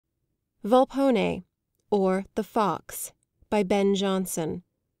Volpone, or The Fox, by Ben Jonson.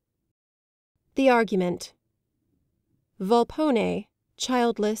 The argument. Volpone,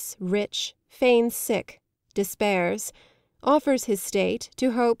 childless, rich, fain sick, despairs, offers his state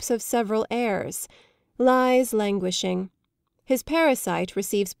to hopes of several heirs, lies languishing. His parasite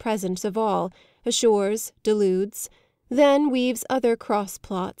receives presents of all, assures, deludes, then weaves other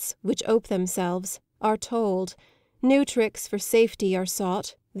cross-plots, which ope themselves, are told. New tricks for safety are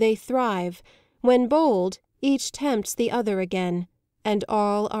sought, they thrive. When bold, each tempts the other again, and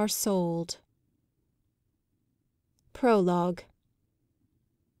all are sold. Prologue.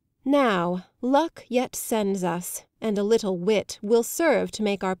 Now, luck yet sends us, and a little wit will serve to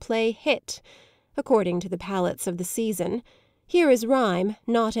make our play hit, according to the palates of the season. Here is rhyme,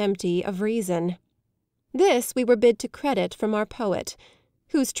 not empty of reason. This we were bid to credit from our poet,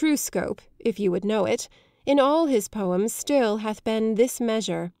 whose true scope, if you would know it, in all his poems still hath been this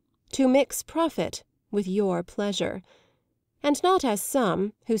measure, to mix profit with your pleasure. And not as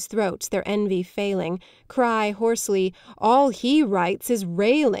some, whose throats their envy failing, cry hoarsely, all he writes is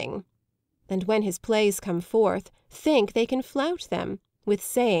railing, and when his plays come forth, think they can flout them, with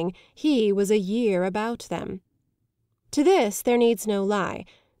saying he was a year about them. To this there needs no lie,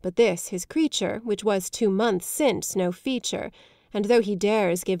 but this his creature, which was 2 months since no feature, and though he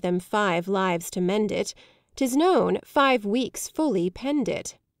dares give them 5 lives to mend it, 'tis known 5 weeks fully penned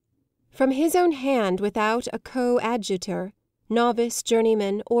it. From his own hand without a coadjutor, novice,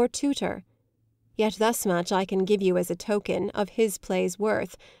 journeyman, or tutor. Yet thus much I can give you as a token of his play's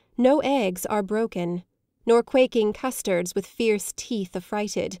worth, no eggs are broken, nor quaking custards with fierce teeth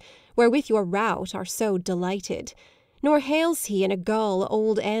affrighted, wherewith your rout are so delighted, nor hails he in a gull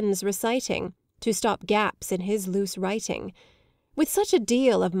old ends reciting, to stop gaps in his loose writing, with such a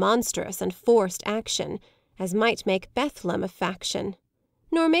deal of monstrous and forced action, as might make Bethlem a faction.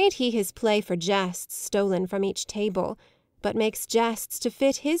 Nor made he his play for jests stolen from each table, but makes jests to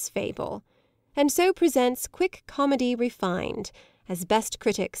fit his fable, and so presents quick comedy refined, as best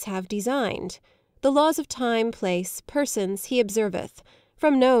critics have designed. The laws of time, place, persons he observeth,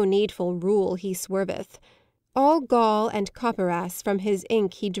 from no needful rule he swerveth. All gall and copperas from his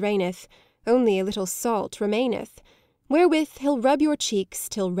ink he draineth, only a little salt remaineth, wherewith he'll rub your cheeks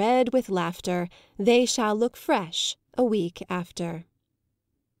till red with laughter, they shall look fresh a week after.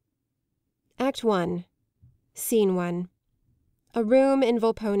 Act I. Scene I. A room in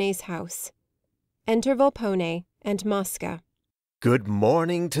Volpone's house. Enter Volpone and Mosca. Good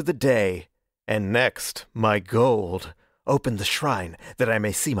morning to the day, and next, my gold, open the shrine that I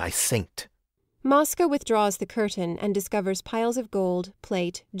may see my saint. Mosca withdraws the curtain and discovers piles of gold,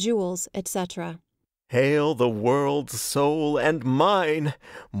 plate, jewels, etc. Hail the world's soul and mine!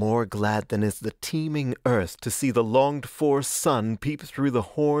 More glad than is the teeming earth to see the longed-for sun peep through the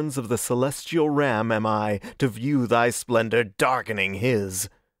horns of the celestial ram am I to view thy splendor darkening his,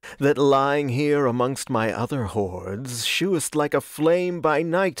 that lying here amongst my other hordes shewest like a flame by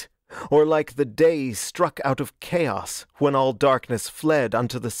night, or like the day struck out of chaos when all darkness fled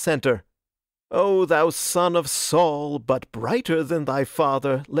unto the centre. O thou son of Saul, but brighter than thy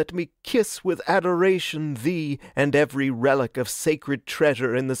father, let me kiss with adoration thee and every relic of sacred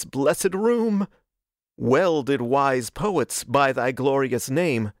treasure in this blessed room. Well did wise poets, by thy glorious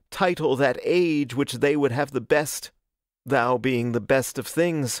name, title that age which they would have the best, thou being the best of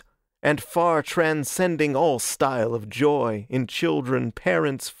things, and far transcending all style of joy in children,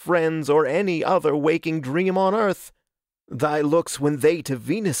 parents, friends, or any other waking dream on earth. Thy looks when they to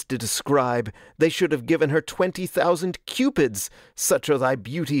Venus did ascribe, they should have given her 20,000 cupids, such are thy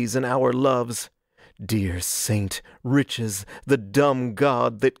beauties and our loves. Dear saint, riches, the dumb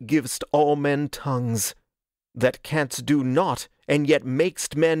god that givest all men tongues, that canst do naught, and yet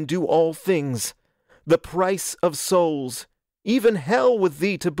makest men do all things. The price of souls, even hell with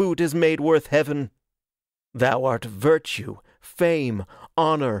thee to boot is made worth heaven. Thou art virtue, fame,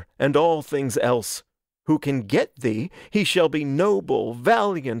 honor, and all things else. Who can get thee, he shall be noble,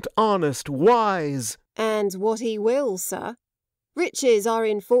 valiant, honest, wise. And what he will, sir. Riches are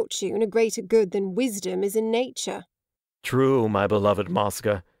in fortune a greater good than wisdom is in nature. True, my beloved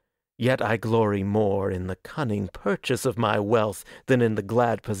Mosca, yet I glory more in the cunning purchase of my wealth than in the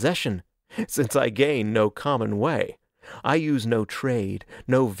glad possession, since I gain no common way. I use no trade,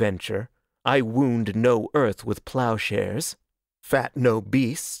 no venture, I wound no earth with plowshares, fat no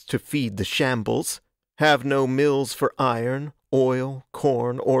beasts to feed the shambles, have no mills for iron, oil,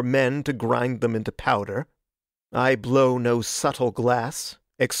 corn, or men to grind them into powder. I blow no subtle glass,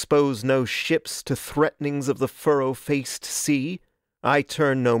 expose no ships to threatenings of the furrow-faced sea. I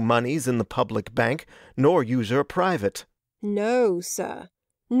turn no moneys in the public bank, nor user private. No, sir,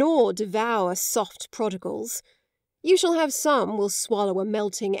 nor devour soft prodigals. You shall have some will swallow a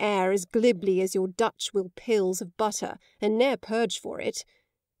melting air as glibly as your Dutch will pills of butter, and ne'er purge for it.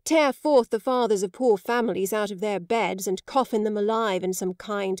 Tear forth the fathers of poor families out of their beds, and coffin them alive in some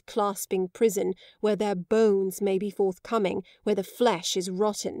kind clasping prison, where their bones may be forthcoming, where the flesh is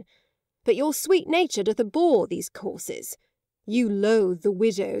rotten. But your sweet nature doth abhor these courses. You loathe the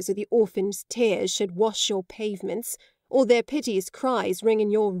widows or the orphans' tears should wash your pavements, or their piteous cries ring in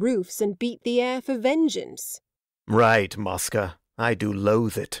your roofs and beat the air for vengeance. Right, Mosca, I do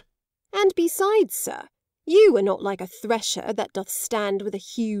loathe it. And besides, sir, you are not like a thresher that doth stand with a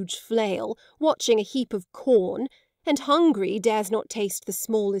huge flail, watching a heap of corn, and hungry dares not taste the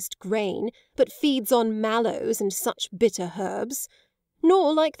smallest grain, but feeds on mallows and such bitter herbs.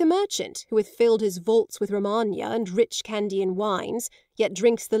 Nor like the merchant, who hath filled his vaults with Romagna and rich Candian wines, yet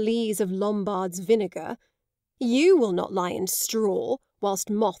drinks the lees of Lombard's vinegar. You will not lie in straw,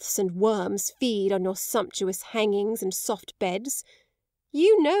 whilst moths and worms feed on your sumptuous hangings and soft beds.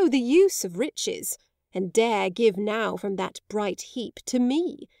 You know the use of riches, and dare give now from that bright heap to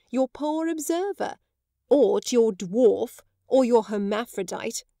me, your poor observer, or to your dwarf, or your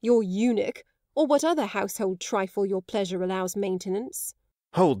hermaphrodite, your eunuch, or what other household trifle your pleasure allows maintenance.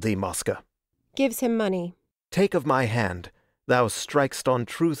 Hold thee, Mosca. Gives him money. Take of my hand. Thou strikest on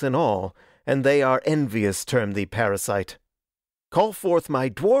truth in all, and they are envious term thee parasite. Call forth my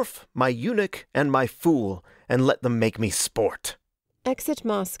dwarf, my eunuch, and my fool, and let them make me sport. Exit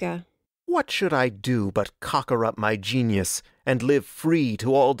Mosca. What should I do but cocker up my genius, and live free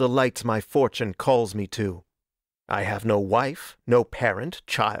to all delights my fortune calls me to? I have no wife, no parent,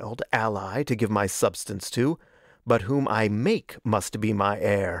 child, ally to give my substance to, but whom I make must be my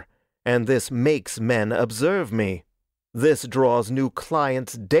heir, and this makes men observe me. This draws new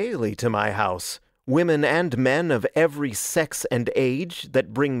clients daily to my house, women and men of every sex and age,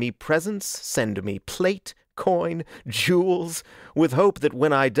 that bring me presents, send me plate, coin, jewels, with hope that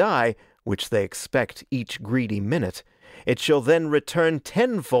when I die, which they expect each greedy minute, it shall then return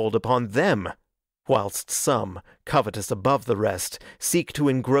tenfold upon them, whilst some, covetous above the rest, seek to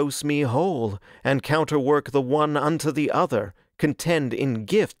engross me whole, and counterwork the one unto the other, contend in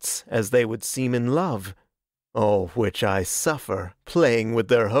gifts as they would seem in love. Oh, which I suffer, playing with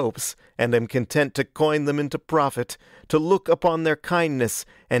their hopes, and am content to coin them into profit, to look upon their kindness,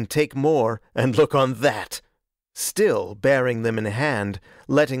 and take more, and look on that. Still bearing them in hand,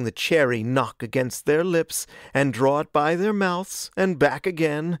 letting the cherry knock against their lips, and draw it by their mouths, and back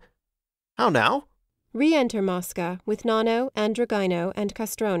again. How now? Re-enter Mosca, with Nano, Androgino, and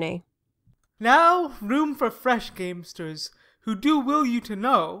Castrone. Now room for fresh gamesters, who do will you to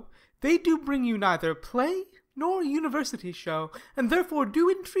know, they do bring you neither play nor university show, and therefore do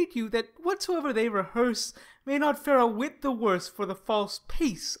entreat you that whatsoever they rehearse may not fare a whit the worse for the false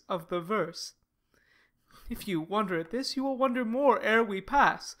pace of the verse. If you wonder at this, you will wonder more ere we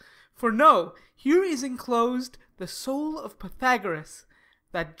pass. For know, here is enclosed the soul of Pythagoras,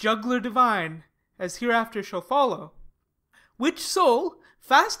 that juggler divine, as hereafter shall follow. Which soul,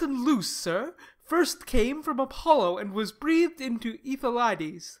 fast and loose, sir, first came from Apollo, and was breathed into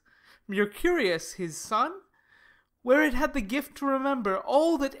Aethalides, Mercurius his son, where it had the gift to remember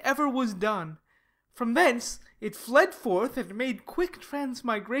all that ever was done. From thence it fled forth, and made quick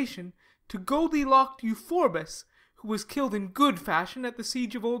transmigration, to goldy-locked Euphorbus, who was killed in good fashion at the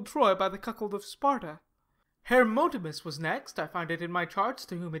siege of old Troy by the cuckold of Sparta. Hermotimus was next, I find it in my charts,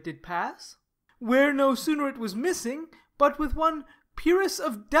 to whom it did pass, where no sooner it was missing, but with one Pyrrhus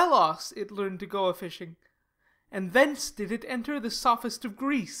of Delos it learned to go a-fishing, and thence did it enter the sophist of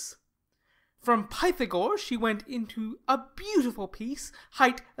Greece. From Pythagore she went into a beautiful piece,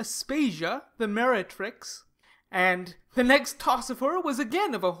 hight Aspasia, the meretrix, and the next toss of her was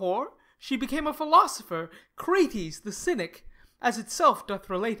again of a whore. She became a philosopher, Crates the cynic, as itself doth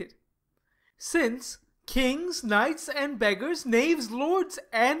relate it. Since kings, knights, and beggars, knaves, lords,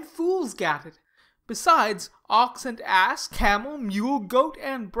 and fools gat it. Besides ox and ass, camel, mule, goat,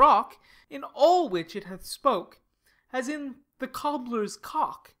 and brock, in all which it hath spoke, as in the cobbler's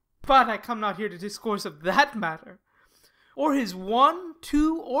cock. But I come not here to discourse of that matter, or his 1,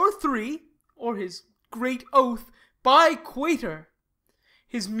 2, or 3, or his great oath by Quater,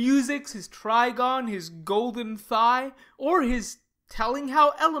 his musics, his trigon, his golden thigh, or his telling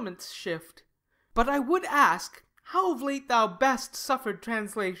how elements shift. But I would ask, how of late thou best suffered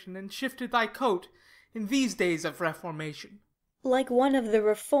translation, and shifted thy coat in these days of reformation? Like one of the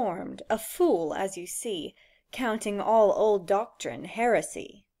reformed, a fool, as you see, counting all old doctrine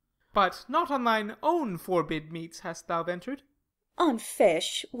heresy. But not on thine own forbid meats hast thou ventured? On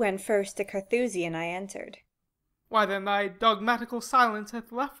fish, when first to Carthusian I entered. Why then thy dogmatical silence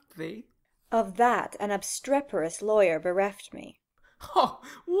hath left thee. Of that an obstreperous lawyer bereft me. Oh,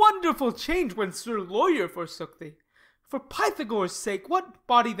 wonderful change when Sir Lawyer forsook thee! For Pythagoras' sake, what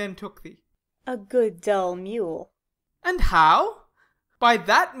body then took thee? A good dull mule. And how? By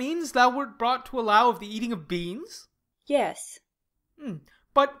that means thou wert brought to allow of the eating of beans? Yes.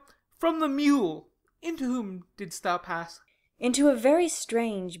 But from the mule, into whom didst thou pass? Into a very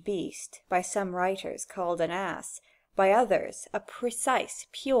strange beast, by some writers called an ass, by others a precise,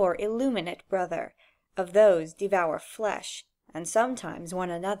 pure, illuminate brother, of those devour flesh, and sometimes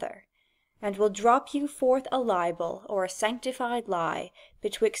one another, and will drop you forth a libel or a sanctified lie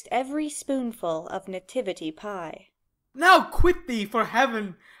betwixt every spoonful of nativity pie. Now quit thee, for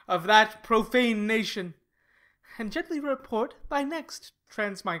heaven, of that profane nation, and gently report thy next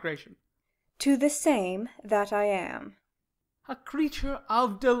transmigration. To the same that I am. A creature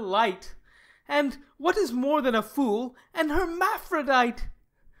of delight, and what is more than a fool, an hermaphrodite.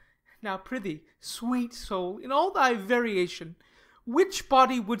 Now prithee, sweet soul, in all thy variation, which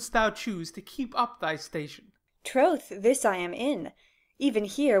body wouldst thou choose to keep up thy station? Troth, this I am in, even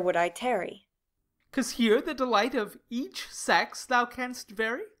here would I tarry. 'Cause here the delight of each sex thou canst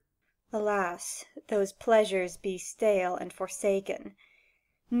vary? Alas, those pleasures be stale and forsaken.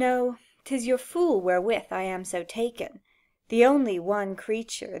 No, 'tis your fool wherewith I am so taken, the only one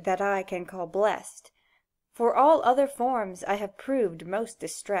creature that I can call blessed. For all other forms I have proved most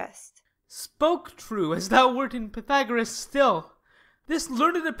distressed. Spoke true, as thou wert in Pythagoras still. This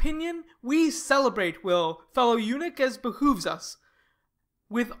learned opinion we celebrate will, fellow eunuch, as behooves us,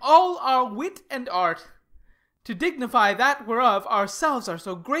 with all our wit and art, to dignify that whereof ourselves are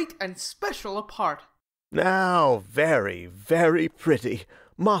so great and special a part. Now, very, very pretty.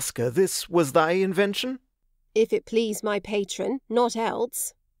 Mosca, this was thy invention? If it please my patron, not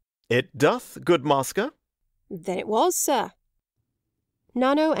else. It doth, good Mosca. Then it was, sir.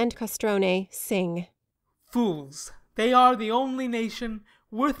 Nano and Castrone sing. Fools, they are the only nation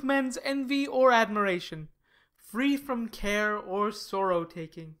worth men's envy or admiration, free from care or sorrow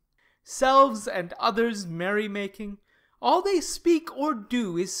taking, selves and others merry making. All they speak or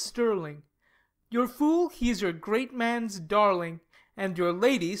do is sterling. Your fool, he is your great man's darling, and your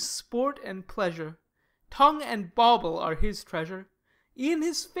lady's sport and pleasure. Tongue and bauble are his treasure. E'en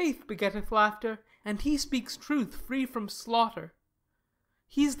his faith begetteth laughter, and he speaks truth free from slaughter.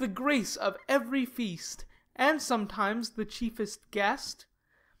 He's the grace of every feast, and sometimes the chiefest guest.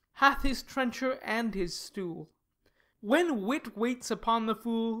 Hath his trencher and his stool. When wit waits upon the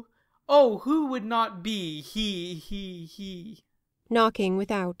fool, oh, who would not be he? Knocking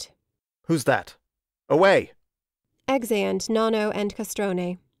without. Who's that? Away! Exeunt Nano and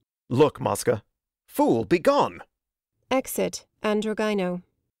Castrone. Look, Mosca. Fool, begone! Exit Androgino.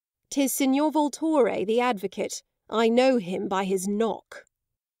 'Tis Signor Voltore, the advocate. I know him by his knock.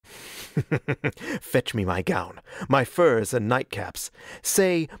 Fetch me my gown, my furs and nightcaps.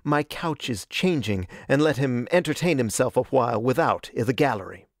 Say my couch is changing, and let him entertain himself a while without i' the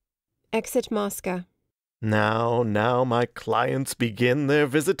gallery. Exit Mosca. Now, my clients begin their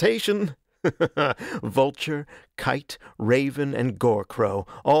visitation. Vulture, kite, raven, and gore-crow,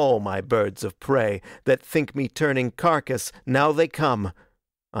 all my birds of prey, that think me turning carcass, now they come.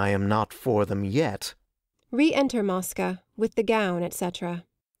 I am not for them yet. Re-enter Mosca, with the gown, etc.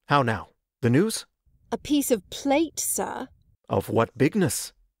 How now? The news? A piece of plate, sir. Of what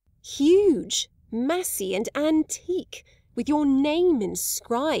bigness? Huge, massy, and antique, with your name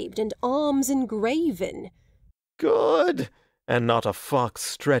inscribed and arms engraven. Good! And not a fox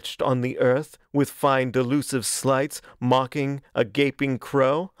stretched on the earth, with fine delusive sleights, mocking a gaping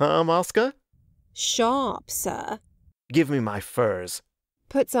crow, huh, Mosca? Sharp, sir. Give me my furs.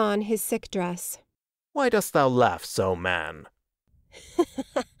 Puts on his sick dress. Why dost thou laugh so, man?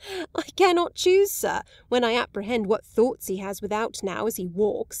 I cannot choose, sir, when I apprehend what thoughts he has without now as he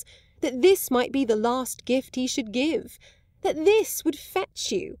walks, that this might be the last gift he should give, that this would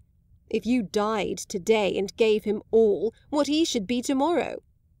fetch you, if you died to-day and gave him all, what he should be to-morrow.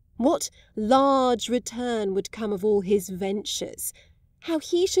 What large return would come of all his ventures, how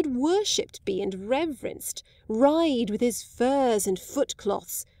he should worshipped be and reverenced, ride with his furs and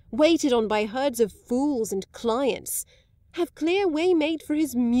footcloths, waited on by herds of fools and clients, have clear way made for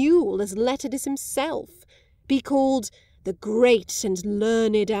his mule as lettered as himself, be called the great and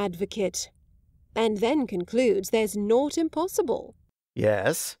learned advocate, and then concludes there's naught impossible.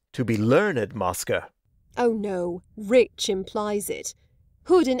 Yes, to be learned, Mosca. Oh no, rich implies it.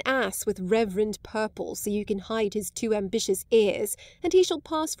 Hood an ass with reverend purple, so you can hide his too ambitious ears, and he shall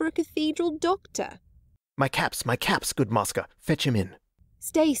pass for a cathedral doctor. My caps, good Mosca. Fetch him in.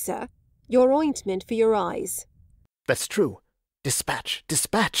 Stay, sir. Your ointment for your eyes. That's true. Dispatch,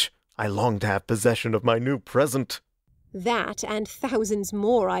 dispatch! I long to have possession of my new present. That and thousands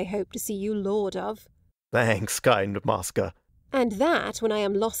more I hope to see you lord of. Thanks, kind Mosca. And that when I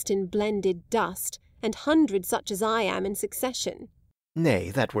am lost in blended dust, and hundreds such as I am in succession.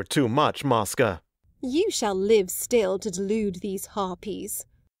 Nay, that were too much, Mosca. You shall live still to delude these harpies.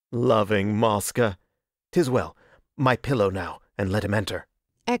 Loving Mosca. 'Tis well. My pillow now, and let him enter.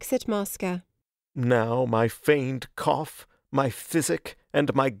 Exit Mosca. Now my feigned cough, my physic,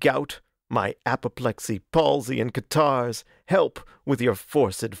 and my gout, my apoplexy, palsy, and catarrhs, help with your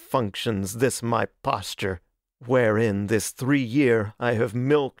forced functions this my posture, wherein this 3 year I have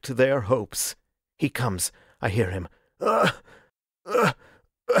milked their hopes. He comes, I hear him.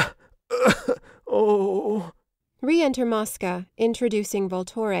 Oh. Re-enter Mosca, introducing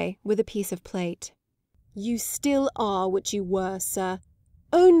Voltore with a piece of plate. You still are what you were, sir.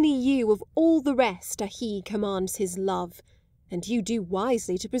 Only you of all the rest he commands his love, and you do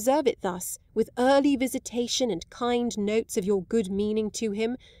wisely to preserve it thus, with early visitation and kind notes of your good meaning to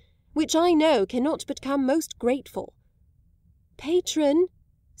him, which I know cannot but come most grateful. Patron,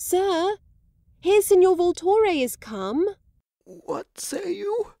 sir, here Signor Voltore is come. What say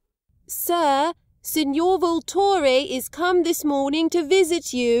you? Sir, Signor Voltore is come this morning to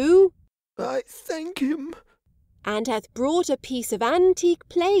visit you. I thank him. And hath brought a piece of antique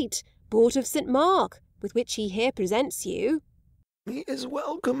plate, bought of St. Mark, with which he here presents you. He is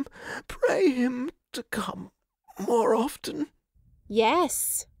welcome. Pray him to come more often.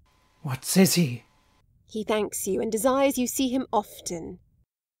 Yes. What says he? He thanks you and desires you see him often.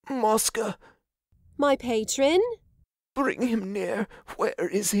 Mosca. My patron? Bring him near. Where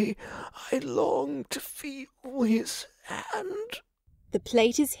is he? I long to feel his hand. The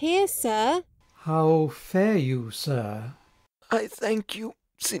plate is here, sir. How fare you, sir? I thank you,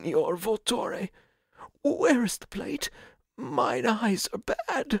 Signor Voltore. Where is the plate? Mine eyes are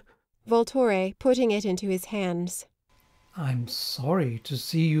bad. Voltore, putting it into his hands. I'm sorry to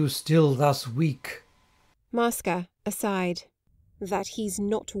see you still thus weak. Mosca, aside. That he's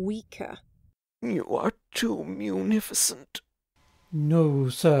not weaker. You are too munificent. No,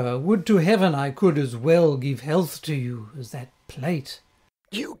 sir, would to heaven I could as well give health to you as that plate.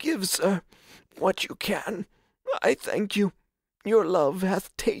 You give, sir, what you can. I thank you. Your love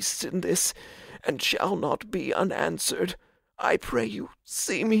hath taste in this, and shall not be unanswered. I pray you,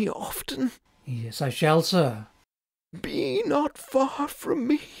 see me often. Yes, I shall, sir. Be not far from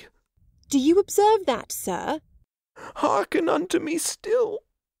me. Do you observe that, sir? Hearken unto me still.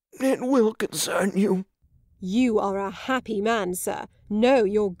 It will concern you. You are a happy man, sir. Know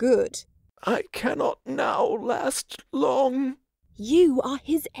you're good. I cannot now last long. You are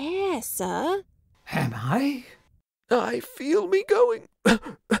his heir, sir. Am I? I feel me going.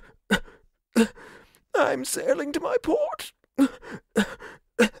 I'm sailing to my port.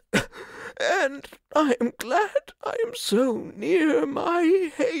 And I am glad I am so near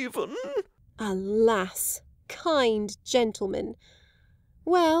my haven. Alas, kind gentleman.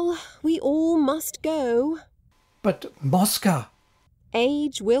 Well, we all must go. But, Mosca,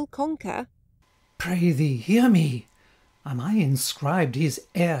 Age will conquer. pray thee, hear me. Am I inscribed his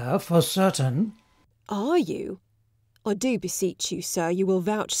heir for certain? Are you? I do beseech you, sir, you will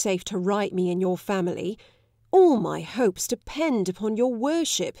vouchsafe to right me in your family. All my hopes depend upon your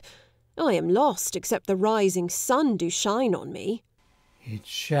worship. I am lost, except the rising sun do shine on me. It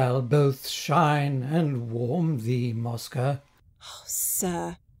shall both shine and warm thee, Mosca. Oh,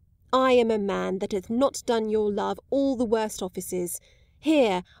 sir, I am a man that hath not done your love all the worst offices.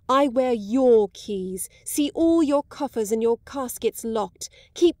 Here, I wear your keys, see all your coffers and your caskets locked,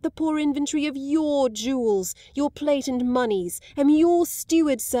 keep the poor inventory of your jewels, your plate and moneys, am your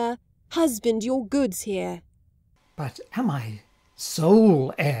steward, sir, husband your goods here. But am I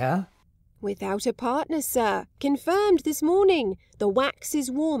sole heir? Without a partner, sir, confirmed this morning. The wax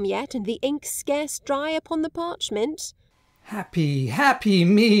is warm yet, and the ink scarce dry upon the parchment. Happy, happy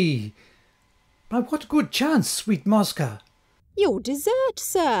me! By what good chance, sweet Mosca? Your desert,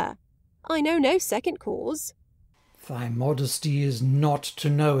 sir. I know no second cause. Thy modesty is not to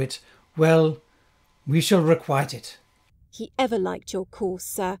know it. Well, we shall requite it. He ever liked your course,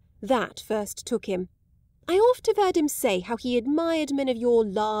 sir. That first took him. I oft have heard him say how he admired men of your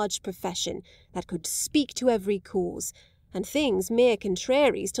large profession, that could speak to every cause, and things mere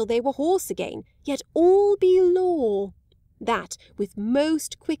contraries till they were hoarse again, yet all be law. That with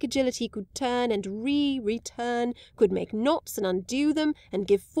most quick agility could turn and return, could make knots and undo them, and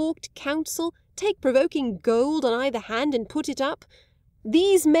give forked counsel, take provoking gold on either hand and put it up.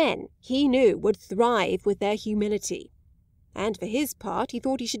 These men, he knew, would thrive with their humility. and for his part he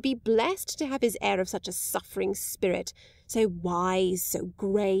thought he should be blessed to have his heir of such a suffering spirit, so wise, so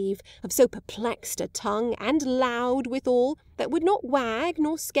grave, of so perplexed a tongue, and loud withal, that would not wag,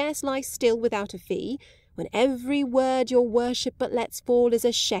 nor scarce lie still without a fee, when every word your worship but lets fall is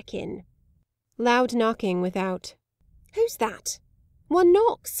a shekin. Loud knocking without. Who's that? One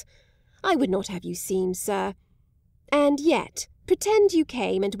knocks. I would not have you seen, sir. And yet, pretend you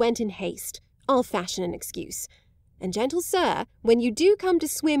came and went in haste. I'll fashion an excuse. And, gentle sir, when you do come to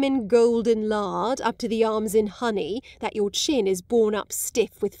swim in golden lard, up to the arms in honey, that your chin is borne up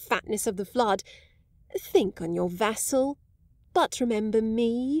stiff with fatness of the flood, think on your vassal. But remember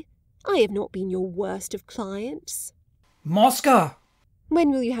me. I have not been your worst of clients. Mosca! When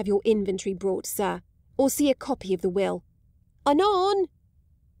will you have your inventory brought, sir? Or see a copy of the will? Anon!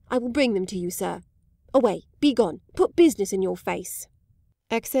 I will bring them to you, sir. Away, be gone, put business in your face.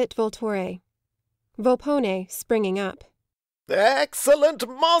 Exit Voltore. Volpone springing up. Excellent,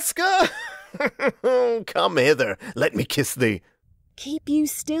 Mosca! Come hither, let me kiss thee. Keep you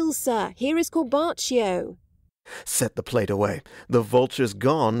still, sir. Here is Corbaccio. Set the plate away. The vulture's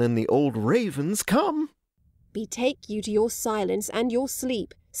gone and the old raven's come. Betake you to your silence and your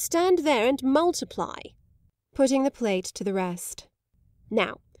sleep. Stand there and multiply. Putting the plate to the rest.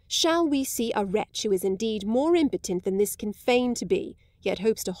 Now, shall we see a wretch who is indeed more impotent than this can feign to be, yet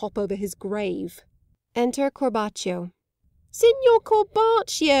hopes to hop over his grave? Enter Corbaccio. Signor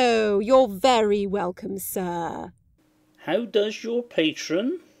Corbaccio, you're very welcome, sir. How does your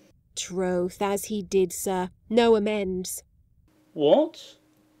patron? Troth, as he did, sir. No amends. What?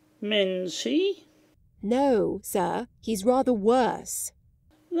 Mends he? No, sir, he's rather worse.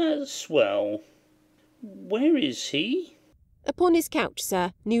 That's well. Where is he? Upon his couch,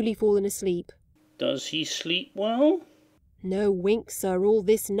 sir, newly fallen asleep. Does he sleep well? No wink, sir, all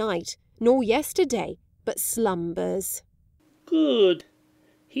this night, nor yesterday, but slumbers. Good.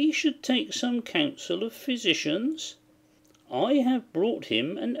 He should take some counsel of physicians. I have brought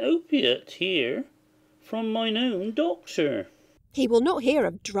him an opiate here, from mine own doctor. He will not hear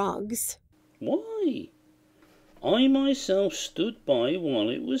of drugs. Why? I myself stood by while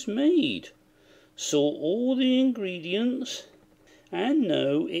it was made, saw all the ingredients, and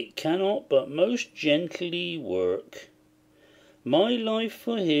know it cannot but most gently work. My life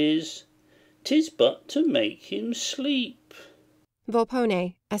for his, 'tis but to make him sleep.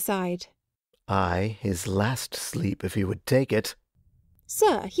 Volpone, aside. Aye, his last sleep if he would take it.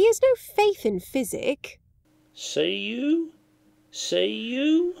 Sir, he has no faith in physic. Say you? Say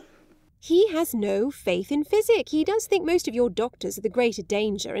you? He has no faith in physic. He does think most of your doctors are the greater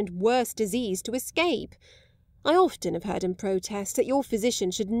danger and worse disease to escape. I often have heard him protest that your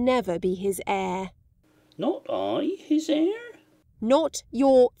physician should never be his heir. Not I, his heir? Not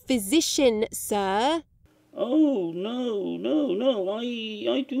your physician, sir. Oh, no,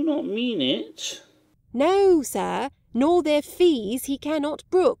 I do not mean it. No, sir, nor their fees he cannot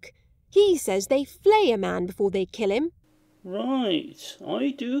brook. He says they flay a man before they kill him. Right, I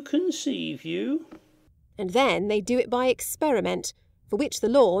do conceive you. And then they do it by experiment, for which the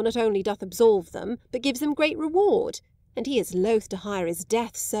law not only doth absolve them, but gives them great reward, and he is loath to hire his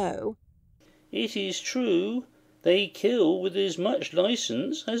death so. It is true, they kill with as much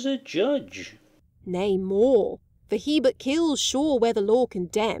licence as a judge. Nay, more, for he but kills sure where the law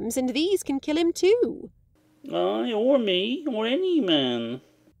condemns, and these can kill him too. Ay, or me, or any man.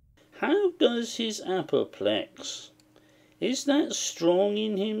 How does his apoplex? Is that strong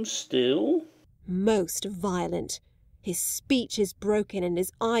in him still? Most violent. His speech is broken, and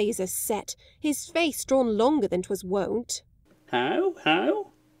his eyes are set, his face drawn longer than 'twas wont. How?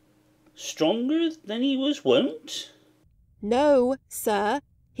 Stronger than he was wont? No, sir,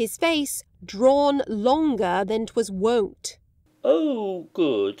 his face drawn longer than 'twas wont. Oh,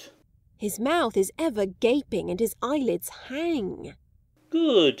 good. His mouth is ever gaping, and his eyelids hang.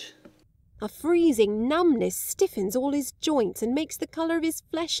 Good. A freezing numbness stiffens all his joints, and makes the colour of his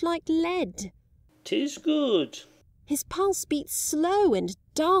flesh like lead. 'Tis good. His pulse beats slow and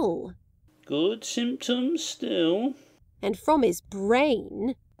dull. Good symptoms still. And from his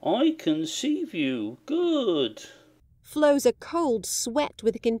brain, I conceive you. Good. flows a cold sweat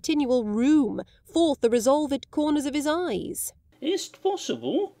with a continual rheum, forth the resolved corners of his eyes. Is't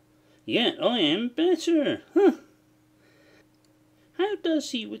possible? Yet I am better. How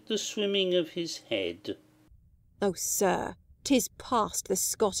does he with the swimming of his head? Oh, sir, 'tis past the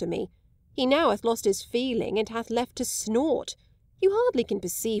scotomy. He now hath lost his feeling, and hath left to snort. You hardly can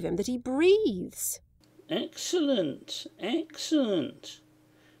perceive him that he breathes. Excellent.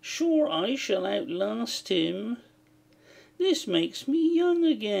 Sure I shall outlast him. This makes me young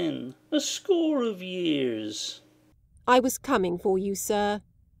again, a score of years. I was coming for you, sir.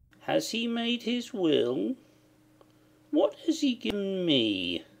 Has he made his will? What has he given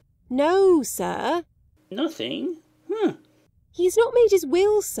me? No, sir. Nothing? Huh. He's not made his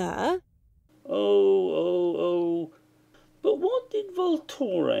will, sir. Oh. But what did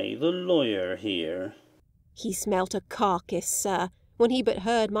Voltore, the lawyer, hear? He smelt a carcass, sir, when he but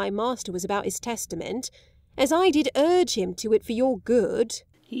heard my master was about his testament, as I did urge him to it for your good.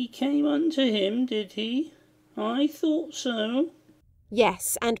 He came unto him, did he? I thought so.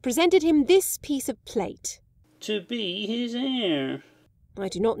 Yes, and presented him this piece of plate. To be his heir. I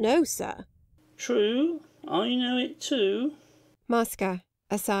do not know, sir. True, I know it too. Mosca,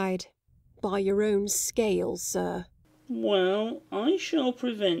 aside. By your own scales, sir. Well, I shall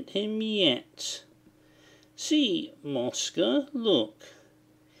prevent him yet. See, Mosca, look.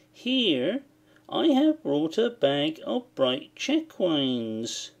 Here I have brought a bag of bright check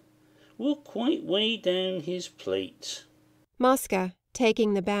wines. Will quite weigh down his plate. Mosca,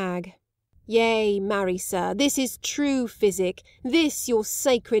 taking the bag. Yea, marry, sir, this is true physic, this your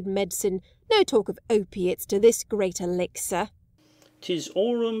sacred medicine. No talk of opiates to this great elixir. 'Tis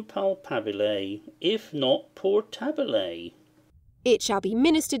aurum palpabile, if not portabile. It shall be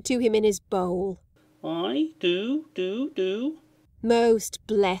ministered to him in his bowl. Ay, do. Most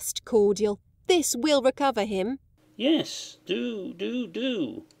blessed cordial, this will recover him. Yes, do.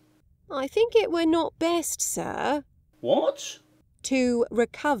 I think it were not best, sir. What? To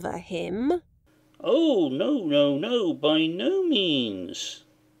recover him. Oh, no, by no means.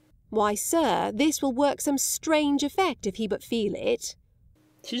 Why, sir, this will work some strange effect if he but feel it.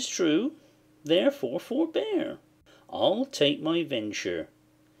 'Tis true, therefore forbear. I'll take my venture.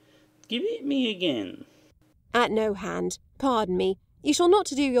 Give it me again. At no hand. Pardon me. You shall not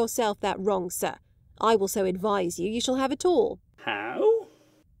do yourself that wrong, sir. I will so advise you, you shall have it all. How?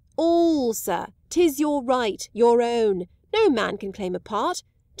 All, sir. 'Tis your right, your own. No man can claim a part.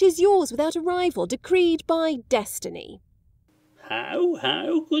 'Tis yours without a rival, decreed by destiny.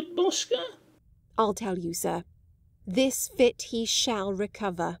 How, good Mosca? I'll tell you, sir. This fit he shall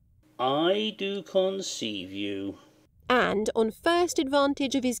recover. I do conceive you. And on first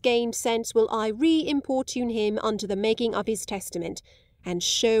advantage of his gained sense will I re-importune him unto the making of his testament, and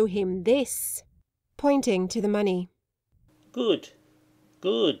show him this. Pointing to the money. Good.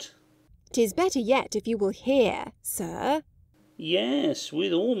 'Tis better yet if you will hear, sir. Yes,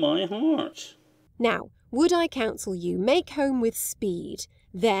 with all my heart. Now, would I counsel you make home with speed,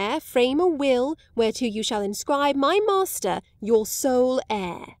 there frame a will, whereto you shall inscribe my master, your sole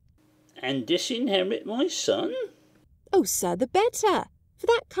heir. And disinherit my son? Oh, sir, the better, for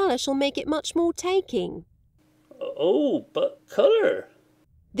that colour shall make it much more taking. Oh, but colour?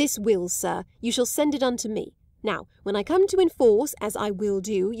 This will, sir, you shall send it unto me. Now, when I come to enforce, as I will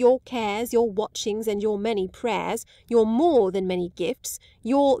do, your cares, your watchings, and your many prayers, your more than many gifts,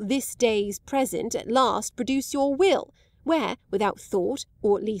 your this day's present, at last produce your will, where, without thought,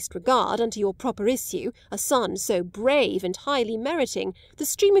 or at least regard, unto your proper issue, a son so brave and highly meriting, the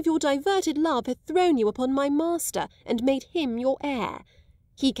stream of your diverted love hath thrown you upon my master, and made him your heir.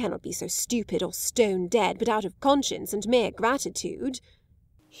 He cannot be so stupid or stone dead, but out of conscience and mere gratitude.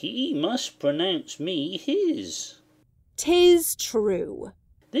 He must pronounce me his. 'Tis true.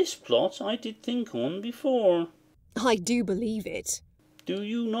 This plot I did think on before. I do believe it. Do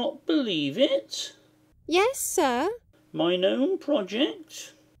you not believe it? Yes, sir. Mine own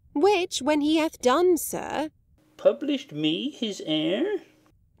project? Which, when he hath done, sir. Published me his heir?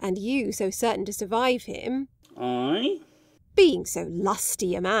 And you so certain to survive him. Ay. Being so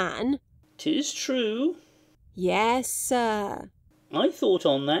lusty a man. 'Tis true. Yes, sir. I thought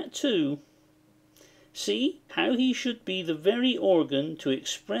on that too. See how he should be the very organ to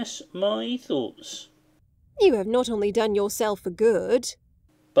express my thoughts. You have not only done yourself a good,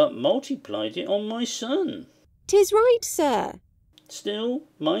 but multiplied it on my son. 'Tis right, sir. Still,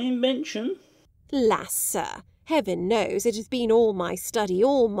 my invention. Lass, sir, heaven knows it hath been all my study,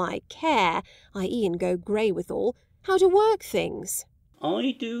 all my care, I e'en go grey withal, how to work things.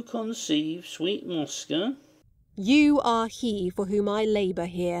 I do conceive, sweet Mosca. You are he for whom I labour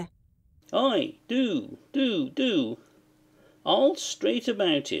here. Ay, do. I'll straight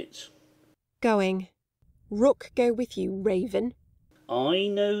about it. Going. Rook go with you, raven. I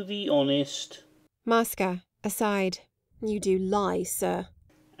know thee honest. Mosca, aside. You do lie, sir.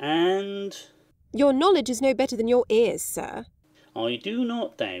 And? Your knowledge is no better than your ears, sir. I do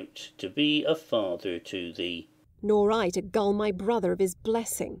not doubt to be a father to thee. Nor I to gull my brother of his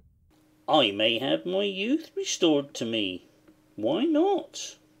blessing. I may have my youth restored to me. Why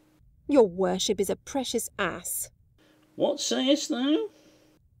not? Your worship is a precious ass. What sayest thou?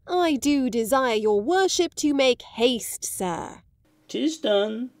 I do desire your worship to make haste, sir. 'Tis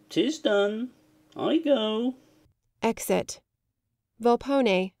done, 'tis done. I go. Exit.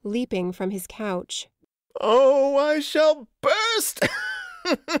 Volpone leaping from his couch. Oh, I shall burst!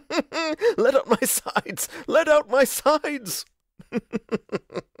 Let out my sides! Let out my sides!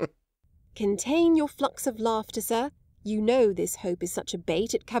 Contain your flux of laughter, sir. You know this hope is such a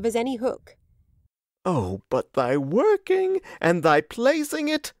bait it covers any hook. Oh, but thy working, and thy placing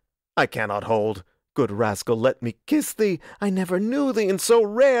it! I cannot hold. Good rascal, let me kiss thee. I never knew thee in so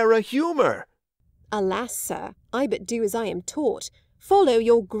rare a humour. Alas, sir, I but do as I am taught. Follow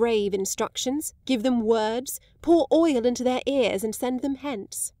your grave instructions, give them words, pour oil into their ears, and send them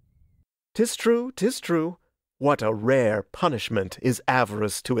hence. 'Tis true, 'tis true. What a rare punishment is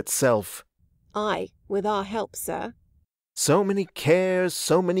avarice to itself. Ay, with our help, sir. So many cares,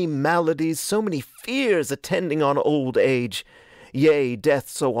 so many maladies, so many fears attending on old age. Yea, death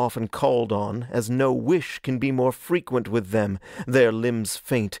so often called on, as no wish can be more frequent with them, their limbs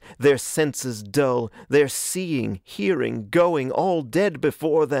faint, their senses dull, their seeing, hearing, going, all dead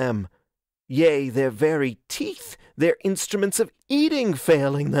before them. Yea, their very teeth, their instruments of eating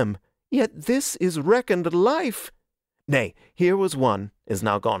failing them. Yet this is reckoned life. Nay, here was one, is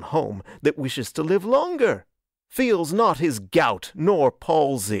now gone home, that wishes to live longer. Feels not his gout nor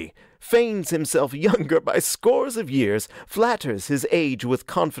palsy, feigns himself younger by scores of years, flatters his age with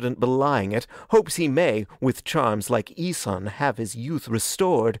confident belying it, hopes he may, with charms like Æson, have his youth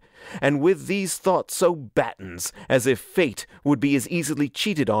restored, and with these thoughts so battens, as if fate would be as easily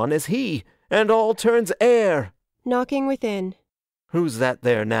cheated on as he, and all turns heir. Knocking within. Who's that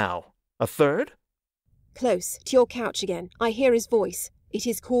there now? A third? Close, to your couch again. I hear his voice. It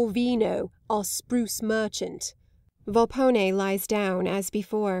is Corvino, our spruce merchant. Volpone lies down as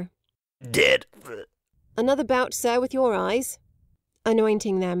before. Dead. Another bout, sir, with your eyes.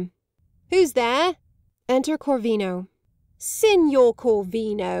 Anointing them. Who's there? Enter Corvino. Signor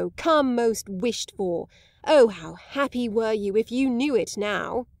Corvino, come most wished for. Oh, how happy were you if you knew it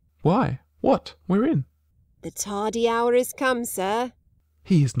now. Why? What? Wherein? The tardy hour is come, sir.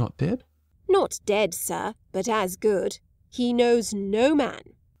 He is not dead? Not dead, sir, but as good. He knows no man.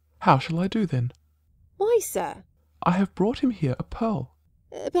 How shall I do then? Why, sir? I have brought him here a pearl.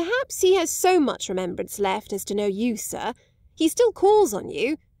 Perhaps he has so much remembrance left as to know you, sir. He still calls on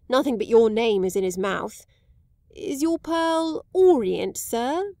you. Nothing but your name is in his mouth. Is your pearl orient,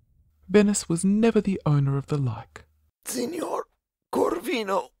 sir? Venice was never the owner of the like. Signor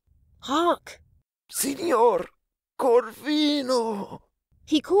Corvino. Hark! Signor Corvino.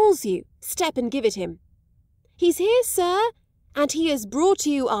 He calls you. Step and give it him. He's here, sir, and he has brought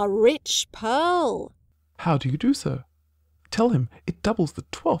you a rich pearl. How do you do so? Tell him it doubles the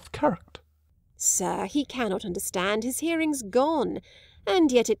 12th carat. Sir, he cannot understand. His hearing's gone,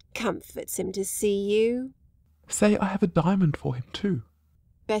 and yet it comforts him to see you. Say I have a diamond for him too.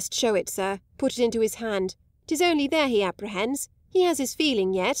 Best show it, sir. Put it into his hand. 'Tis only there he apprehends. He has his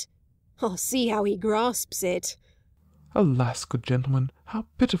feeling yet. Oh, see how he grasps it. Alas, good gentleman, how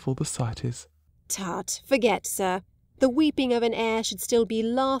pitiful the sight is. Tut, forget, sir. The weeping of an heir should still be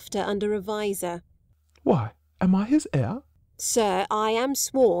laughter under a visor. Why, am I his heir? Sir, I am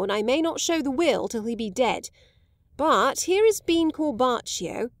sworn I may not show the will till he be dead. But here has been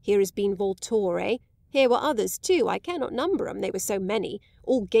Corbaccio, here has been Voltore, here were others too, I cannot number 'em, they were so many,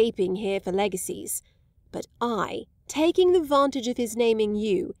 all gaping here for legacies. But I, taking the vantage of his naming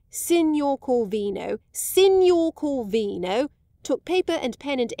you, Signor Corvino, took paper and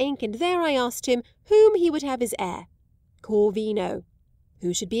pen and ink, and there I asked him whom he would have as heir. Corvino.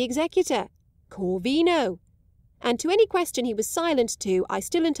 Who should be executor? Corvino. And to any question he was silent to, I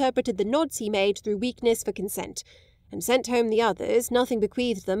still interpreted the nods he made through weakness for consent, and sent home the others, nothing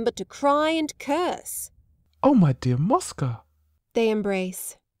bequeathed them but to cry and curse. Oh, my dear Mosca! They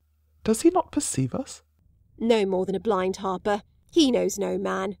embrace. Does he not perceive us? No more than a blind harper. He knows no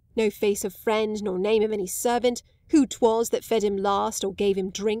man, no face of friend, nor name of any servant, who 'twas that fed him last or gave him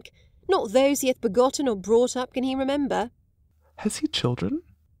drink. Not those he hath begotten or brought up can he remember. Has he children?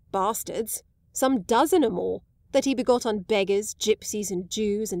 Bastards, some dozen or more, that he begot on beggars, gipsies, and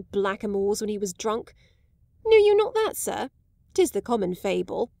Jews, and blackamoors when he was drunk. Knew you not that, sir? 'Tis the common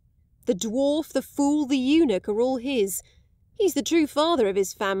fable. The dwarf, the fool, the eunuch are all his. He's the true father of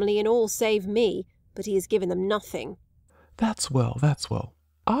his family in all save me, but he has given them nothing. That's well, that's well.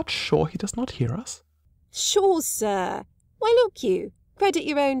 Art sure he does not hear us? Sure, sir. Why, look you, credit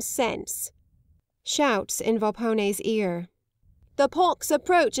your own sense. Shouts in Volpone's ear. The pox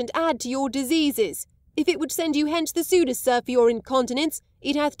approach and add to your diseases. If it would send you hence the sooner, sir, for your incontinence,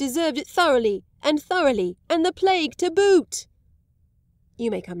 it hath deserved it thoroughly, and the plague to boot. You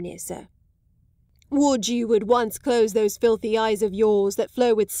may come near, sir. Would you would once close those filthy eyes of yours that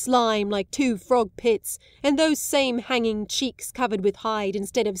flow with slime like 2 frog pits, and those same hanging cheeks covered with hide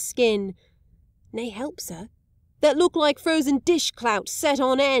instead of skin. Nay, help, sir, that look like frozen dish-clout set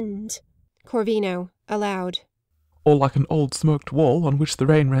on end. Corvino, aloud. Or like an old smoked wall on which the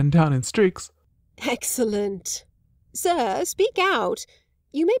rain ran down in streaks. Excellent. Sir, speak out.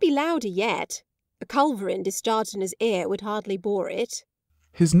 You may be louder yet. A culverin discharged in his ear would hardly bore it.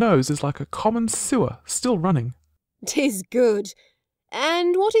 His nose is like a common sewer, still running. 'Tis good.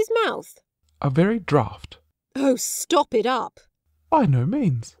 And what his mouth? A very draught. Oh, stop it up. By no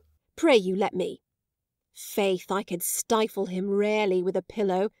means. Pray you let me. Faith, I could stifle him rarely with a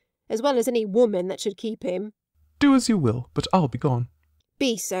pillow, as well as any woman that should keep him. Do as you will, but I'll be gone.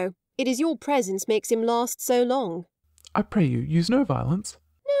 Be so. It is your presence makes him last so long. I pray you, use no violence.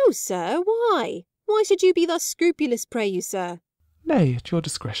 No, sir, why? Why should you be thus scrupulous, pray you, sir? Nay, at your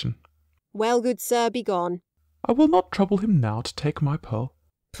discretion. Well, good sir, be gone. I will not trouble him now to take my pearl.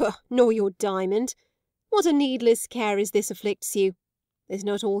 Pugh, nor your diamond. What a needless care is this afflicts you. Is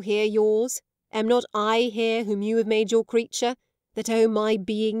not all here yours? Am not I here whom you have made your creature, that owe my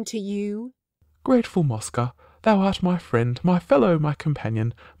being to you? Grateful Mosca, thou art my friend, my fellow, my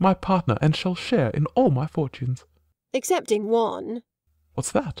companion, my partner, and shall share in all my fortunes. Excepting one.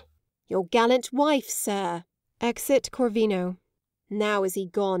 What's that? Your gallant wife, sir. Exit Corvino. Now is he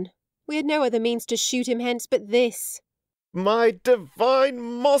gone. We had no other means to shoot him hence but this. My divine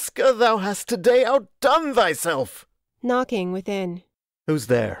Mosca, thou hast today outdone thyself. Knocking within. Who's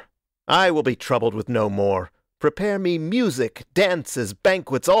there? I will be troubled with no more. Prepare me music, dances,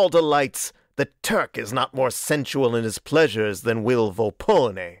 banquets, all delights. The Turk is not more sensual in his pleasures than will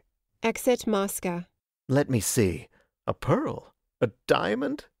Volpone. Exit Mosca. Let me see. A pearl? A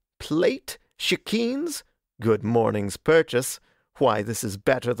diamond? Plate? Shakines? Good morning's purchase. Why, this is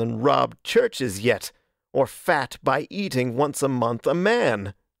better than robbed churches yet, or fat by eating once a month a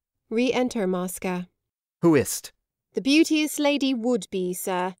man. Re-enter Mosca. Who is't? The beauteous lady would be,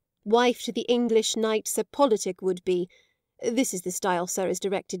 sir. Wife to the English knight Sir Politic would be. This is the style sir has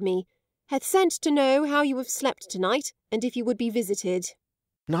directed me. Hath sent to know how you have slept tonight, and if you would be visited.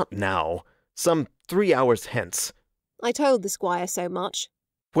 Not now. Some 3 hours hence. I told the squire so much.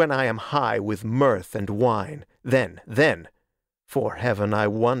 When I am high with mirth and wine, then. For heaven I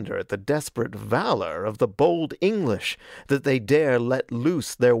wonder at the desperate valour of the bold English, that they dare let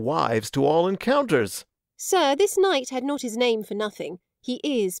loose their wives to all encounters. Sir, this knight had not his name for nothing. He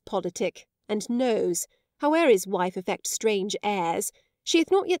is politic, and knows, howe'er his wife affect strange airs, she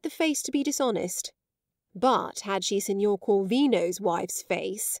hath not yet the face to be dishonest. But had she Signor Corvino's wife's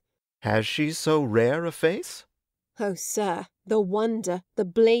face— Has she so rare a face? Oh, sir, the wonder, the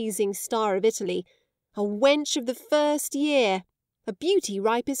blazing star of Italy, a wench of the first year, a beauty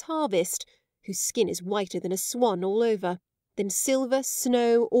ripe as harvest, whose skin is whiter than a swan all over, than silver,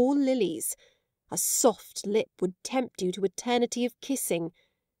 snow, or lilies. A soft lip would tempt you to eternity of kissing,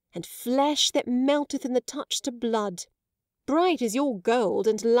 and flesh that melteth in the touch to blood. Bright as your gold,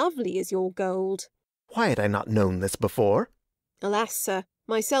 and lovely as your gold. Why had I not known this before? Alas, sir,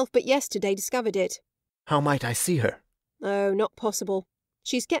 myself but yesterday discovered it. How might I see her? Oh, not possible.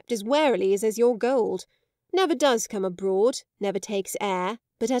 She's kept as warily as your gold. Never does come abroad, never takes air,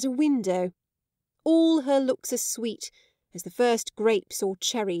 but at a window. All her looks are sweet, as the first grapes or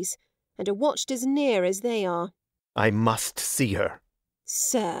cherries, and are watched as near as they are. I must see her.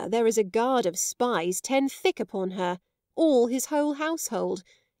 Sir, there is a guard of spies 10 thick upon her, all his whole household,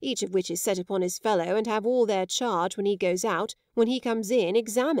 each of which is set upon his fellow, and have all their charge when he goes out, when he comes in,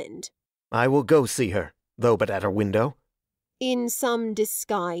 examined. I will go see her, though but at her window. In some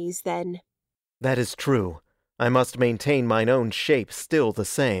disguise, then. That is true. I must maintain mine own shape still the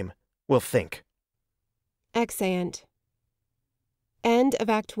same. We'll think. Exeunt. End of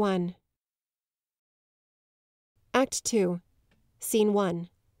Act 1. Act 2. Scene 1.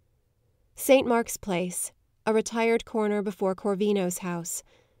 St. Mark's Place, a retired corner before Corvino's house.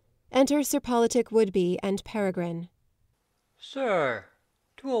 Enter Sir Politic Woodby and Peregrine. Sir,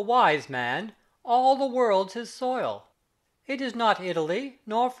 to a wise man, all the world's his soil. It is not Italy,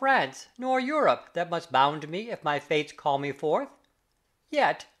 nor France, nor Europe that must bound me if my fates call me forth.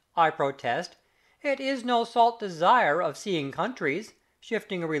 Yet, I protest, it is no salt desire of seeing countries,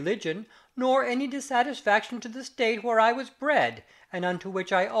 shifting a religion, nor any dissatisfaction to the state where I was bred, and unto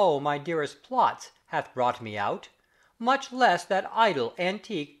which I owe my dearest plots, hath brought me out, much less that idle,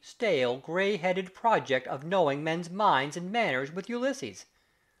 antique, stale, grey-headed project of knowing men's minds and manners with Ulysses,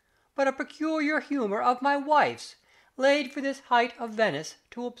 but a peculiar humour of my wife's, laid for this height of Venice,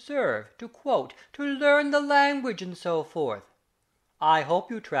 to observe, to quote, to learn the language, and so forth. I hope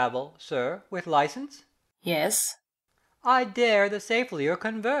you travel, sir, with license? Yes. I dare the safelier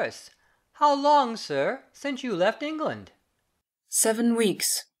converse. How long, sir, since you left England? 7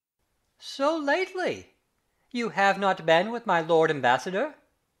 weeks. So lately? You have not been with my Lord Ambassador?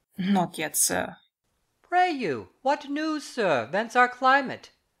 Not yet, sir. Pray you, what news, sir, vents our climate?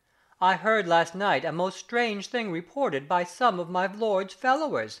 I heard last night a most strange thing reported by some of my lord's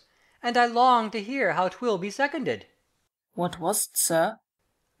fellowers, and I long to hear how 'twill be seconded. What was't, sir?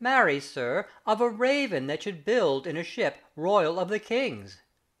 Marry, sir, of a raven that should build in a ship royal of the king's.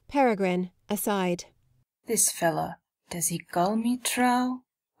 Peregrine, aside. This fella, does he gull me, trow,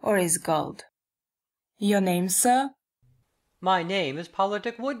 or is gulled? Your name, sir? My name is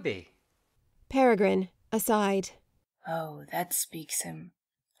Politic Woodby. Peregrine, aside. Oh, that speaks him.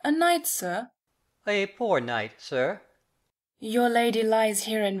 A knight, sir? A poor knight, sir. Your lady lies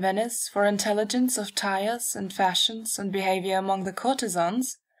here in Venice for intelligence of tires and fashions and behaviour among the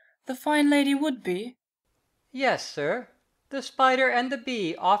courtesans? The fine lady would be? Yes, sir. The spider and the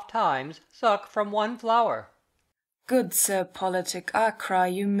bee oft times suck from one flower. Good Sir Politic, I cry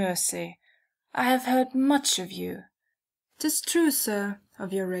you mercy. I have heard much of you. 'Tis true, sir,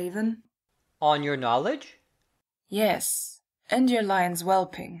 of your raven. On your knowledge? Yes, and your lion's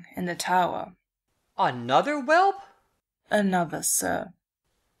whelping in the tower. Another whelp? Another, sir.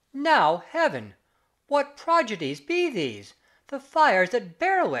 Now, heaven! What prodigies be these? The fires at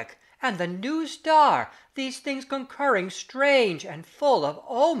Berwick, and the new star, these things concurring strange and full of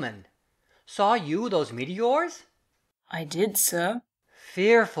omen. Saw you those meteors? I did, sir.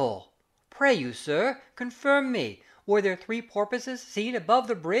 Fearful! Pray you, sir, confirm me, were there 3 porpoises seen above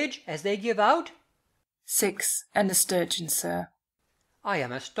the bridge as they give out? 6, and a sturgeon, sir. I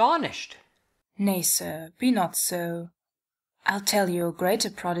am astonished. Nay, sir, be not so. I'll tell you a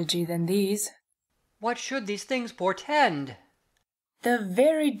greater prodigy than these. What should these things portend? The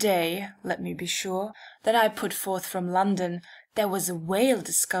very day, let me be sure, that I put forth from London, there was a whale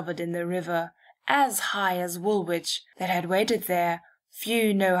discovered in the river, as high as Woolwich, that had waited there,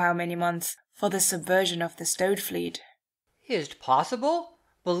 few know how many months, for the subversion of the Stowed fleet. Is't possible?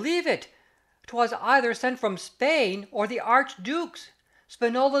 Believe it. 'Twas either sent from Spain or the Archduke's.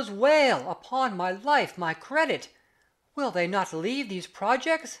 Spinola's whale, upon my life, my credit. Will they not leave these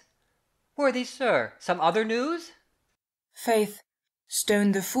projects? Worthy sir, some other news? Faith,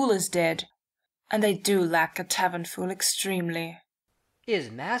 Stone the Fool is dead, and they do lack a tavern fool extremely. Is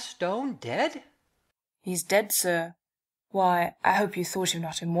Mass Stone dead? He's dead, sir. Why, I hope you thought him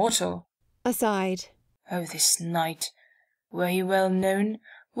not immortal. Aside. Oh, this knight, were he well known,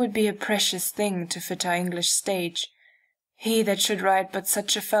 would be a precious thing to fit our English stage. He that should write but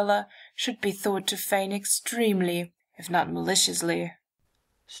such a fella should be thought to feign extremely, if not maliciously.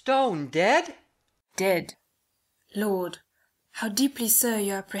 Stone dead? Dead. Lord, how deeply, sir,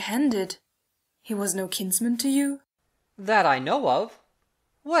 you apprehended. He was no kinsman to you? That I know of.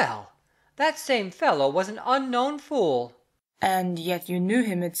 Well, that same fellow was an unknown fool. And yet you knew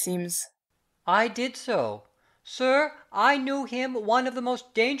him, it seems. I did so. Sir, I knew him one of the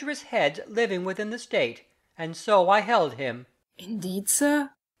most dangerous heads living within the state, and so I held him. Indeed,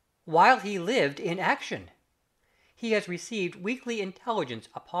 sir? While he lived in action. He has received weekly intelligence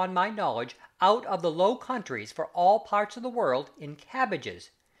upon my knowledge out of the Low Countries for all parts of the world in cabbages,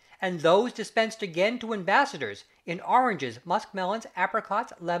 and those dispensed again to ambassadors in oranges, muskmelons,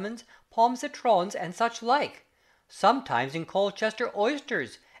 apricots, lemons, palm citrons, and such like, sometimes in Colchester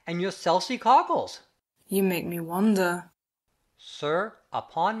oysters and Yosselsey cockles. You make me wonder. Sir,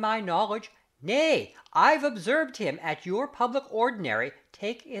 upon my knowledge, nay, I've observed him at your public ordinary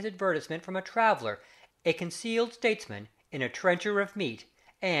take his advertisement from a traveller, a concealed statesman, in a trencher of meat,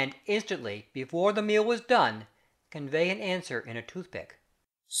 and instantly, before the meal was done, convey an answer in a toothpick.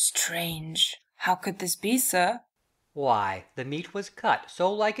 Strange. How could this be, sir? Why, the meat was cut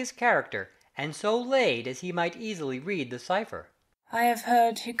so like his character, and so laid as he might easily read the cipher. I have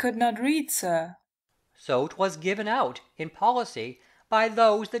heard he could not read, sir. So 'twas given out, in policy, by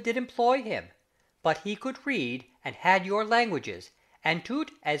those that did employ him. But he could read, and had your languages, and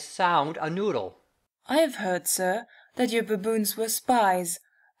toot as sound a noodle. I have heard, sir, that your baboons were spies,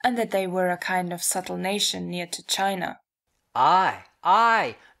 and that they were a kind of subtle nation near to China.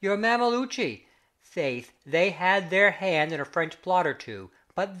 Aye, your Mamelucci. Faith, they had their hand in a French plot or two,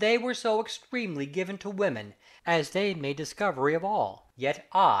 but they were so extremely given to women, as they made discovery of all. Yet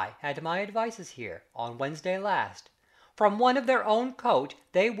I had my advices here, on Wednesday last. From one of their own coat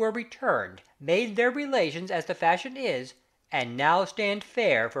they were returned, made their relations as the fashion is, and now stand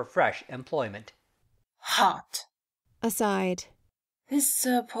fair for fresh employment. Hot. Aside. This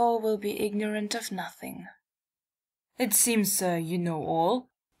Sir Paul will be ignorant of nothing. It seems, sir, you know all.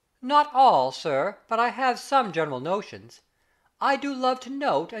 Not all, sir, but I have some general notions. I do love to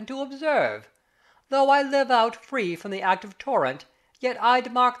note and to observe. Though I live out free from the active torrent, yet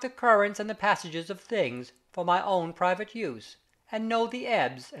I'd mark the currents and the passages of things for my own private use, and know the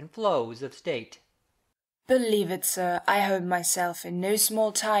ebbs and flows of state. Believe it, sir, I hold myself in no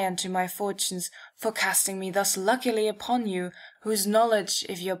small tie unto my fortunes for casting me thus luckily upon you, whose knowledge,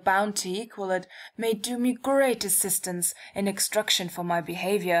 if your bounty equal it, may do me great assistance in instruction for my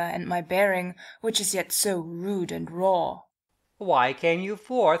behaviour and my bearing, which is yet so rude and raw. Why came you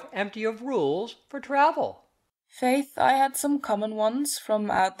forth empty of rules for travel? Faith, I had some common ones from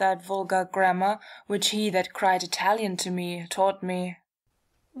out that vulgar grammar, which he that cried Italian to me taught me.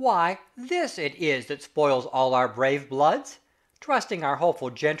 Why, this it is that spoils all our brave bloods, trusting our hopeful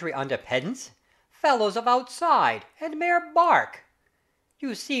gentry unto pedants, fellows of outside, and mere bark.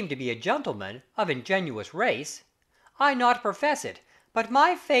 You seem to be a gentleman of ingenuous race. I not profess it, but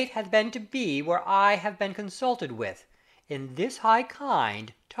my fate hath been to be where I have been consulted with, in this high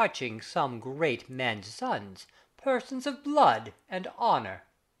kind, touching some great men's sons, persons of blood and honour.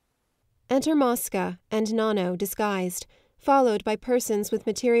 Enter Mosca and Nonno disguised, followed by persons with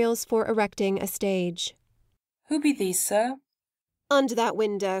materials for erecting a stage. Who be these, sir? Under that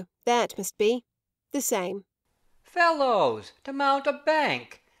window, that must be. The same. Fellows, to mount a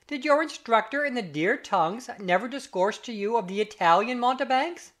bank, did your instructor in the dear tongues never discourse to you of the Italian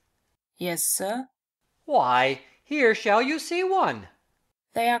mountebanks? Yes, sir. Why, here shall you see one.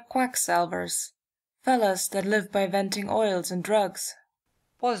 They are quacksalvers, fellows that live by venting oils and drugs.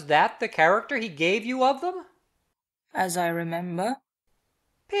 Was that the character he gave you of them? As I remember.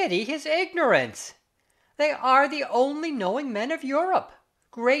 Pity his ignorance. They are the only knowing men of Europe,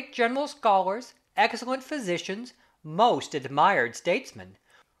 great general scholars, excellent physicians, most admired statesmen,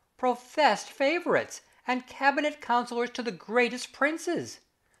 professed favourites, and cabinet counsellors to the greatest princes,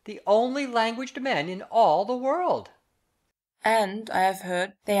 the only languaged men in all the world. And, I have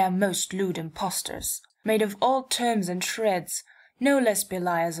heard, they are most lewd impostors, made of all terms and shreds, no less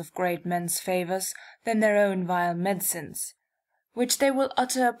beliers of great men's favours than their own vile medicines, which they will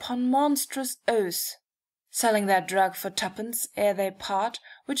utter upon monstrous oaths, selling that drug for twopence ere they part,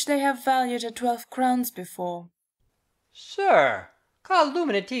 which they have valued at 12 crowns before. Sir,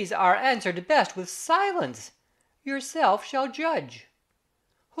 calumnies are answered best with silence. Yourself shall judge.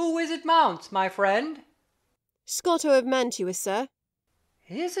 Who is it mounts, my friend? Scotto of Mantua, sir.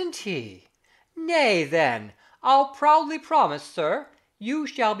 Isn't he? Nay, then, I'll proudly promise, sir, you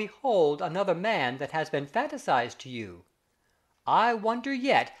shall behold another man that has been fantasized to you. I wonder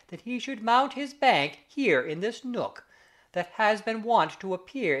yet that he should mount his bank here in this nook, that has been wont to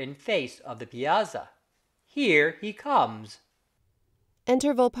appear in face of the piazza. Here he comes.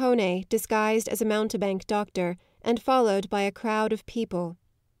 Enter Volpone, disguised as a mountebank doctor, and followed by a crowd of people.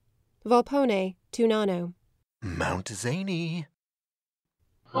 Volpone to Nonno. Mount Zany.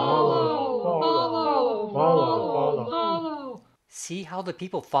 Follow. See how the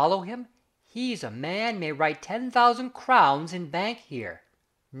people follow him? He's a man may write 10,000 crowns in bank here.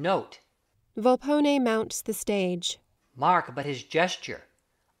 Note. Volpone mounts the stage. Mark but his gesture.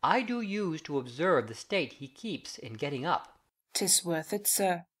 I do use to observe the state he keeps in getting up. 'Tis worth it,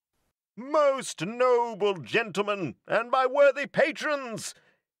 sir. Most noble gentlemen, and my worthy patrons!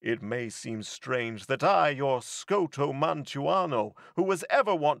 It may seem strange that I, your Scotto Mantuano, who was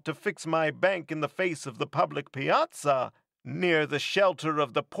ever wont to fix my bank in the face of the public piazza, near the shelter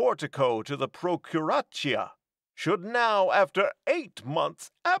of the portico to the Procuratia, should now, after 8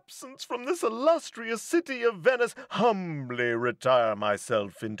 months' absence from this illustrious city of Venice, humbly retire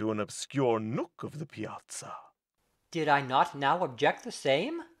myself into an obscure nook of the piazza. Did I not now object the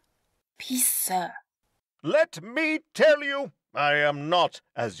same? Peace, sir. Let me tell you, I am not,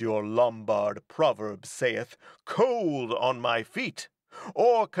 as your Lombard proverb saith, cold on my feet,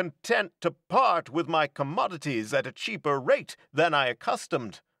 or content to part with my commodities at a cheaper rate than I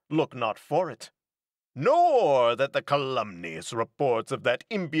accustomed. Look not for it. Nor that the calumnious reports of that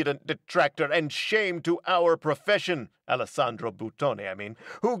impudent detractor and shame to our profession, Alessandro Buttone, I mean,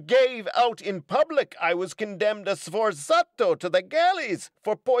 who gave out in public I was condemned as sforzato to the galleys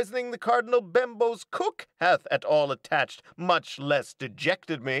for poisoning the Cardinal Bembo's cook, hath at all attached, much less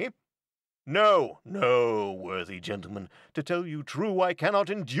dejected me. No, worthy gentlemen, to tell you true, I cannot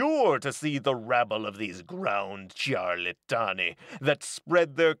endure to see the rabble of these ground charlatani, that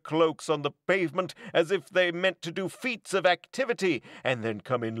spread their cloaks on the pavement as if they meant to do feats of activity, and then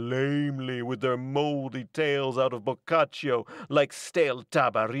come in lamely with their mouldy tales out of Boccaccio, like stale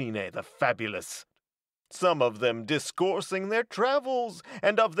Tabarine the fabulous. some of them discoursing their travels,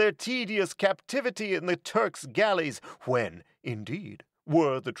 and of their tedious captivity in the Turks' galleys, when, indeed,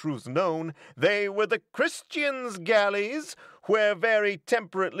 were the truth known, they were the Christians' galleys, where very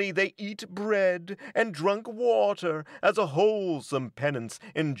temperately they eat bread and drunk water, as a wholesome penance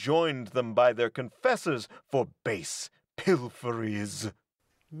enjoined them by their confessors for base pilferys.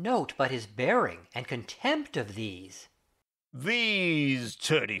 Note but his bearing and contempt of these. These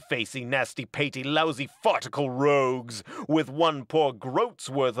turdy-facey, nasty-patey, lousy, fartical rogues, with one poor groat's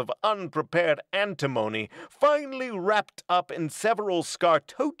worth of unprepared antimony, finely wrapped up in several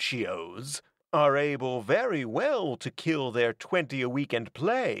scartocchios, are able very well to kill their 20 a week and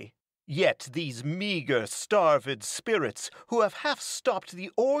play. Yet these meagre, starved spirits, who have half stopped the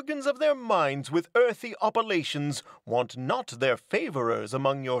organs of their minds with earthy opulations, want not their favourers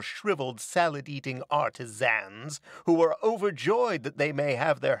among your shrivelled salad-eating artisans, who are overjoyed that they may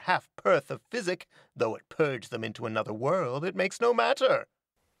have their half-purth of physic, though it purge them into another world, it makes no matter.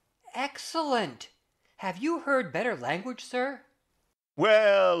 Excellent! Have you heard better language, sir?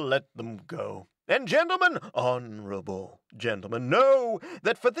 Well, let them go. And gentlemen, honourable gentlemen, know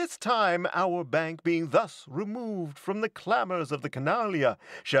that for this time our bank, being thus removed from the clamours of the canalia,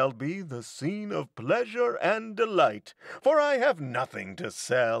 shall be the scene of pleasure and delight, for I have nothing to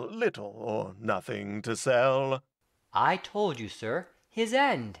sell, little or nothing to sell. I told you, sir, his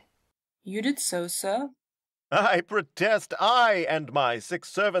end. You did so, sir. I protest I and my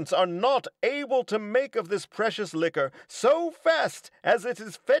 6 servants are not able to make of this precious liquor so fast as it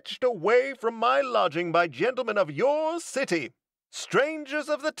is fetched away from my lodging by gentlemen of your city, strangers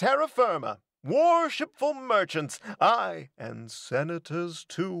of the terra firma, worshipful merchants, aye, and senators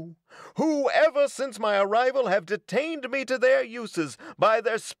too, who ever since my arrival have detained me to their uses by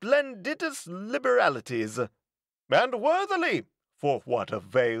their splendidest liberalities, and worthily. For what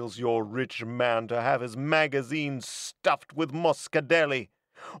avails your rich man to have his magazine stuffed with muscadelli,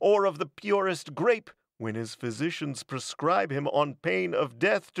 or of the purest grape, when his physicians prescribe him on pain of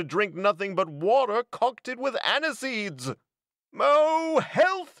death to drink nothing but water concocted with aniseeds? Oh,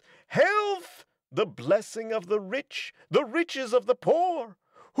 health, health! The blessing of the rich, the riches of the poor!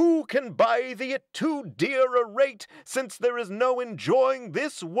 Who can buy thee at too dear a rate, since there is no enjoying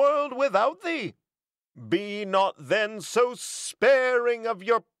this world without thee? Be not then so sparing of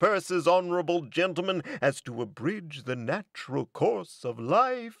your purses, honourable gentlemen, as to abridge the natural course of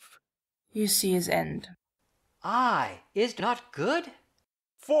life. You see his end. Aye, is't not good?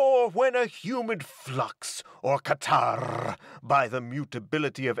 For when a humid flux, or catarrh, by the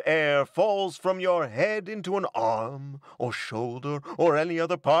mutability of air, falls from your head into an arm, or shoulder, or any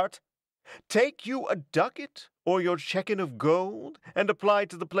other part, take you a ducat, or your chequin of gold, and apply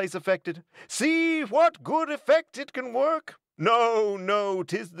to the place affected. See what good effect it can work. No, no,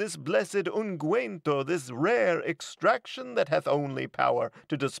 'tis this blessed unguento, this rare extraction, that hath only power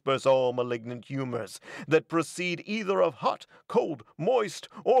to disperse all malignant humours, that proceed either of hot, cold, moist,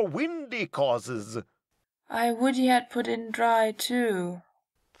 or windy causes. I would ye had put in dry too.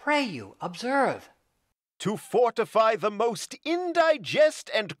 Pray you, observe. To fortify the most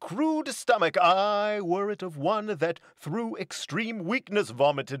indigest and crude stomach, aye, were it of one that through extreme weakness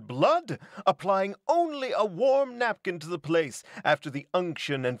vomited blood, applying only a warm napkin to the place, after the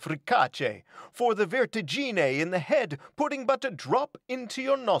unction and fricace, for the vertigine in the head, putting but a drop into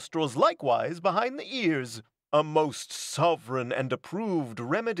your nostrils, likewise behind the ears. A most sovereign and approved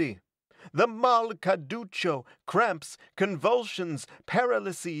remedy. The mal caducho, cramps, convulsions,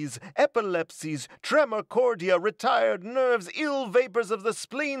 paralyses, epilepsies, tremor cordia, retired nerves, ill vapors of the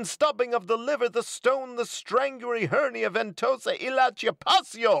spleen, stopping of the liver, the stone, the strangury, hernia ventosa,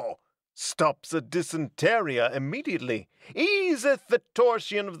 illacipatio, stops a dysenteria immediately, easeth the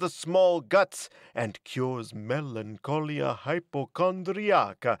torsion of the small guts, and cures melancholia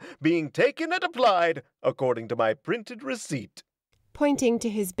hypochondriaca, being taken and applied according to my printed receipt. Pointing to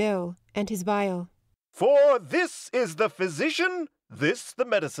his bill and his vial. For this is the physician, this the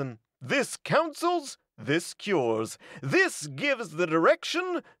medicine, this counsels, this cures, this gives the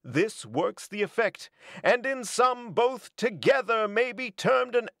direction, this works the effect, and in sum both together may be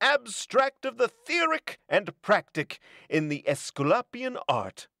termed an abstract of the theoric and practic in the Aesculapian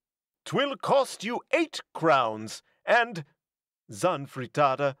art. 'Twill cost you 8 crowns, and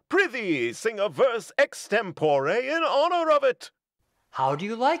Zanfrittata, prithee sing a verse extempore in honour of it. How do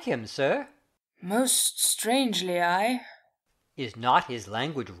you like him, sir? Most strangely, I. Is not his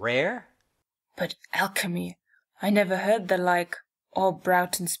language rare? But alchemy, I never heard the like, or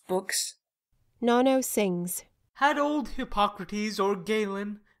Broughton's books. Nono sings. Had old Hippocrates or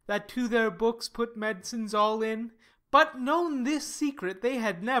Galen, that to their books put medicines all in, but known this secret they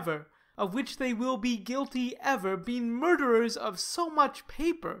had never, of which they will be guilty ever, been murderers of so much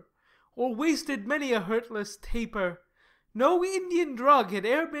paper, or wasted many a hurtless taper. No Indian drug had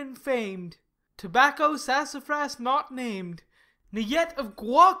e'er been famed, tobacco, sassafras not named, ne yet of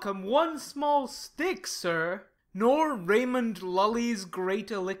guacum one small stick, sir, nor Raymond Lully's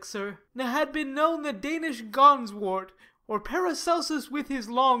great elixir, ne had been known the Danish Gonswort, or Paracelsus with his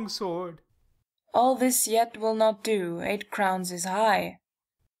long sword. All this yet will not do, 8 crowns is high.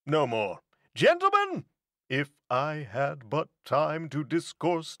 No more. Gentlemen, if I had but time to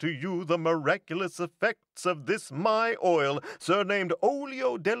discourse to you the miraculous effects of this my oil, surnamed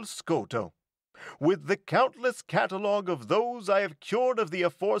Olio del Scoto, with the countless catalogue of those I have cured of the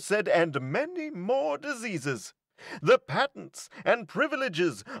aforesaid and many more diseases, the patents and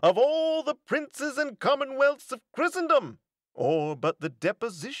privileges of all the princes and commonwealths of Christendom, or but the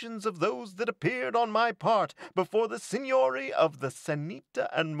depositions of those that appeared on my part before the Signory of the Sanita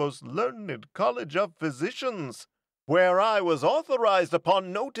and most learned College of Physicians, where I was authorized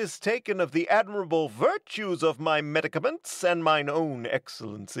upon notice taken of the admirable virtues of my medicaments and mine own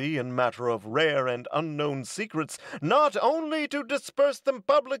excellency in matter of rare and unknown secrets, not only to disperse them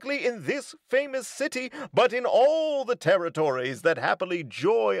publicly in this famous city, but in all the territories that happily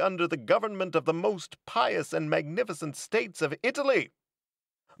joy under the government of the most pious and magnificent states of Italy.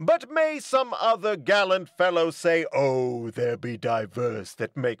 But may some other gallant fellow say, oh, there be divers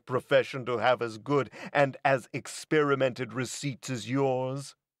that make profession to have as good and as experimented receipts as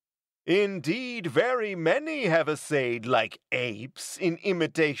yours? Indeed, very many have essayed, like apes, in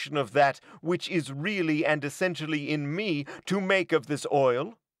imitation of that which is really and essentially in me, to make of this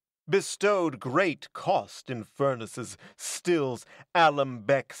oil, bestowed great cost in furnaces, stills,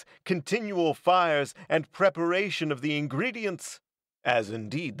 alembecs, continual fires, and preparation of the ingredients, as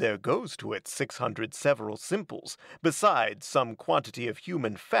indeed there goes to it 600 several simples, besides some quantity of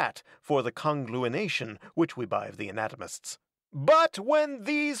human fat for the congluination which we buy of the anatomists. But when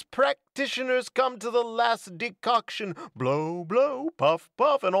these practitioners come to the last decoction, blow, blow, puff,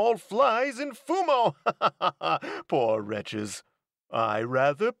 puff, and all flies in fumo. Poor wretches! I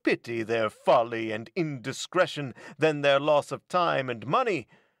rather pity their folly and indiscretion than their loss of time and money,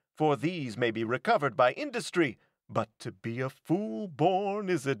 for these may be recovered by industry, but to be a fool born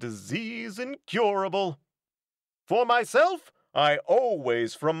is a disease incurable. For myself, I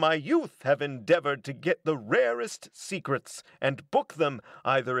always from my youth have endeavored to get the rarest secrets, and book them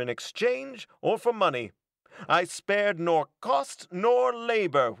either in exchange or for money. I spared nor cost nor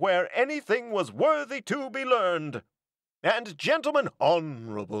labor where anything was worthy to be learned. And, gentlemen,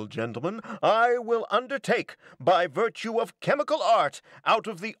 honorable gentlemen, I will undertake, by virtue of chemical art, out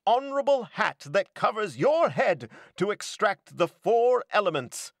of the honorable hat that covers your head, to extract the 4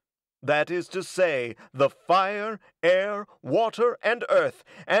 elements. That is to say, the fire, air, water, and earth,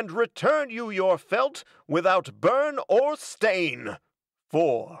 and return you your felt without burn or stain.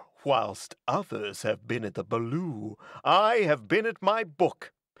 For, whilst others have been at the Baloo, I have been at my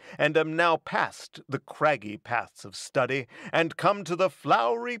book, and am now past the craggy paths of study, and come to the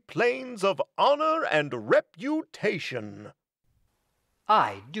flowery plains of honor and reputation.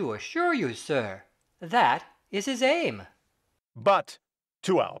 I do assure you, sir, that is his aim. But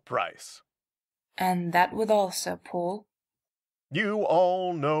to our price. And that withal, Sir Paul. You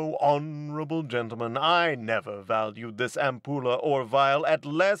all know, honorable gentlemen, I never valued this ampulla or vial at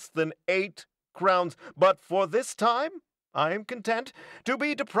less than 8 crowns, but for this time I am content to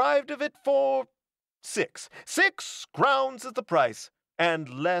be deprived of it for 6. 6 crowns is the price, and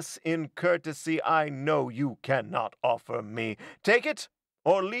less in courtesy I know you cannot offer me. Take it,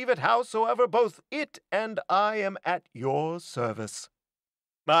 or leave it, howsoever both it and I am at your service.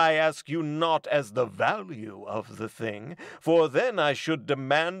 I ask you not as the value of the thing, for then I should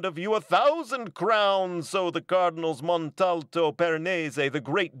demand of you 1,000 crowns, so the Cardinals Montalto Pernese, the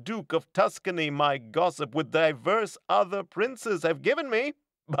great Duke of Tuscany, my gossip, with divers other princes have given me,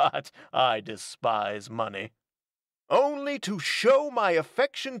 but I despise money. Only to show my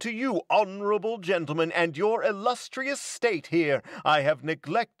affection to you, honorable gentlemen, and your illustrious state here, I have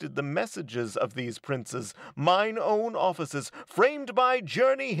neglected the messages of these princes, mine own offices, framed my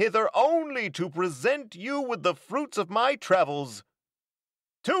journey hither only to present you with the fruits of my travels.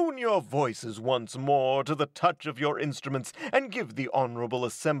 Tune your voices once more to the touch of your instruments, and give the honorable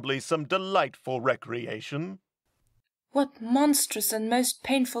assembly some delightful recreation. What monstrous and most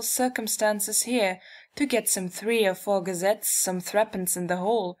painful circumstances here, to get some 3 or 4 gazettes, some 3d in the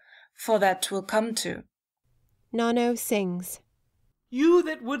whole, for that 'twill come to. Nono sings. You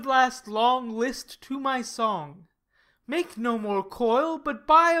that would last long list to my song, make no more coil, but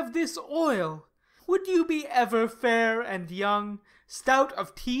buy of this oil. Would you be ever fair and young, stout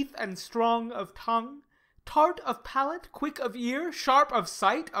of teeth and strong of tongue, tart of palate, quick of ear, sharp of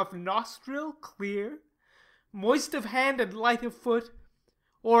sight, of nostril clear, moist of hand and light of foot,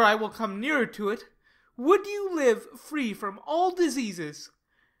 or I will come nearer to it, would you live free from all diseases,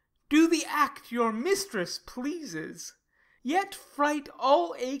 do the act your mistress pleases, yet fright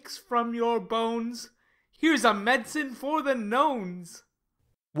all aches from your bones, here's a medicine for the nones.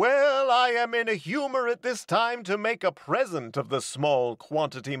 Well, I am in a humour at this time to make a present of the small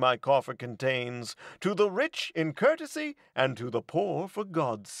quantity my coffer contains, to the rich in courtesy, and to the poor for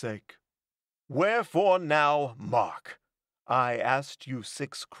God's sake. Wherefore now mark, I asked you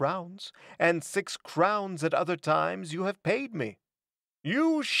 6 crowns, and 6 crowns at other times you have paid me.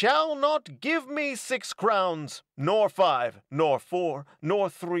 You shall not give me 6 crowns, nor 5, nor 4, nor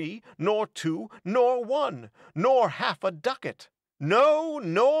 3, nor 2, nor 1, nor half a ducat. No,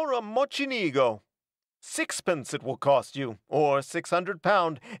 nor a mochinigo. 6pence it will cost you, or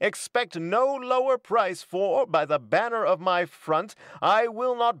 £600. Expect no lower price, for, by the banner of my front, I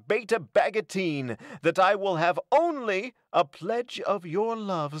will not bate a bagatine, that I will have only a pledge of your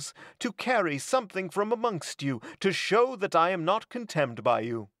loves, to carry something from amongst you, to show that I am not contemned by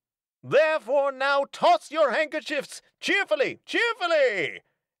you. Therefore now toss your handkerchiefs, cheerfully, cheerfully!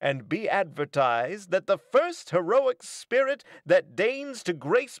 And be advertised that the first heroic spirit that deigns to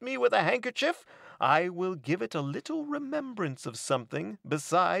grace me with a handkerchief, I will give it a little remembrance of something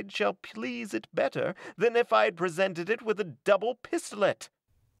beside shall please it better than if I had presented it with a double pistolet.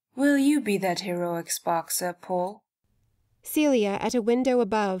 Will you be that heroic spark, Sir Paul? Celia, at a window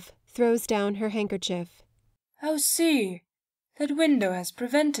above, throws down her handkerchief. Oh, see, that window has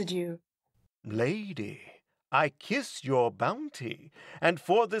prevented you. Lady, I kiss your bounty, and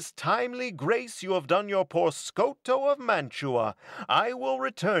for this timely grace you have done your poor Scoto of Mantua, I will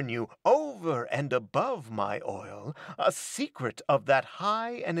return you, over and above my oil, a secret of that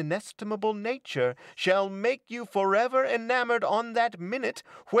high and inestimable nature shall make you forever enamoured on that minute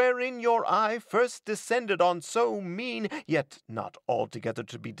wherein your eye first descended on so mean, yet not altogether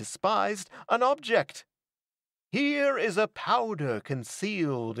to be despised, an object. Here is a powder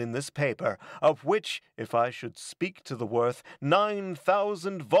concealed in this paper, of which, if I should speak to the worth,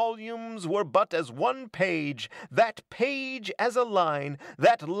 9,000 volumes were but as one page, that page as a line,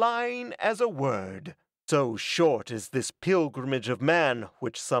 that line as a word. So short is this pilgrimage of man,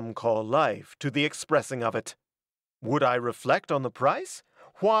 which some call life, to the expressing of it. Would I reflect on the price?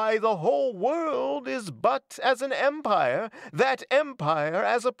 Why, the whole world is but as an empire, that empire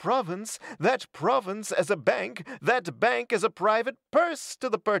as a province, that province as a bank, that bank as a private purse to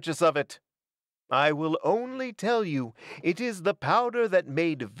the purchase of it. I will only tell you, it is the powder that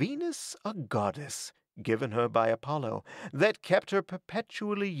made Venus a goddess, given her by Apollo, that kept her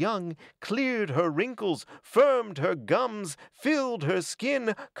perpetually young, cleared her wrinkles, firmed her gums, filled her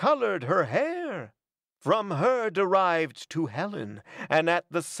skin, colored her hair. From her derived to Helen, and at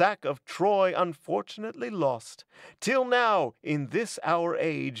the sack of Troy unfortunately lost, till now, in this our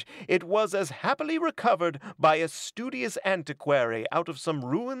age, it was as happily recovered by a studious antiquary out of some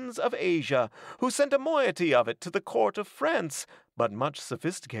ruins of Asia, who sent a moiety of it to the court of France, but much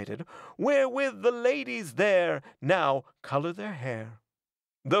sophisticated, wherewith the ladies there now colour their hair.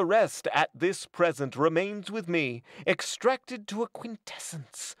 The rest at this present remains with me, extracted to a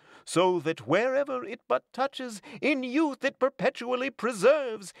quintessence, so that wherever it but touches, in youth it perpetually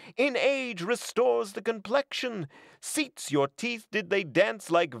preserves, in age restores the complexion, seats your teeth did they dance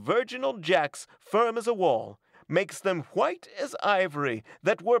like virginal jacks, firm as a wall, makes them white as ivory,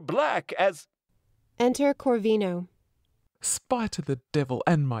 that were black as— Enter Corvino. Spite of the devil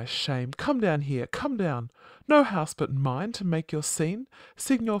and my shame, come down here, come down. No house but mine to make your scene.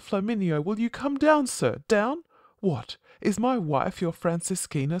 Signor Flaminio, will you come down, sir, down? What, is my wife your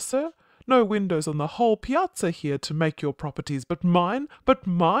Franciscina, sir? No windows on the whole piazza here to make your properties but mine, but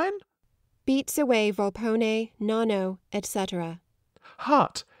mine? Beats away Volpone, Nonno, etc.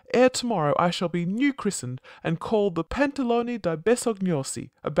 Heart, ere tomorrow I shall be new christened and called the Pantaloni di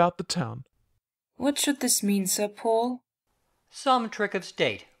Besognosi about the town. What should this mean, Sir Paul? Some trick of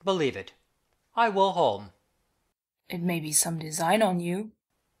state, believe it. I will home. It may be some design on you.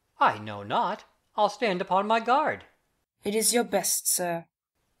 I know not. I'll stand upon my guard. It is your best, sir.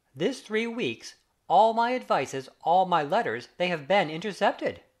 This 3 weeks, all my advices, all my letters, they have been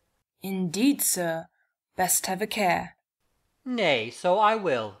intercepted. Indeed, sir. Best have a care. Nay, so I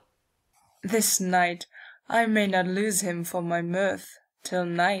will. This night I may not lose him for my mirth till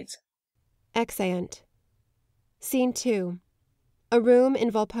night. Exeunt. Scene 2. A room in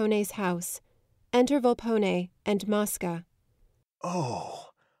Volpone's house. Enter Volpone and Mosca. Oh,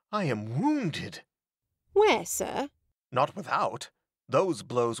 I am wounded. Where, sir? Not without. Those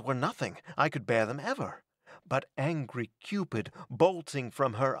blows were nothing, I could bear them ever. But angry Cupid, bolting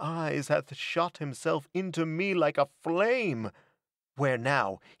from her eyes, hath shot himself into me like a flame, where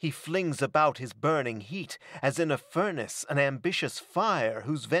now he flings about his burning heat, as in a furnace an ambitious fire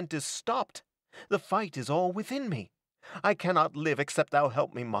whose vent is stopped. The fight is all within me. I cannot live except thou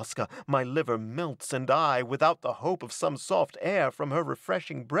help me, Mosca. My liver melts, and I, without the hope of some soft air from her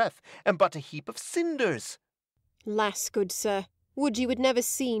refreshing breath, am but a heap of cinders. Lass, good sir, would you had never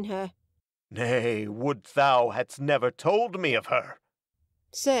seen her. Nay, would thou hadst never told me of her.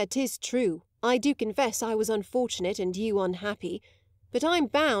 Sir, 'tis true. I do confess I was unfortunate and you unhappy, but I'm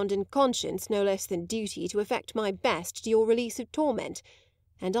bound in conscience no less than duty to effect my best to your release of torment,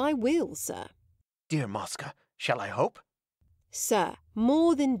 and I will, sir. Dear Mosca, shall I hope? Sir,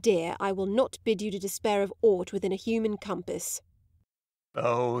 more than dear, I will not bid you to despair of aught within a human compass.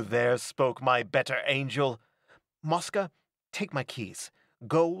 Oh, there spoke my better angel. Mosca, take my keys.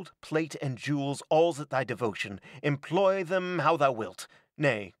 Gold, plate, and jewels, all's at thy devotion. Employ them how thou wilt.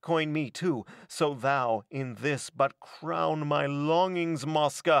 Nay, coin me too, so thou in this but crown my longings,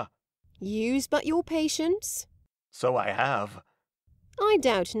 Mosca. Use but your patience. So I have. I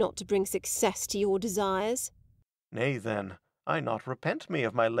doubt not to bring success to your desires. Nay, then, I not repent me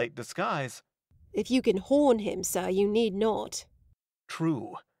of my late disguise. If you can horn him, sir, you need not.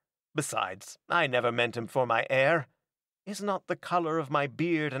 True. Besides, I never meant him for my heir. Is not the colour of my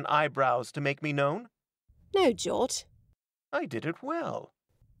beard and eyebrows to make me known? No jot. I did it well.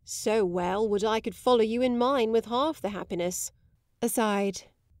 So well would I could follow you in mine with half the happiness. Aside,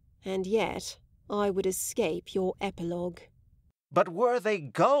 and yet I would escape your epilogue. But were they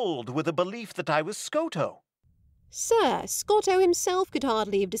gulled with a belief that I was Scoto? Sir, Scotto himself could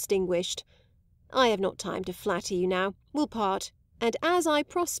hardly have distinguished. I have not time to flatter you now. We'll part, and as I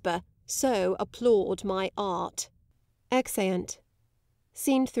prosper, so applaud my art. Exeunt.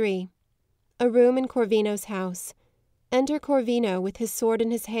 Scene 3. A room in Corvino's house. Enter Corvino with his sword in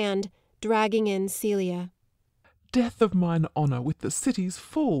his hand, dragging in Celia. Death of mine honour, with the city's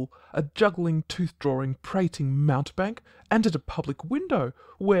full, a juggling, tooth-drawing, prating mountebank, and at a public window,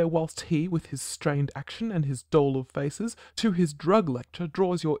 where whilst he, with his strained action and his dole of faces, to his drug lecture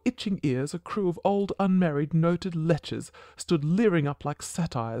draws your itching ears, a crew of old unmarried noted lechers stood leering up like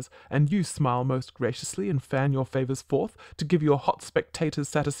satires, and you smile most graciously and fan your favours forth to give your hot spectators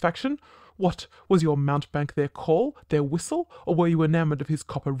satisfaction. What, was your mountebank their call, their whistle, or were you enamoured of his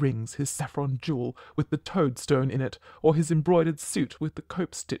copper rings, his saffron jewel with the toadstone in it, or his embroidered suit with the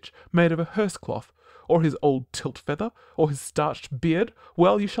cope stitch made of a hearse cloth, or his old tilt feather, or his starched beard?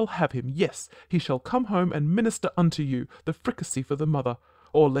 Well, you shall have him, yes, he shall come home and minister unto you, the fricassee for the mother.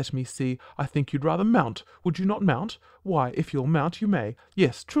 Or let me see, I think you'd rather mount. Would you not mount? Why, if you'll mount, you may.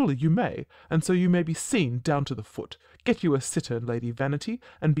 Yes, truly you may, and so you may be seen down to the foot. Get you a sitter, Lady Vanity,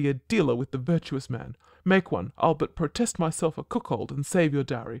 and be a dealer with the virtuous man. Make one, I'll but protest myself a cuckold and save your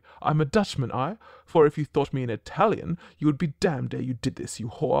dowry. I'm a Dutchman, I, for if you thought me an Italian, you would be damned ere you did this, you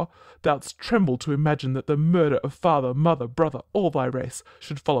whore. Thou'dst tremble to imagine that the murder of father, mother, brother, all thy race,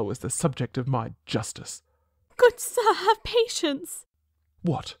 should follow as the subject of my justice. Good sir, have patience.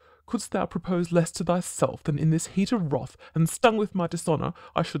 What? Couldst thou propose less to thyself than in this heat of wrath, and stung with my dishonour,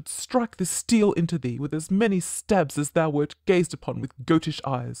 I should strike this steel into thee with as many stabs as thou wert gazed upon with goatish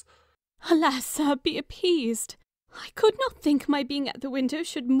eyes? Alas, sir, be appeased. I could not think my being at the window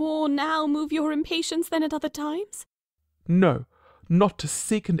should more now move your impatience than at other times. No, not to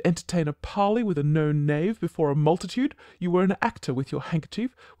seek and entertain a parley with a known knave before a multitude. You were an actor with your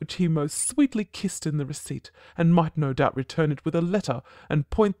handkerchief, which he most sweetly kissed in the receipt, and might no doubt return it with a letter, and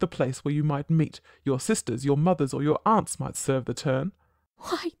point the place where you might meet. Your sisters, your mothers, or your aunts might serve the turn.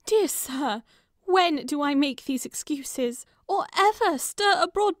 Why, dear sir, when do I make these excuses, or ever stir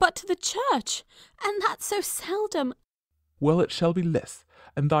abroad but to the church, and that so seldom? Well, it shall be less,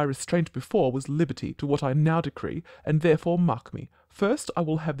 and thy restraint before was liberty to what I now decree, and therefore mark me. First I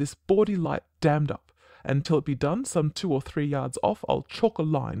will have this bawdy light dammed up, and till it be done, some 2 or 3 yards off, I'll chalk a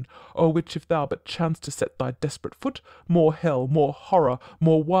line, o'er which if thou but chance to set thy desperate foot, more hell, more horror,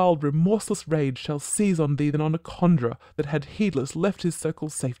 more wild remorseless rage shall seize on thee than on a conjurer that had heedless left his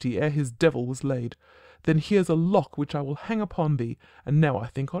circle's safety ere his devil was laid. Then here's a lock which I will hang upon thee, and now I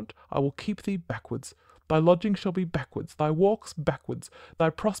think on't, I will keep thee backwards. Thy lodging shall be backwards, thy walks backwards, thy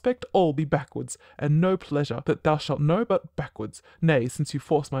prospect all be backwards, and no pleasure that thou shalt know but backwards. Nay, since you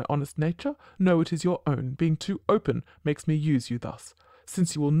force my honest nature, know it is your own, being too open makes me use you thus.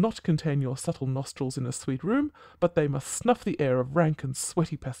 Since you will not contain your subtle nostrils in a sweet room, but they must snuff the air of rank and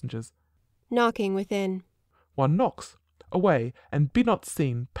sweaty passengers. Knocking within. One knocks. Away, and be not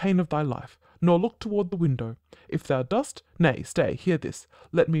seen, pain of thy life. nor look toward the window. If thou dost, nay, stay, hear this.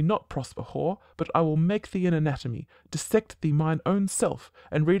 Let me not prosper, whore, but I will make thee an anatomy, dissect thee mine own self,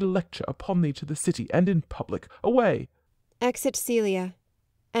 and read a lecture upon thee to the city, and in public. Away! Exit Celia.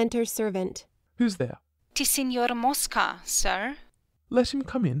 Enter servant. Who's there? 'Tis Signor Mosca, sir. Let him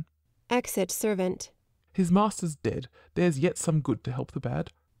come in. Exit servant. His master's dead. There's yet some good to help the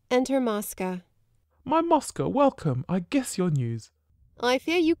bad. Enter Mosca. My Mosca, welcome. I guess your news. I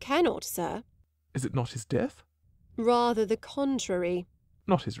fear you cannot, sir. Is it not his death? Rather the contrary.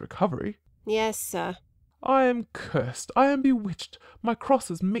 Not his recovery? Yes, sir. I am cursed. I am bewitched. My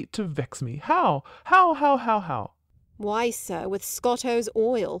crosses meet to vex me. How? How? Why, sir, with Scotto's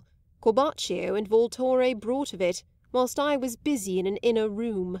oil. Corbaccio and Voltore brought of it, whilst I was busy in an inner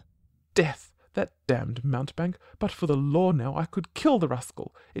room. Death! That damned mountebank! But for the law now, I could kill the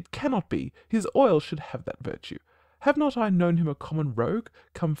rascal. It cannot be. His oil should have that virtue. Have not I known him a common rogue,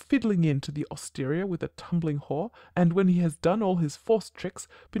 come fiddling into the osteria with a tumbling whore, and when he has done all his forced tricks,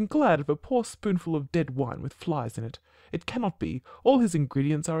 been glad of a poor spoonful of dead wine with flies in it? It cannot be. All his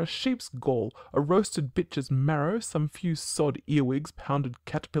ingredients are a sheep's gall, a roasted bitch's marrow, some few sod earwigs, pounded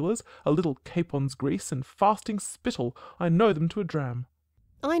caterpillars, a little capon's grease, and fasting spittle. I know them to a dram.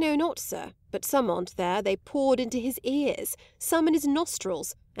 I know not, sir, but some on't there they poured into his ears, some in his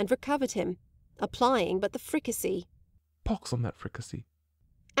nostrils, and recovered him, applying but the fricassee. Pox on that fricassee.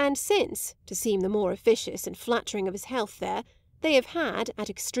 And since, to seem the more officious and flattering of his health there, they have had, at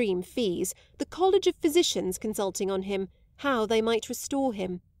extreme fees, the College of Physicians consulting on him, how they might restore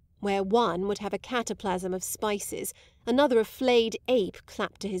him, where one would have a cataplasm of spices, another a flayed ape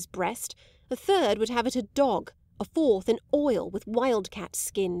clapped to his breast, a third would have it a dog, a fourth an oil with wildcat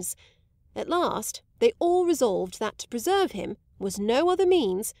skins. At last they all resolved that to preserve him was no other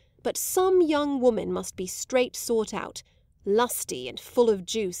means, but some young woman must be straight sought out, lusty and full of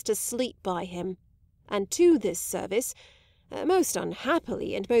juice, to sleep by him. And to this service, most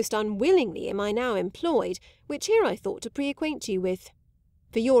unhappily and most unwillingly am I now employed, which here I thought to pre-acquaint you with.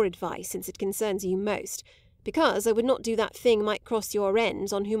 For your advice, since it concerns you most, because I would not do that thing might cross your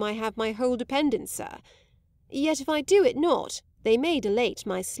ends, on whom I have my whole dependence, sir. Yet if I do it not, they may delate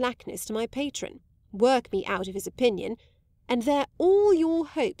my slackness to my patron, work me out of his opinion, and there all your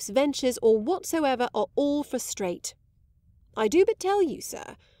hopes, ventures, or whatsoever are all frustrate. I do but tell you,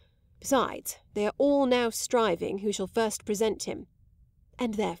 sir. Besides, they are all now striving who shall first present him.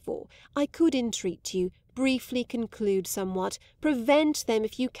 And therefore I could entreat you, briefly conclude somewhat, prevent them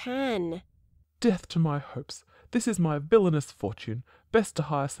if you can. Death to my hopes! This is my villainous fortune. Best to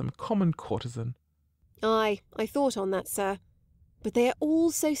hire some common courtesan. Ay, I thought on that, sir. But they are all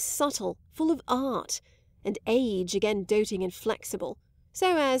so subtle, full of art, and age again doting and flexible,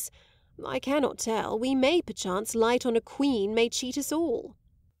 so as, I cannot tell, we may perchance light on a queen may cheat us all.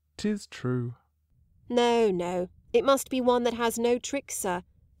 'Tis true. No, it must be one that has no tricks, sir,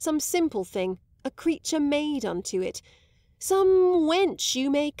 some simple thing, a creature made unto it, some wench you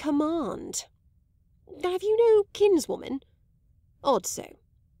may command. Have you no kinswoman? Odd so.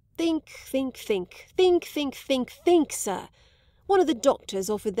 Think, sir. One of the doctors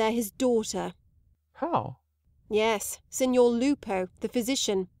offered there his daughter. How? Yes, Signor Lupo, the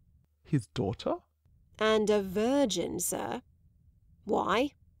physician. His daughter? And a virgin, sir.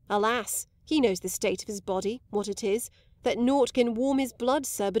 Why? Alas, he knows the state of his body, what it is, that naught can warm his blood,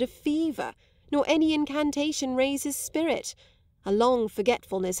 sir, but a fever, nor any incantation raise his spirit. A long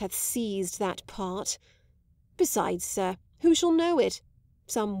forgetfulness hath seized that part. Besides, sir, who shall know it?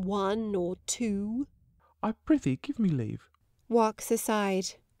 Some one or two? I prithee give me leave. Walks aside.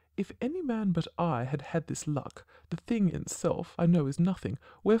 If any man but I had had this luck, the thing in itself I know is nothing,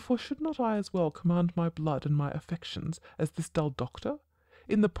 wherefore should not I as well command my blood and my affections as this dull doctor?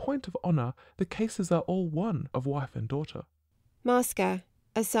 In the point of honour, the cases are all one of wife and daughter. Mosca,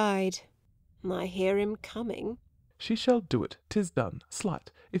 aside. I hear him coming. She shall do it, 'tis done,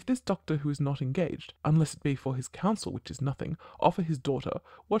 slight. If this doctor who is not engaged, unless it be for his counsel, which is nothing, offer his daughter,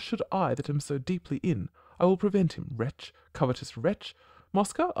 what should I that am so deeply in? I will prevent him, wretch, covetous wretch.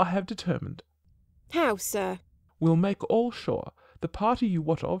 Mosca, I have determined. How, sir? We'll make all sure. The party you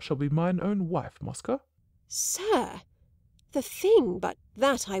wot of shall be mine own wife, Mosca. Sir, the thing but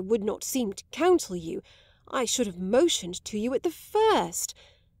that I would not seem to counsel you, I should have motioned to you at the first.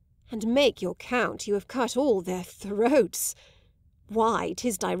 And make your count you have cut all their throats. Why,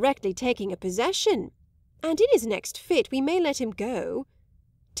 'tis directly taking a possession, and in his next fit we may let him go.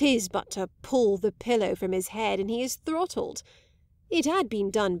 'Tis but to pull the pillow from his head, and he is throttled. It had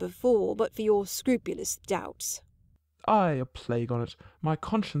been done before, but for your scrupulous doubts. Ay, a plague on it. My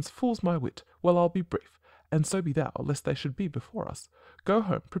conscience fools my wit. Well, I'll be brief. and so be thou, lest they should be before us. Go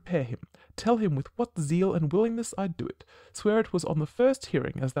home, prepare him, tell him with what zeal and willingness I do it. Swear it was on the first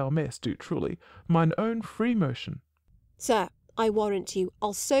hearing, as thou mayest do truly, mine own free motion. Sir, I warrant you,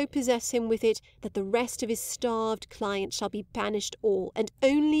 I'll so possess him with it that the rest of his starved clients shall be banished all, and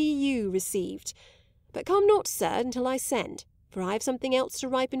only you received. But come not, sir, until I send, for I have something else to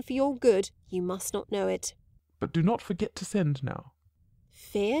ripen for your good. You must not know it. But do not forget to send now.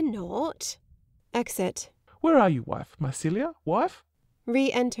 Fear not. Exit. Where are you, wife? My Celia? Wife?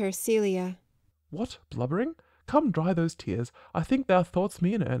 Re-enter Celia. What, blubbering? Come, dry those tears. I think thou thought'st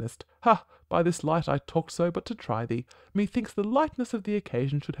me in earnest. Ha! By this light I talked so but to try thee. Methinks the lightness of the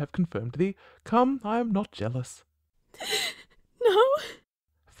occasion should have confirmed thee. Come, I am not jealous. No.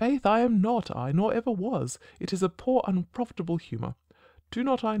 Faith, I am not, I, nor ever was. It is a poor unprofitable humour. Do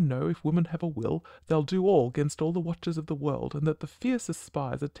not I know if women have a will, they'll do all 'gainst all the watchers of the world, and that the fiercest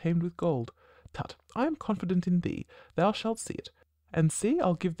spies are tamed with gold. Tut, I am confident in thee, thou shalt see it. And see,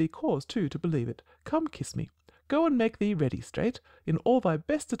 I'll give thee cause, too, to believe it. Come, kiss me. Go and make thee ready straight, in all thy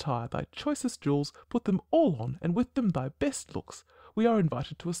best attire, thy choicest jewels, put them all on, and with them thy best looks. We are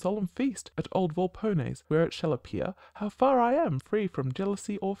invited to a solemn feast at old Volpone's, where it shall appear how far I am free from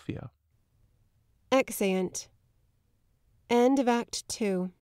jealousy or fear. Exeunt. End of Act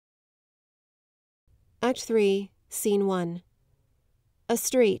 2. Act 3, Scene 1. A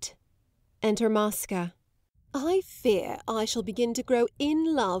street. Enter Mosca. I fear I shall begin to grow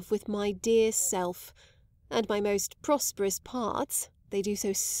in love with my dear self, and my most prosperous parts, they do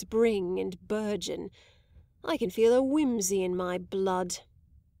so spring and burgeon. I can feel a whimsy in my blood.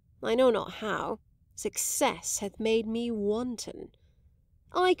 I know not how, success hath made me wanton.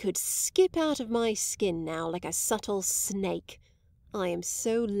 I could skip out of my skin now like a subtle snake. I am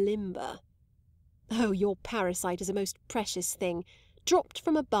so limber. Oh, your parasite is a most precious thing, dropped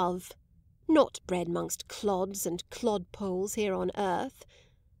from above, not bred mongst clods and clodpoles here on earth.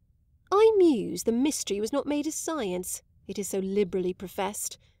 I muse the mystery was not made a science, it is so liberally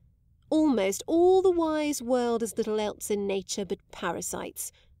professed. Almost all the wise world is little else in nature but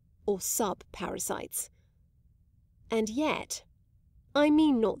parasites, or sub-parasites. And yet, I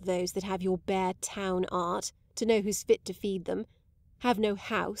mean not those that have your bare town art, to know who's fit to feed them, have no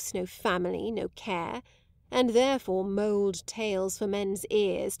house, no family, no care, and therefore mould tales for men's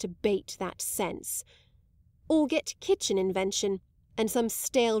ears to bait that sense, or get kitchen invention, and some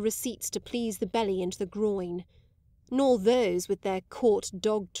stale receipts to please the belly and the groin, nor those with their court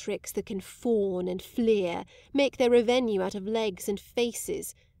dog tricks that can fawn and fleer, make their revenue out of legs and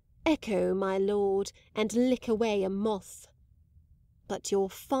faces, echo, my lord, and lick away a moth. But your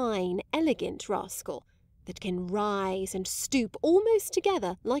fine, elegant rascal, that can rise and stoop almost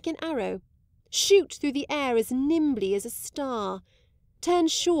together like an arrow, shoot through the air as nimbly as a star, turn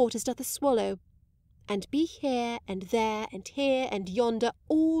short as doth a swallow, and be here and there and here and yonder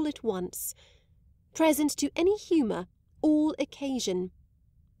all at once, present to any humour, all occasion,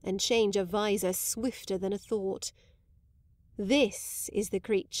 and change a visor swifter than a thought. This is the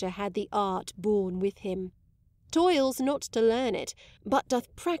creature had the art born with him, toils not to learn it, but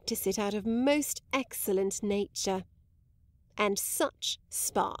doth practise it out of most excellent nature. And such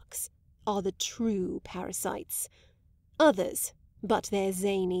sparks are the true parasites, others but their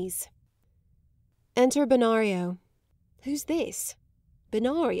zanies. Enter Benario. Who's this?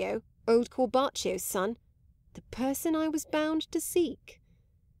 Benario, old Corbaccio's son, the person I was bound to seek.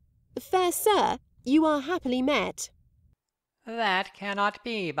 Fair sir, you are happily met. That cannot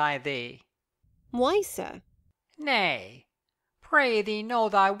be by thee. Why, sir? Nay, pray thee know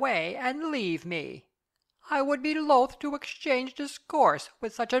thy way, and leave me. I would be loth to exchange discourse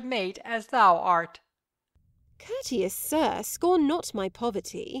with such a mate as thou art. Courteous sir, scorn not my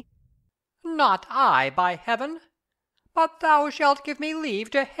poverty. Not I, by heaven! But thou shalt give me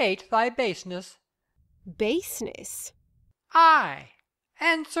leave to hate thy baseness. Baseness? Ay,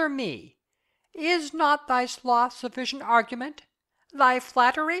 answer me. Is not thy sloth sufficient argument, thy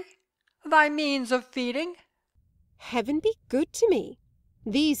flattery, thy means of feeding? Heaven be good to me!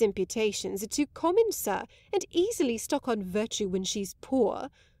 These imputations are too common, sir, and easily stuck on virtue when she's poor.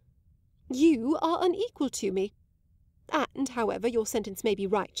 You are unequal to me, and, however, your sentence may be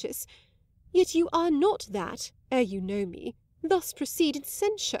righteous, yet you are not that, ere you know me, thus proceed in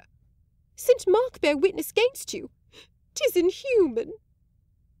censure. St. Mark bear witness gainst you. 'Tis inhuman.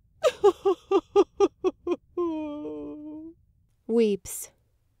 Weeps.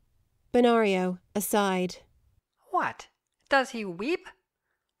 Benario, aside. What, does he weep?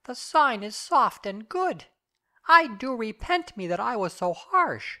 The sign is soft and good. I do repent me that I was so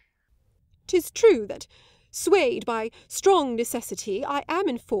harsh. 'Tis true that Swayed by strong necessity, I am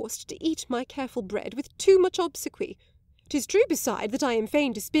enforced to eat my careful bread with too much obsequy. 'Tis true beside that I am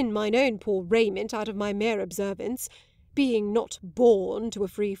fain to spin mine own poor raiment out of my mere observance, being not born to a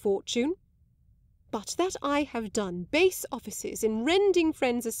free fortune. But that I have done base offices in rending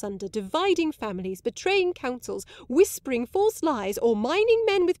friends asunder, dividing families, betraying counsels, whispering false lies, or mining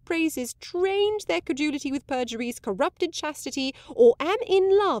men with praises, trained their credulity with perjuries, corrupted chastity, or am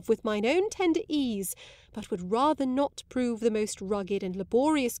in love with mine own tender ease, but would rather not prove the most rugged and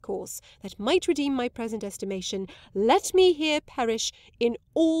laborious course that might redeem my present estimation, let me here perish in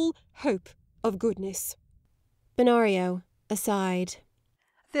all hope of goodness. Benario, aside.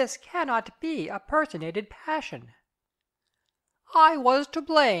 This cannot be a personated passion. I was to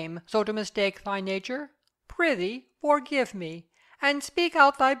blame, so to mistake thy nature. Prithee, forgive me, and speak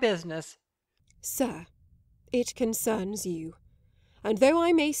out thy business. Sir, it concerns you. And though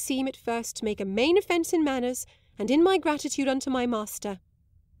I may seem at first to make a main offence in manners, and in my gratitude unto my master,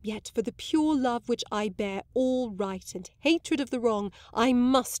 yet for the pure love which I bear all right and hatred of the wrong, I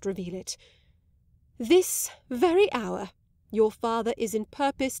must reveal it. This very hour your father is in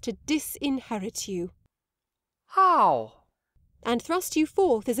purpose to disinherit you. How? And thrust you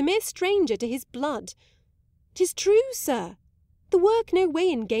forth as a mere stranger to his blood. 'Tis true, sir. The work no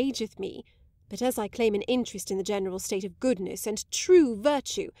way engageth me, but as I claim an interest in the general state of goodness and true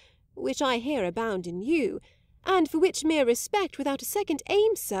virtue, which I hear abound in you, and for which mere respect without a second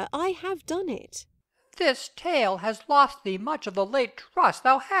aim, sir, I have done it. This tale has lost thee much of the late trust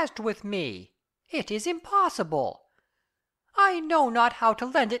thou hast with me. It is impossible. I know not how to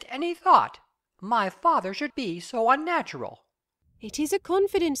lend it any thought. My father should be so unnatural. It is a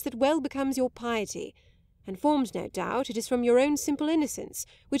confidence that well becomes your piety, and formed, no doubt, it is from your own simple innocence,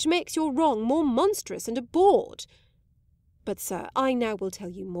 which makes your wrong more monstrous and abhorred. But, sir, I now will tell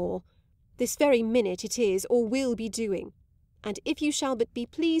you more. This very minute it is, or will be doing. And if you shall but be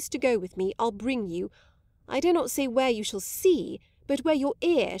pleased to go with me, I'll bring you, I dare not say where you shall see, but where your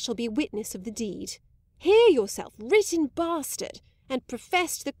ear shall be witness of the deed. Hear yourself written bastard, and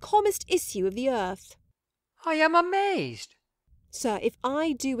professed the commonest issue of the earth. I am amazed. Sir, if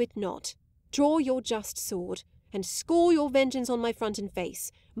I do it not, draw your just sword, and score your vengeance on my front and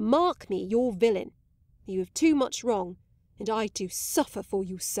face. Mark me your villain. You have too much wrong, and I do suffer for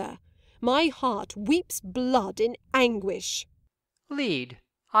you, sir. My heart weeps blood in anguish. Lead,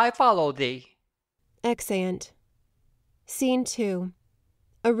 I follow thee. Exeunt. Scene 2.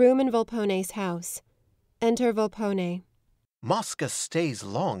 A room in Volpone's house. Enter Volpone. Mosca stays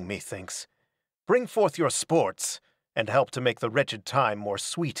long, methinks. Bring forth your sports, and help to make the wretched time more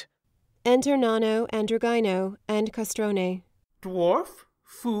sweet. Enter Nano, Androgino, and Castrone. Dwarf,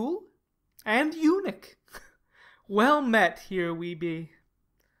 fool, and eunuch. Well met, here we be.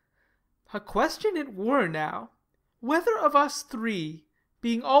 A question it were now, whether of us three,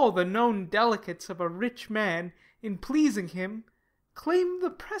 being all the known delicates of a rich man, in pleasing him, claim the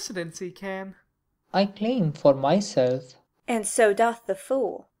precedency can. I claim for myself. And so doth the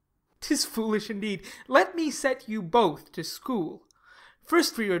fool. 'Tis foolish indeed. Let me set you both to school.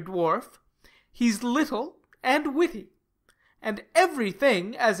 First for your dwarf, he's little and witty, and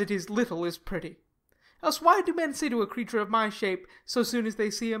everything as it is little is pretty. Else why do men say to a creature of my shape, so soon as they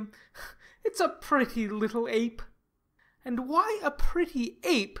see him, it's a pretty little ape? And why a pretty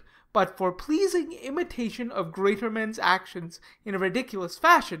ape, but for pleasing imitation of greater men's actions in a ridiculous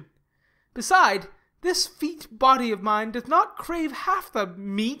fashion? Beside, this feat body of mine doth not crave half the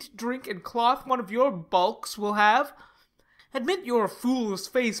meat, drink, and cloth one of your bulks will have. Admit your fool's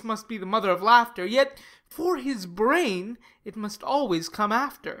face must be the mother of laughter, yet for his brain it must always come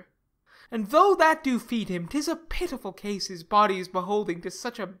after. And though that do feed him, 'tis a pitiful case his body is beholding to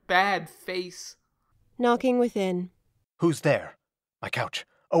such a bad face. Knocking within. Who's there? My couch.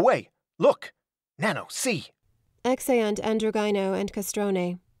 Away! Look! Nano, see! Exeunt Androgino and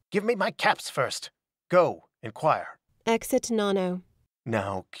Castrone. Give me my caps first. Go, inquire. Exit Nano.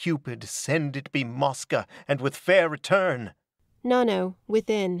 Now, Cupid, send it be Mosca, and with fair return. Nano,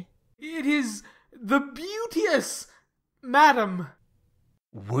 within. It is the beauteous madam.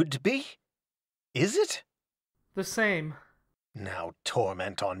 Would be? Is it? The same. Now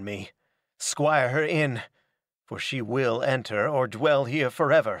torment on me. Squire her in, for she will enter or dwell here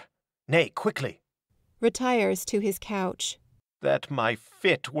forever. Nay, quickly. Retires to his couch. That my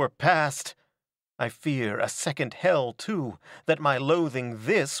fit were past. I fear a second hell, too, that my loathing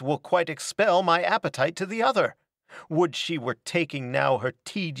this will quite expel my appetite to the other. Would she were taking now her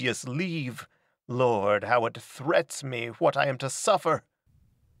tedious leave. Lord, how it threats me what I am to suffer.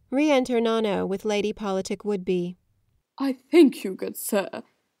 Re-enter Nano with Lady Politic Would-be. I thank you, good sir.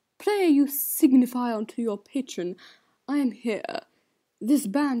 Pray you signify unto your patron, I am here. This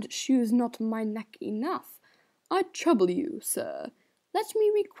band shews not my neck enough. I trouble you, sir. Let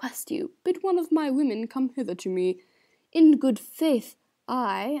me request you, bid one of my women come hither to me. In good faith,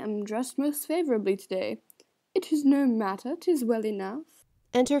 I am dressed most favourably today. It is no matter, 'tis well enough.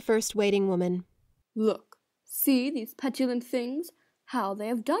 Enter first waiting woman. Look, see these petulant things, how they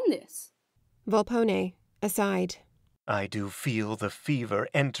have done this. Volpone, aside. I do feel the fever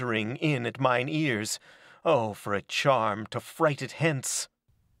entering in at mine ears. Oh, for a charm to fright it hence.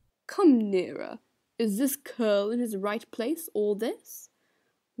 Come nearer. Is this curl in his right place, all this?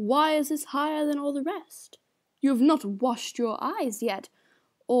 Why is this higher than all the rest? You have not washed your eyes yet,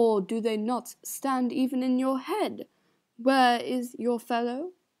 or do they not stand even in your head? Where is your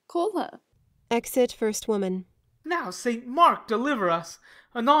fellow? Call her. Exit first woman. Now, St. Mark, deliver us.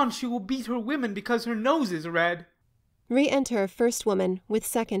 Anon she will beat her women because her nose is red. Re-enter first woman with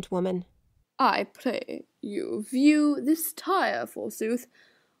second woman. I pray you view this tire, forsooth.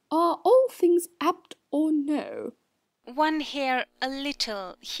 Are all things apt or no? One hair a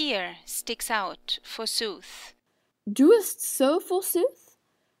little here sticks out, forsooth. Doest so, forsooth?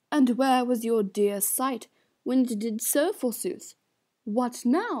 And where was your dear sight when it did so, forsooth? What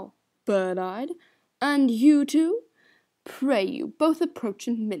now, bird-eyed? And you too? Pray you, both approach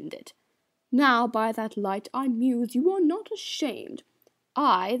and mend it. Now by that light I muse you are not ashamed.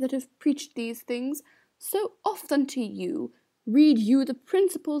 I, that have preached these things so often to you, read you the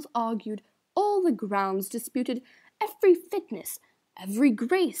principles argued, all the grounds disputed, every fitness, every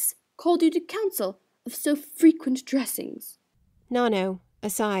grace, called you to counsel of so frequent dressings. Nano,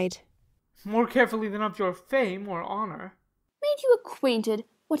 aside. More carefully than of your fame or honour. Made you acquainted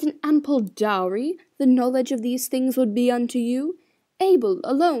what an ample dowry the knowledge of these things would be unto you, able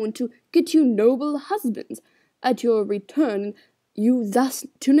alone to get you noble husbands, at your return you thus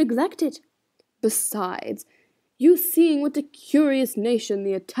to neglect it. Besides, you seeing what a curious nation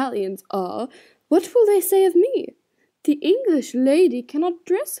the Italians are, what will they say of me? The English lady cannot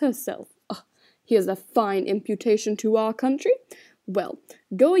dress herself. Ah, here's a fine imputation to our country. Well,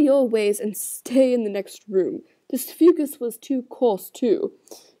 go your ways and stay in the next room. This fugus was too coarse too.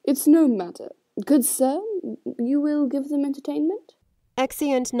 It's no matter. Good sir, you will give them entertainment?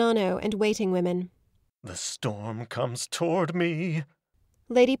 Exeunt Nano and waiting women. The storm comes toward me.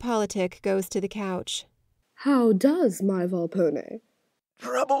 Lady Politic goes to the couch. How does my Volpone?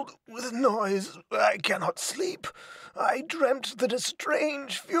 Troubled with noise, I cannot sleep. I dreamt that a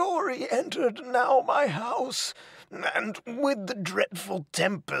strange fury entered now my house, and with the dreadful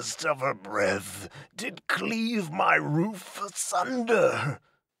tempest of her breath did cleave my roof asunder.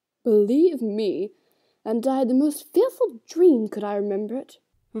 Believe me, and I had the most fearful dream could I remember it.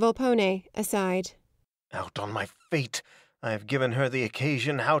 Volpone, aside. Out on my fate, I have given her the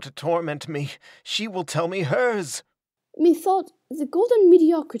occasion how to torment me. She will tell me hers. Methought the golden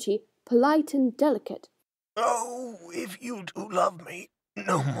mediocrity, polite and delicate. Oh, if you do love me,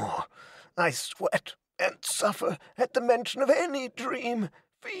 no more. I sweat and suffer at the mention of any dream.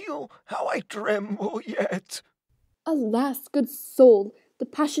 Feel how I tremble yet. Alas, good soul, the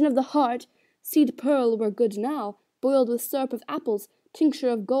passion of the heart. Seed pearl were good now, boiled with syrup of apples, tincture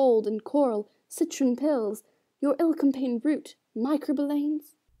of gold and coral, citron pills, your ill-campaigned root,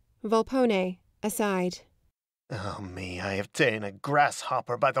 microbelanes. Volpone, aside. Oh me, I have ta'en a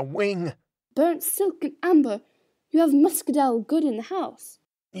grasshopper by the wing. Burnt silk and amber, you have muscadel good in the house.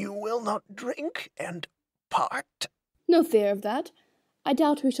 You will not drink and part? No fear of that. I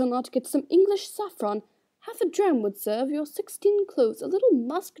doubt we shall not get some English saffron. Half a dram would serve your 16 cloves, a little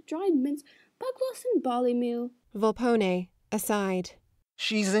musk, dried mince, bugloss and barley meal. Volpone, aside.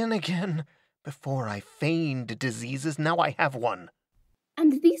 She's in again. Before I feigned diseases, now I have one.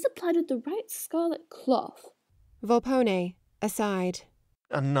 And these applied with the right scarlet cloth. Volpone, aside.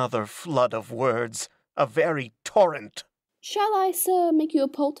 Another flood of words, a very torrent. Shall I, sir, make you a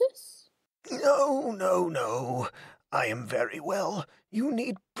poultice? No, no, no. I am very well. You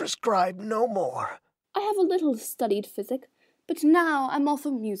need prescribe no more. I have a little studied physic, but now I'm all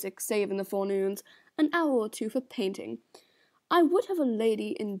for music, save in the forenoons, an hour or two for painting. I would have a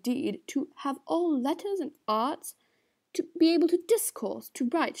lady, indeed, to have all letters and arts, to be able to discourse, to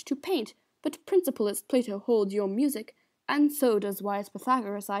write, to paint, but principal as Plato holds your music, and so does wise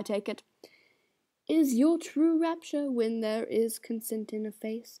Pythagoras, I take it. Is your true rapture when there is consent in a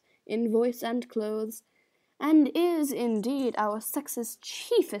face, in voice and clothes, and is, indeed, our sex's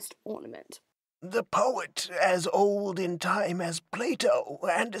chiefest ornament? The poet, as old in time as Plato,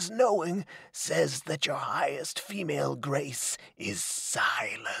 and as knowing, says that your highest female grace is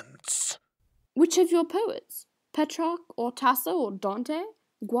silence. Which of your poets? Petrarch, or Tasso, or Dante?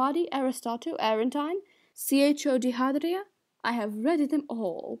 Guardi, Aristotle, Arentine, Cho di Hadria. I have read them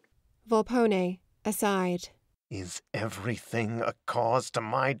all. Volpone, aside. Is everything a cause to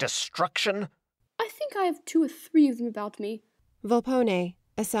my destruction? I think I have 2 or 3 of them about me. Volpone,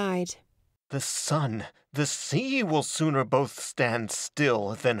 aside. The sun, the sea will sooner both stand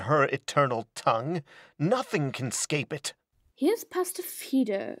still than her eternal tongue. Nothing can scape it. Here's Pastor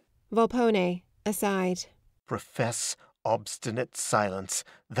Fido. Volpone, aside. Profess obstinate silence.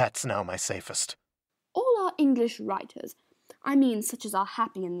 That's now my safest. All our English writers, I mean such as are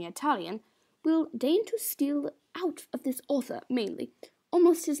happy in the Italian, will deign to steal out of this author, mainly,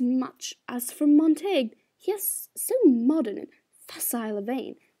 almost as much as from Montaigne. He is so modern and facile a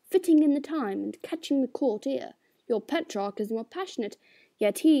vein, fitting in the time and catching the court ear. Your Petrarch is more passionate,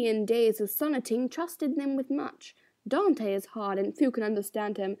 yet he in days of sonneting trusted them with much. Dante is hard, and few can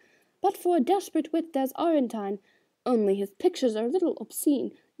understand him, but for a desperate wit there's Arentine, only his pictures are a little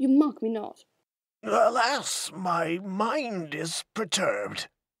obscene, you mock me not. Alas, my mind is perturbed.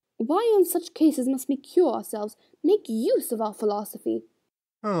 Why in such cases must we cure ourselves, make use of our philosophy?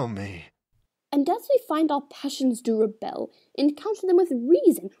 Oh me. And as we find our passions do rebel, encounter them with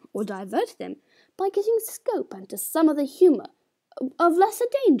reason, or divert them, by giving scope unto some other humour, of lesser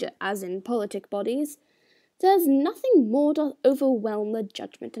danger, as in politic bodies, there's nothing more doth overwhelm the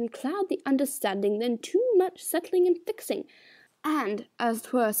judgment and cloud the understanding than too much settling and fixing, and, as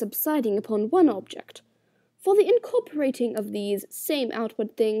 'twere subsiding upon one object. For the incorporating of these same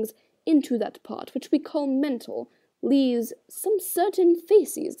outward things into that part which we call mental leaves some certain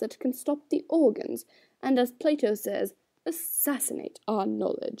faces that can stop the organs, and, as Plato says, assassinate our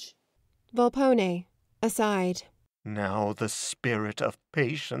knowledge. Volpone, aside. Now the spirit of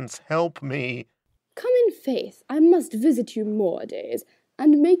patience help me. Come in faith, I must visit you more days,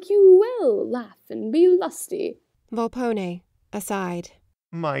 and make you well laugh and be lusty. Volpone, aside.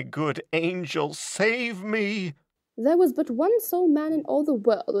 My good angel, save me! There was but one sole man in all the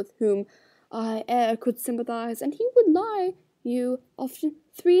world with whom I e'er could sympathize, and he would lie you often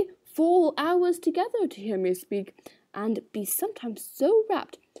 3-4 hours together to hear me speak, and be sometimes so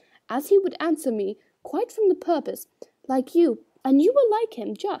rapt, as he would answer me quite from the purpose, like you, and you were like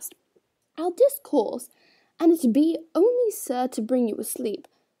him, just. I'll discourse, and it be only, sir, to bring you asleep.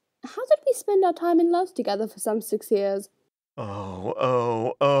 How did we spend our time in love together for some 6 years? Oh,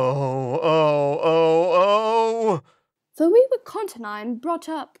 oh, oh, oh, oh, oh! For we were Continine brought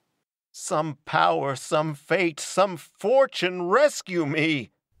up. Some power, some fate, some fortune rescue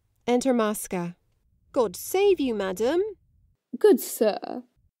me! Enter Mosca. God save you, madam. Good sir.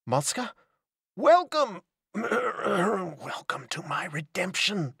 Mosca? Welcome! Welcome to my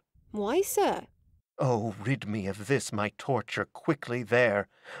redemption. Why, sir? Oh, rid me of this my torture quickly there,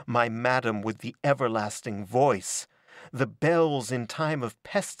 my madam with the everlasting voice. The bells in time of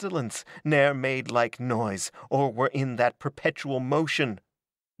pestilence ne'er made like noise, or were in that perpetual motion.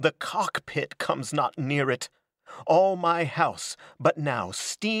 The cockpit comes not near it. All my house but now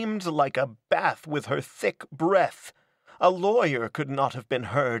steamed like a bath with her thick breath. A lawyer could not have been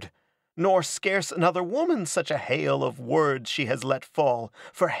heard, nor scarce another woman such a hail of words she has let fall.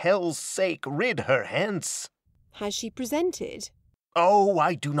 For hell's sake, rid her hence. Has she presented? Oh,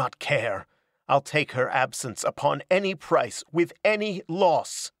 I do not care. I'll take her absence upon any price, with any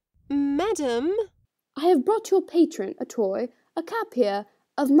loss. Madam? I have brought your patron a toy, a cap here,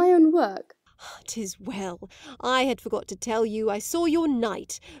 of my own work. 'Tis well. I had forgot to tell you I saw your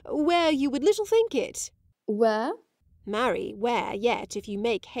knight, where you would little think it. Where? Marry, where, yet, if you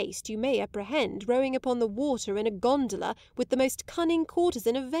make haste, you may apprehend, rowing upon the water in a gondola with the most cunning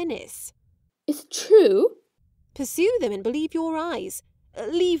courtesan of Venice. Is it true? Pursue them and believe your eyes.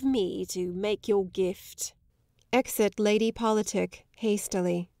 Leave me to make your gift. Exit Lady Politic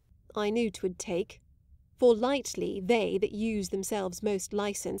hastily. I knew 'twould take. For lightly they that use themselves most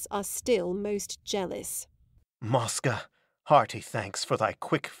licence are still most jealous. Mosca, hearty thanks for thy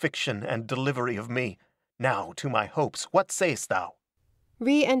quick fiction and delivery of me. Now to my hopes, what sayst thou?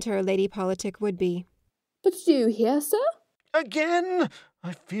 Re-enter Lady Politic Would-be. But do you hear, sir? Again?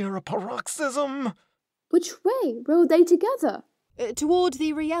 I fear a paroxysm. Which way rode they together? Toward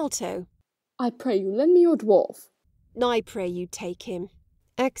the Rialto. I pray you, lend me your dwarf. I pray you take him.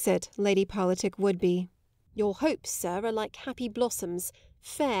 Exit Lady Politic Would-be. Your hopes, sir, are like happy blossoms,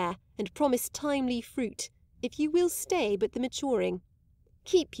 fair, and promise timely fruit, if you will stay but the maturing.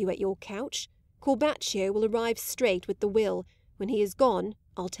 Keep you at your couch. Corbaccio will arrive straight with the will. When he is gone,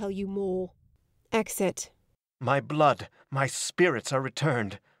 I'll tell you more. Exit. My blood, my spirits are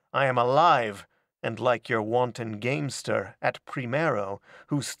returned. I am alive, and like your wanton gamester at Primero,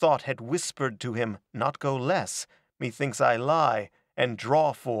 whose thought had whispered to him, not go less, methinks I lie, and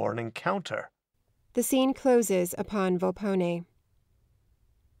draw for an encounter. The scene closes upon Volpone.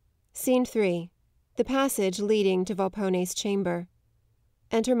 Scene 3. The passage leading to Volpone's chamber.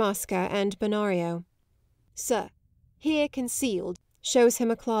 Enter Mosca and Benario. Sir, here concealed, Shows him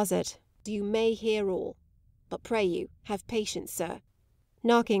a closet. you may hear all. But pray you, have patience, sir.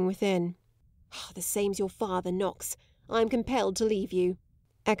 Knocking within. The same's your father knocks. I am compelled to leave you.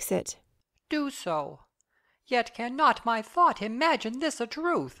 Exit. Do so. Yet cannot my thought imagine this a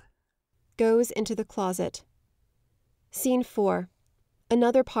truth. Goes into the closet. Scene 4.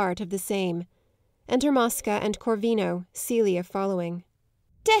 Another part of the same. Enter Mosca and Corvino, Celia following.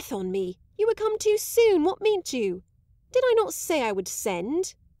 Death on me! You were come too soon. What meant you? Did I not say I would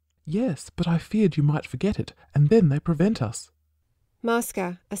send? Yes, but I feared you might forget it, and then they prevent us.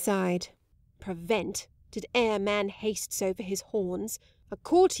 Mosca, aside. Prevent? Did e'er man haste so for his horns? A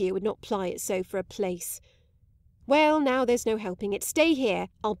courtier would not ply it so for a place. Well, now there's no helping it. Stay here.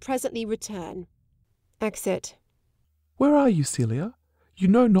 I'll presently return. Exit. Where are you, Celia? You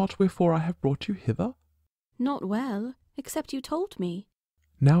know not wherefore I have brought you hither? Not well, except you told me.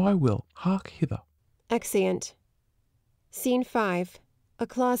 Now I will. Hark hither. Exeunt. Scene 5. A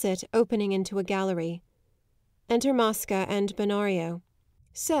closet opening into a gallery. Enter Mosca and Benario.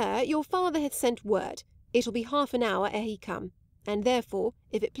 Sir, your father hath sent word. It'll be half an hour ere he come. And therefore,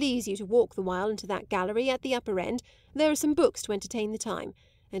 if it please you to walk the while into that gallery at the upper end, there are some books to entertain the time,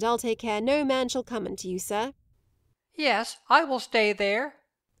 and I'll take care no man shall come unto you, sir. Yes, I will stay there.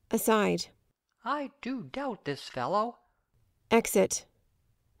 Aside. I do doubt this fellow. Exit.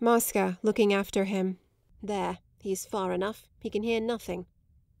 Mosca, looking after him. There, he is far enough. He can hear nothing.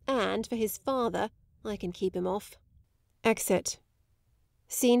 And for his father, I can keep him off. Exit.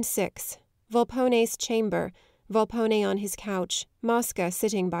 Scene 6. Volpone's chamber. Volpone on his couch, Mosca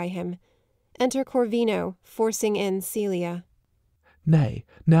sitting by him. Enter Corvino, forcing in Celia. Nay,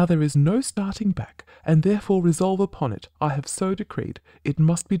 now there is no starting back, and therefore resolve upon it. I have so decreed. It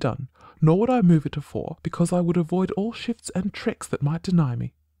must be done. Nor would I move it afore, because I would avoid all shifts and tricks that might deny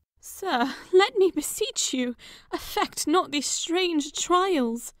me. Sir, let me beseech you, affect not these strange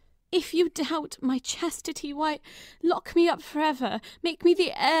trials. If you doubt my chastity, why, lock me up forever, make me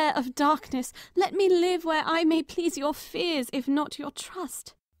the heir of darkness, let me live where I may please your fears, if not your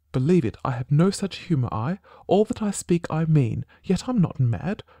trust. Believe it, I have no such humour, I. All that I speak I mean, yet I'm not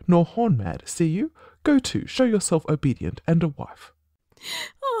mad, nor horn mad, see you? Go to, show yourself obedient, and a wife.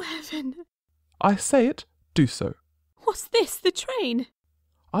 Oh, heaven! I say it, do so. What's this, the train?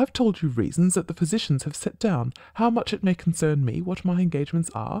 I've told you reasons that the physicians have set down, how much it may concern me, what my engagements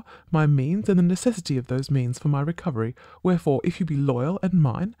are, my means, and the necessity of those means for my recovery. Wherefore, if you be loyal and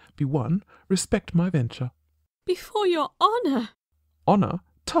mine, be one, respect my venture. Before your honour. Honour?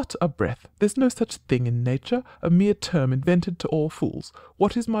 Tut, a breath. There's no such thing in nature, a mere term invented to all fools.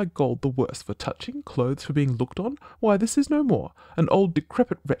 What is my gold the worse for touching, clothes for being looked on? Why, this is no more. An old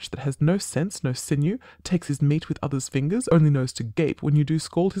decrepit wretch that has no sense, no sinew, takes his meat with others' fingers, only knows to gape when you do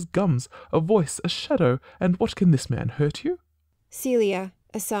scald his gums, a voice, a shadow, and what can this man hurt you? Celia,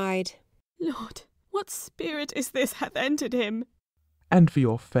 aside. Lord, what spirit is this hath entered him? And for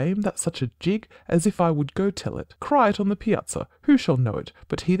your fame, that's such a jig, as if I would go tell it. Cry it on the piazza. Who shall know it,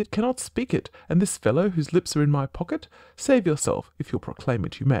 but he that cannot speak it, and this fellow whose lips are in my pocket? Save yourself, if you'll proclaim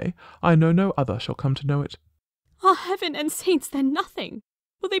it you may. I know no other shall come to know it. Are heaven and saints then nothing?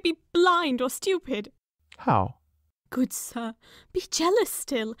 Will they be blind or stupid? How? Good sir, be jealous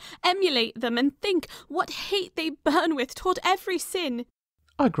still, emulate them, and think what hate they burn with toward every sin.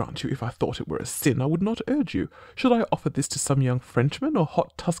 I grant you, if I thought it were a sin, I would not urge you. Should I offer this to some young Frenchman or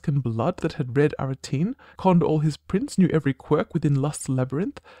hot Tuscan blood that had read Aretine, conned all his prince, knew every quirk within lust's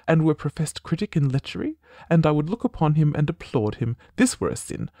labyrinth, and were professed critic in lechery? And I would look upon him and applaud him. This were a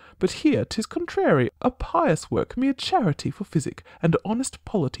sin. But here 'tis contrary, a pious work, mere charity for physic, and honest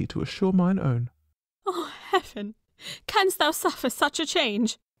polity to assure mine own. Oh, heaven! Canst thou suffer such a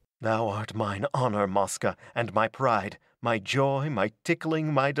change? Thou art mine honour, Mosca, and my pride, my joy, my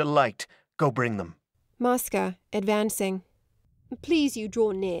tickling, my delight. Go bring them. Mosca, advancing. Please you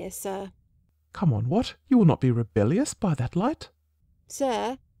draw near, sir. Come on, what? You will not be rebellious by that light?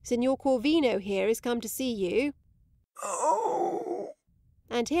 Sir, Signor Corvino here is come to see you. Oh!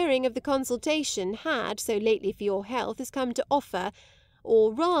 And hearing of the consultation had so lately for your health, is come to offer,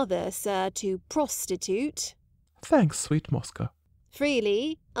 or rather, sir, to prostitute. Thanks, sweet Mosca.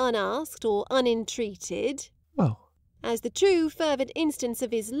 Freely, unasked or unentreated. Well. As the true fervent instance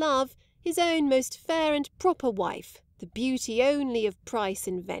of his love, his own most fair and proper wife, the beauty only of price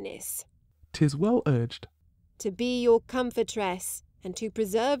in Venice. 'Tis well urged. To be your comfortress, and to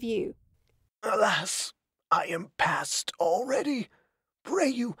preserve you. Alas, I am past already. Pray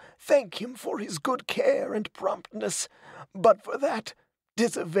you, thank him for his good care and promptness. But for that,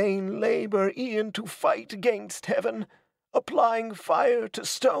 'tis a vain labour e'en to fight against heaven, applying fire to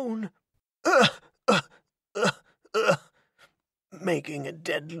stone. Making a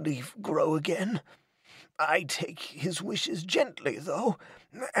dead leaf grow again. I take his wishes gently, though,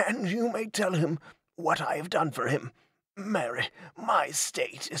 and you may tell him what I have done for him. Mary, my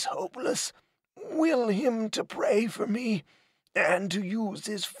state is hopeless. Will him to pray for me, and to use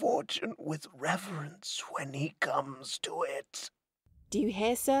his fortune with reverence when he comes to it. Do you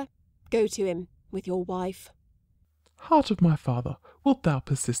hear, sir? Go to him with your wife. Heart of my father, wilt thou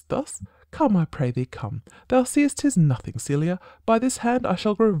persist thus? Come, I pray thee, come. Thou seest 'tis nothing, Celia. By this hand I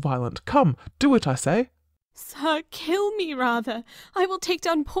shall grow violent. Come, do it, I say. Sir, kill me rather. I will take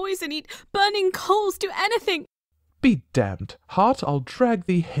down poison, eat burning coals, do anything. Be damned. Heart, I'll drag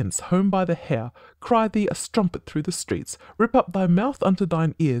thee hence, home by the hair, cry thee a strumpet through the streets, rip up thy mouth unto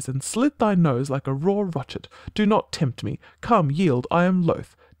thine ears, and slit thy nose like a raw rochet. Do not tempt me. Come, yield, I am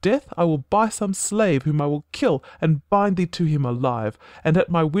loath. Death, I will buy some slave whom I will kill, and bind thee to him alive, and at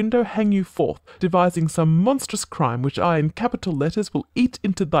my window hang you forth, devising some monstrous crime, which I in capital letters will eat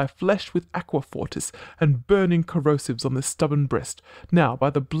into thy flesh with aqua fortis, and burning corrosives on this stubborn breast. Now,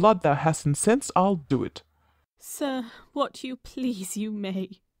 by the blood thou hast incensed, I'll do it. Sir, what you please you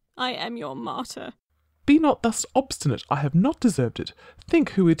may. I am your martyr. Be not thus obstinate, I have not deserved it.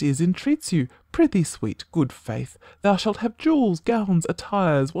 Think who it is entreats you. Prithee, sweet, good faith, thou shalt have jewels, gowns,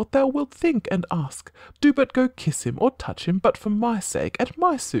 attires, what thou wilt think and ask. Do but go kiss him, or touch him, but for my sake, at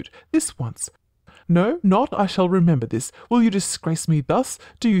my suit, this once. No, not, I shall remember this. Will you disgrace me thus?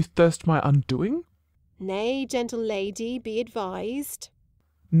 Do you thirst my undoing? Nay, gentle lady, be advised.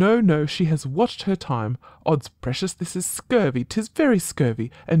 No, no, she has watched her time. Odds precious, this is scurvy, 'tis very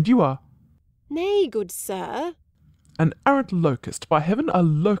scurvy, and you are... Nay, good sir. An arrant locust, by heaven, a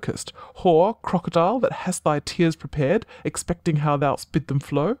locust, whore, crocodile, that hast thy tears prepared, expecting how thou'st bid them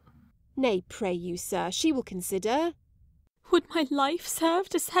flow. Nay, pray you, sir, she will consider. Would my life serve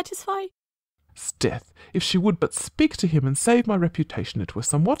to satisfy? 'Sdeath, if she would but speak to him and save my reputation, it were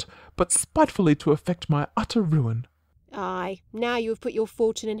somewhat, but spitefully to effect my utter ruin. Ay, now you have put your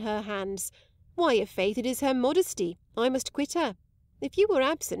fortune in her hands. Why, i' faith, it is her modesty. I must quit her. If you were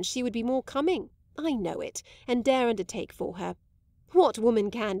absent, she would be more coming. I know it, and dare undertake for her. What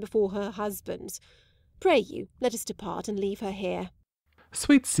woman can before her husband? Pray you, let us depart and leave her here.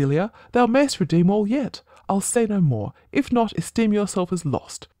 Sweet Celia, thou mayst redeem all yet. I'll say no more. If not, esteem yourself as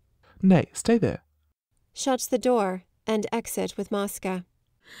lost. Nay, stay there. Shuts the door, and exit with Mosca.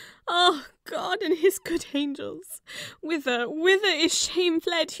 Ah, God and his good angels! Whither is shame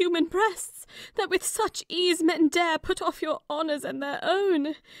fled, human breasts, that with such ease men dare put off your honours and their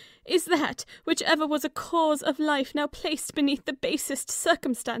own? Is that, which ever was a cause of life, now placed beneath the basest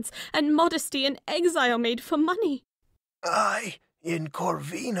circumstance, and modesty and exile made for money? Ay, in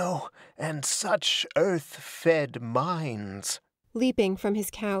Corvino, and such earth-fed minds. Leaping from his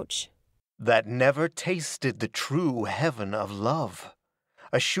couch. That never tasted the true heaven of love.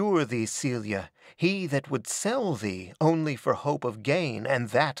 Assure thee, Celia, he that would sell thee only for hope of gain, and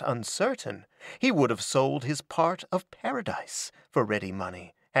that uncertain, he would have sold his part of paradise for ready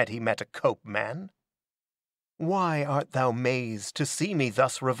money, had he met a cope man. Why art thou mazed to see me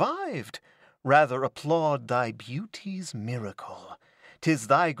thus revived? Rather applaud thy beauty's miracle. 'Tis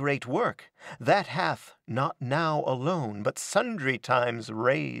thy great work, that hath, not now alone, but sundry times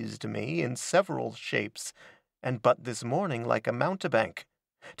raised me in several shapes, and but this morning like a mountebank,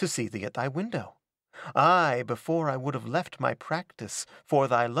 to see thee at thy window. Ay, before I would have left my practice, for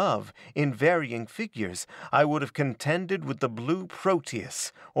thy love, in varying figures, I would have contended with the blue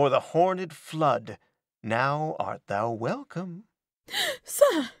Proteus, or the horned flood. Now art thou welcome.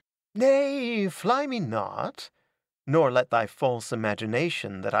 Sir! Nay, fly me not, nor let thy false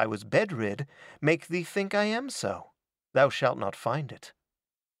imagination that I was bedrid make thee think I am so. Thou shalt not find it.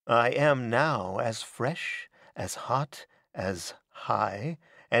 I am now as fresh, as hot, as high,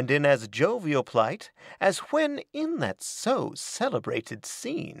 and in as jovial plight as when in that so celebrated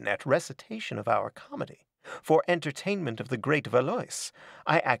scene at recitation of our comedy, for entertainment of the great Valois,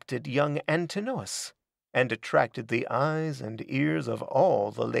 I acted young Antinous, and attracted the eyes and ears of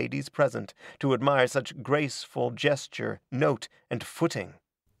all the ladies present to admire such graceful gesture, note, and footing.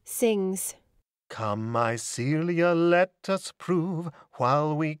 Sings. Come, my Celia, let us prove,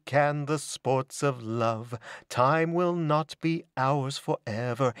 while we can, the sports of love. Time will not be ours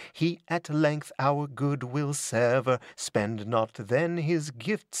forever, he at length our good will sever. Spend not then his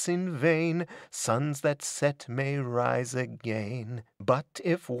gifts in vain, suns that set may rise again. But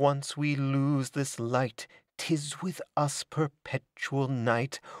if once we lose this light, 'Tis with us perpetual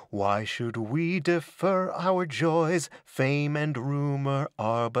night. Why should we defer our joys? Fame and rumor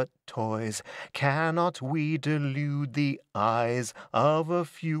are but toys. Cannot we delude the eyes of a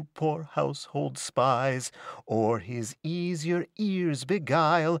few poor household spies, or his easier ears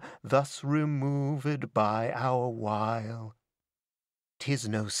beguile, thus removed by our wile? 'Tis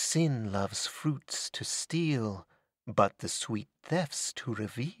no sin love's fruits to steal, but the sweet thefts to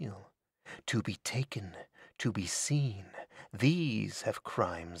reveal. To be taken, to be seen, these have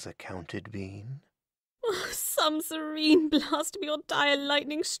crimes accounted been. Oh, some serene blast me, or dire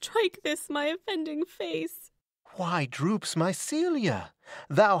lightning strike this my offending face. Why droops my Celia?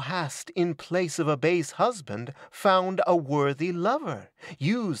 Thou hast, in place of a base husband, found a worthy lover.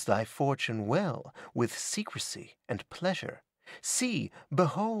 Use thy fortune well, with secrecy and pleasure. See,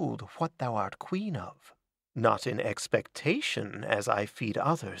 behold what thou art queen of. Not in expectation, as I feed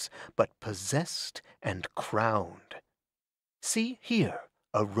others, but possessed and crowned. See here,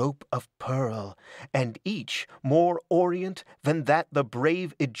 a rope of pearl, and each more orient than that the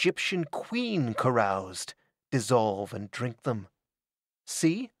brave Egyptian queen caroused. Dissolve and drink them.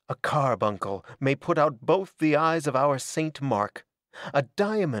 See, a carbuncle may put out both the eyes of our Saint Mark. A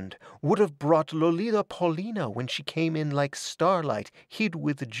diamond would have brought Lolita Paulina when she came in like starlight, hid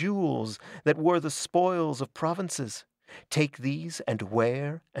with jewels that were the spoils of provinces. Take these and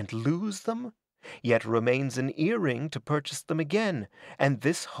wear and lose them, yet remains an earring to purchase them again, and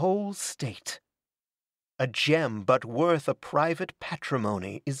this whole state. A gem but worth a private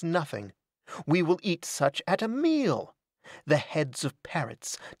patrimony is nothing. We will eat such at a meal. The heads of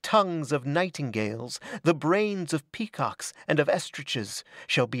parrots, tongues of nightingales, the brains of peacocks and of ostriches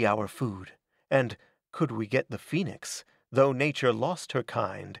shall be our food. And, could we get the phoenix, though nature lost her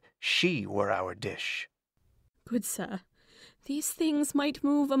kind, she were our dish. Good sir, these things might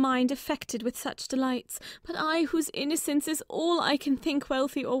move a mind affected with such delights, but I, whose innocence is all I can think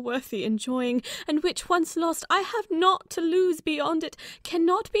wealthy or worthy enjoying, and which once lost I have not to lose beyond it,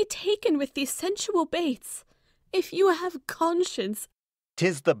 cannot be taken with these sensual baits. If you have conscience...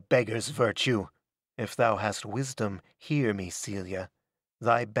 'Tis the beggar's virtue. If thou hast wisdom, hear me, Celia.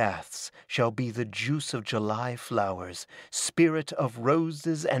 Thy baths shall be the juice of July flowers, spirit of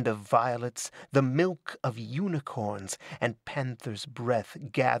roses and of violets, the milk of unicorns, and panther's breath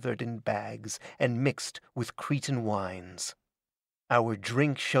gathered in bags and mixed with Cretan wines. Our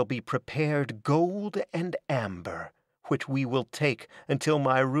drink shall be prepared gold and amber, which we will take until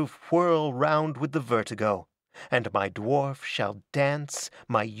my roof whirl round with the vertigo. And my dwarf shall dance,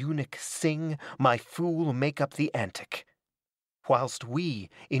 my eunuch sing, my fool make up the antic. Whilst we,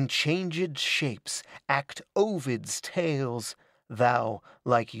 in changed shapes, act Ovid's tales, thou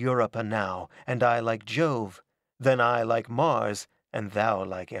like Europa now, and I like Jove, then I like Mars, and thou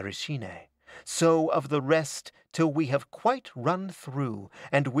like Erycine. So of the rest, till we have quite run through,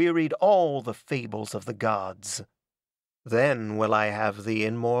 and wearied all the fables of the gods. Then will I have thee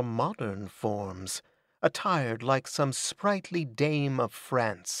in more modern forms, attired like some sprightly dame of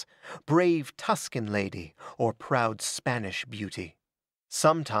France, brave Tuscan lady, or proud Spanish beauty.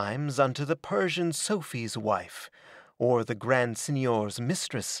 Sometimes unto the Persian Sophie's wife, or the Grand Signior's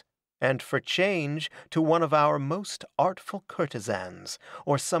mistress, and for change to one of our most artful courtesans,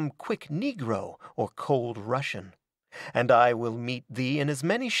 or some quick Negro or cold Russian. And I will meet thee in as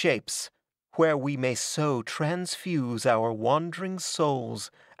many shapes, where we may so transfuse our wandering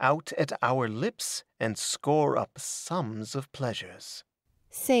souls out at our lips and score up sums of pleasures.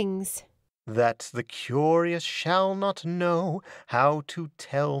 Sings. That the curious shall not know how to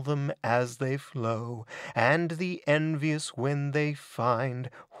tell them as they flow, and the envious when they find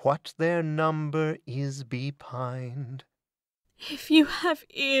what their number is behind. If you have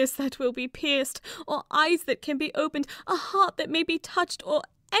ears that will be pierced, or eyes that can be opened, a heart that may be touched, or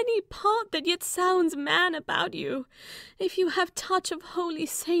any part that yet sounds man about you, if you have touch of holy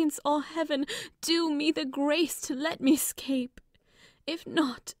saints or heaven, do me the grace to let me escape. If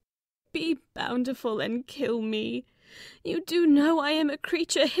not, be bountiful and kill me. You do know I am a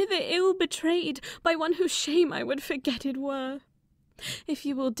creature hither ill betrayed by one whose shame I would forget it were. If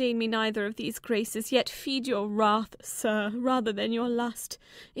you will deign me neither of these graces, yet feed your wrath, sir, rather than your lust.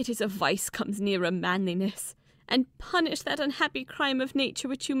 It is a vice comes nearer manliness. And punish that unhappy crime of nature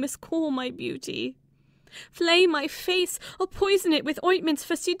which you miscall my beauty. Flay my face, or poison it with ointments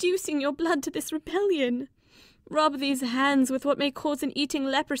for seducing your blood to this rebellion. Rub these hands with what may cause an eating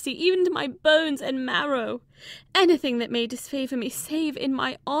leprosy, even to my bones and marrow. Anything that may disfavour me, save in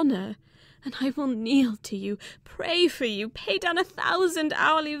my honour. And I will kneel to you, pray for you, pay down 1,000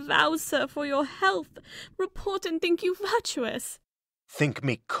 hourly vows, sir, for your health. Report and think you virtuous. Think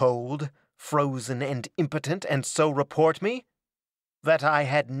me cold? frozen and impotent, and so report me? That I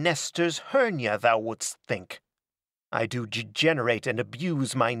had Nestor's hernia, thou wouldst think. I do degenerate and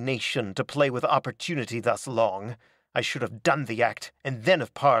abuse my nation to play with opportunity thus long. I should have done the act, and then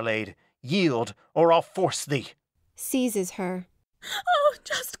have parleyed. Yield, or I'll force thee. Seizes her. Oh,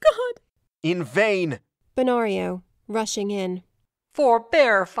 just God! In vain! Benario, rushing in.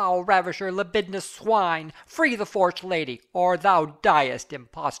 Forbear, foul ravisher, libidinous swine! Free the forced lady, or thou diest,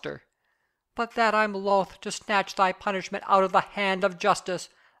 impostor! But that I'm loth to snatch thy punishment out of the hand of justice,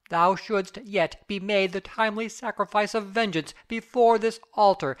 thou shouldst yet be made the timely sacrifice of vengeance before this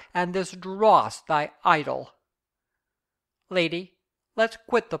altar and this dross thy idol. Lady, let's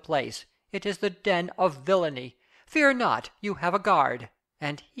quit the place. It is the den of villainy. Fear not, you have a guard,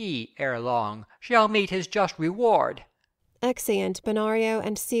 and he, ere long, shall meet his just reward. Exeunt Benario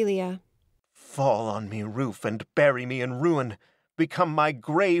and Celia. Fall on me, roof, and bury me in ruin. Become my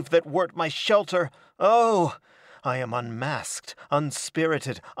grave that wert my shelter. Oh, I am unmasked,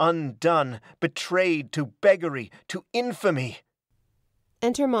 unspirited, undone, betrayed to beggary, to infamy.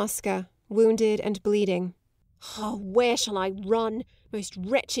 Enter Mosca, wounded and bleeding. Oh, where shall I run? Most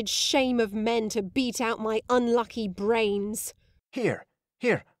wretched shame of men to beat out my unlucky brains. Here.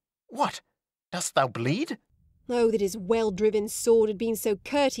 What? Dost thou bleed? Oh, that his well-driven sword had been so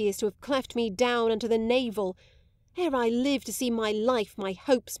courteous to have cleft me down unto the navel. Ere I live to see my life, my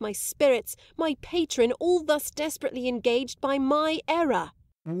hopes, my spirits, my patron, all thus desperately engaged by my error.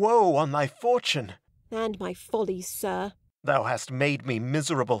 Woe on thy fortune! And my follies, sir. Thou hast made me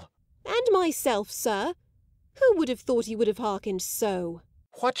miserable. And myself, sir. Who would have thought he would have hearkened so?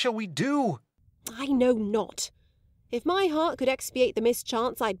 What shall we do? I know not. If my heart could expiate the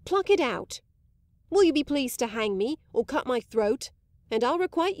mischance, I'd pluck it out. Will you be pleased to hang me, or cut my throat? And I'll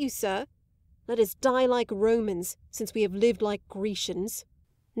requite you, sir. Let us die like Romans, since we have lived like Grecians.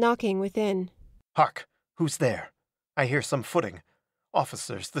 Knocking within. Hark! Who's there? I hear some footing.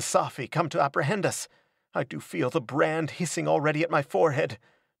 Officers, the Sci-fi, come to apprehend us. I do feel the brand hissing already at my forehead.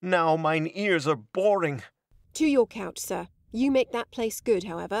 Now mine ears are boring. To your couch, sir. You make that place good,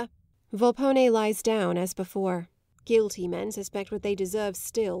 however. Volpone lies down as before. Guilty men suspect what they deserve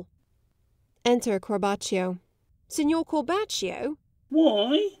still. Enter Corbaccio. Signor Corbaccio?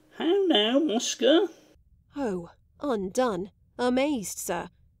 Why, how now, Mosca? Oh, undone. Amazed, sir.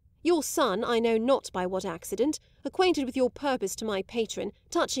 Your son, I know not by what accident, acquainted with your purpose to my patron,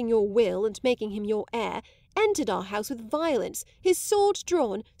 touching your will and making him your heir, entered our house with violence, his sword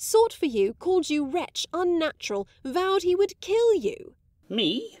drawn, sought for you, called you wretch, unnatural, vowed he would kill you.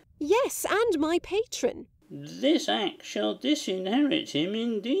 Me? Yes, and my patron. This act shall disinherit him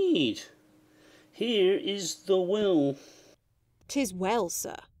indeed. Here is the will. 'Tis well,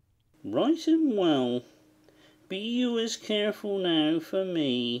 sir. Right and well. Be you as careful now for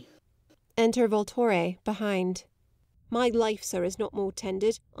me. Enter Voltore, behind. My life, sir, is not more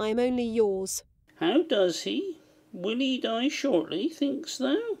tended. I am only yours. How does he? Will he die shortly, thinkst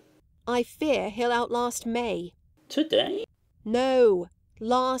thou? I fear he'll outlast May. Today? No,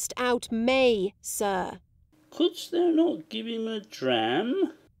 last out May, sir. Couldst thou not give him a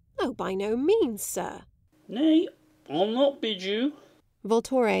dram? Oh, by no means, sir. Nay, I'll not bid you.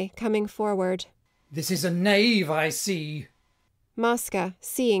 Voltore, coming forward. This is a knave, I see. Mosca,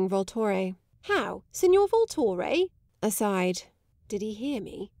 seeing Voltore. How, Signor Voltore? Aside. Did he hear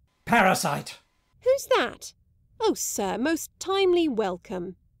me? Parasite! Who's that? Oh, sir, most timely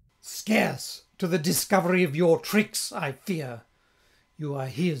welcome. Scarce to the discovery of your tricks, I fear. You are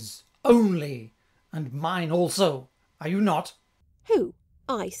his only, and mine also, are you not? Who?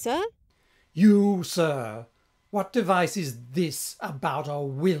 I, sir? You, sir. What device is this about a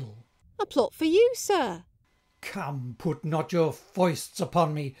will? A plot for you, sir. Come, put not your foists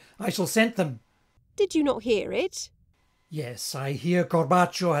upon me. I shall scent them. Did you not hear it? Yes, I hear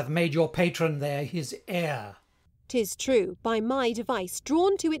Corbaccio hath made your patron there his heir. 'Tis true, by my device,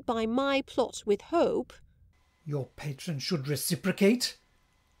 drawn to it by my plot, with hope. Your patron should reciprocate?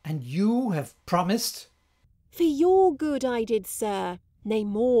 And you have promised? For your good I did, sir. Nay,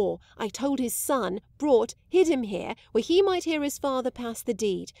 more, I told his son, brought, hid him here, where he might hear his father pass the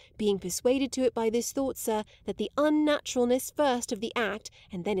deed, being persuaded to it by this thought, sir, that the unnaturalness first of the act,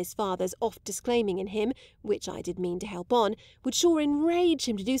 and then his father's oft disclaiming in him, which I did mean to help on, would sure enrage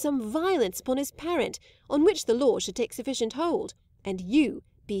him to do some violence upon his parent, on which the law should take sufficient hold, and you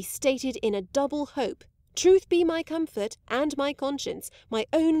be stated in a double hope. Truth be my comfort, and my conscience, my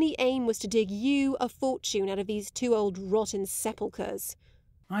only aim was to dig you a fortune out of these two old rotten sepulchres.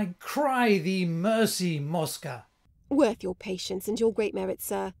 I cry thee mercy, Mosca. Worth your patience and your great merit,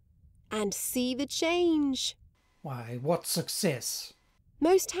 sir. And see the change. Why, what success?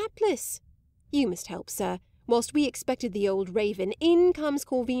 Most hapless. You must help, sir. Whilst we expected the old raven, in comes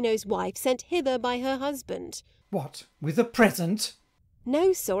Corvino's wife, sent hither by her husband. What, with a present?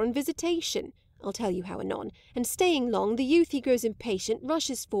 No, sir, on visitation. I'll tell you how anon. And staying long, the youth he grows impatient,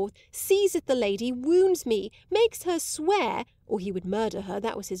 rushes forth, seizeth the lady, wounds me, makes her swear, or he would murder her,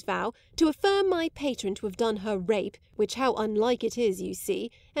 that was his vow, to affirm my patron to have done her rape, which how unlike it is, you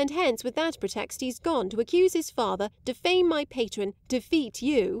see, and hence with that pretext he's gone to accuse his father, defame my patron, defeat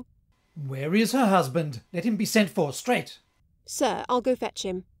you. Where is her husband? Let him be sent for, straight. Sir, I'll go fetch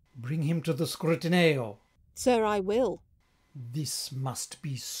him. Bring him to the scrutineo. Sir, I will. This must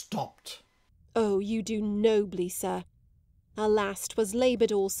be stopped. Oh, you do nobly, sir. Alas, 'twas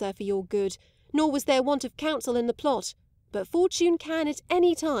laboured all, sir, for your good, nor was there want of counsel in the plot, but fortune can at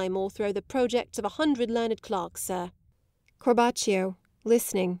any time o'erthrow the projects of 100 learned clerks, sir. Corbaccio,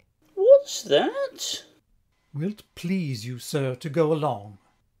 listening. What's that? Will't please you, sir, to go along?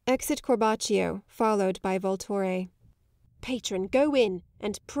 Exit Corbaccio, followed by Voltore. Patron, go in,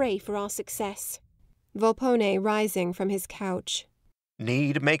 and pray for our success. Volpone rising from his couch.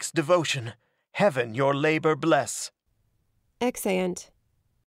 Need makes devotion. Heaven your labour bless. Exeunt.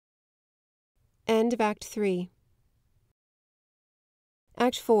 End of Act 3.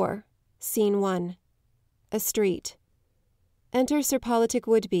 Act 4, Scene 1. A street. Enter Sir Politic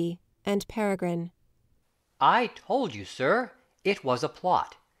Woodby and Peregrine. I told you, sir, it was a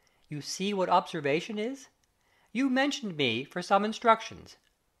plot. You see what observation is? You mentioned me for some instructions.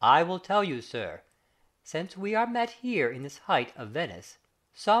 I will tell you, sir, since we are met here in this height of Venice,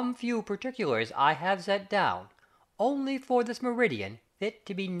 some few particulars I have set down, only for this meridian fit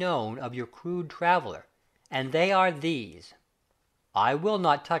to be known of your crude traveller, and they are these. I will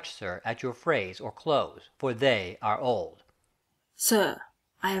not touch, sir, at your phrase or close, for they are old. Sir,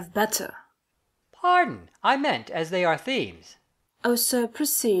 I have better. Pardon, I meant as they are themes. Oh, sir,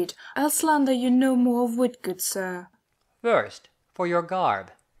 proceed. I'll slander you no more of wit, good sir. First, for your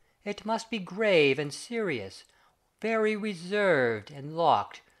garb. It must be grave and serious, very reserved and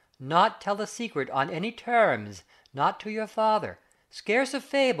locked, not tell a secret on any terms, not to your father, scarce a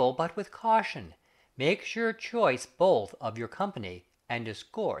fable, but with caution. Make sure choice both of your company and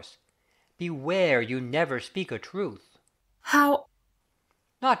discourse. Beware you never speak a truth. How?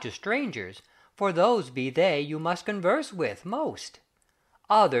 Not to strangers, for those be they you must converse with most.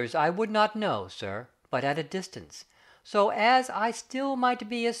 Others I would not know, sir, but at a distance, so as I still might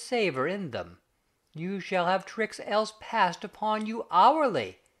be a savour in them. You shall have tricks else passed upon you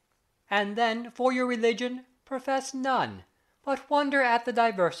hourly, and then for your religion profess none, but wonder at the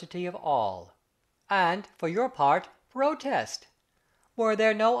diversity of all. And for your part protest. Were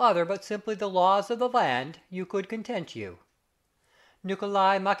there no other but simply the laws of the land, you could content you.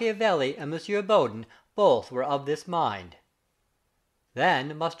 Nicolai Machiavelli and Monsieur Bodin both were of this mind.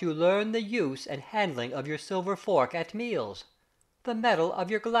 Then must you learn the use and handling of your silver fork at meals, the metal of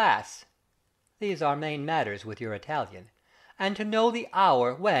your glass. These are main matters with your Italian, and to know the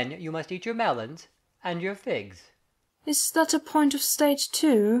hour when you must eat your melons and your figs. Is that a point of state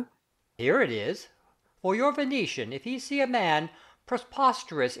too? Here it is. For your Venetian, if he see a man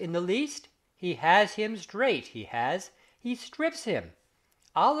preposterous in the least, he has him straight, he has. He strips him.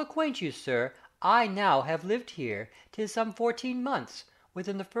 I'll acquaint you, sir, I now have lived here 'tis some 14 months.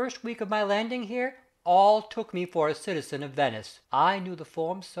 Within the first week of my landing here, all took me for a citizen of Venice. I knew the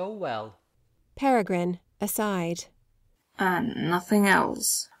form so well. Peregrine, aside. And nothing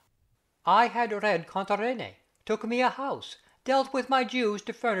else. I had read Contarene, took me a house, dealt with my Jews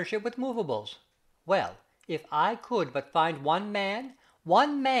to furnish it with movables. Well, if I could but find one man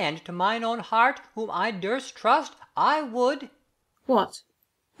to mine own heart, whom I durst trust, I would— What?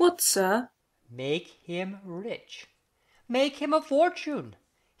 What, sir? Make him rich. Make him a fortune.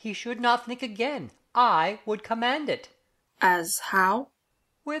 He should not think again. I would command it. As how?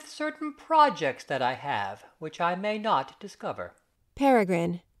 With certain projects that I have, which I may not discover.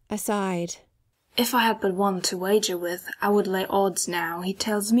 Peregrine, aside. If I had but one to wager with, I would lay odds now, he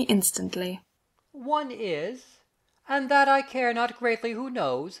tells me instantly. One is, and that I care not greatly who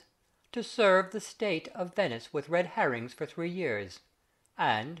knows, to serve the state of Venice with red herrings for 3 years,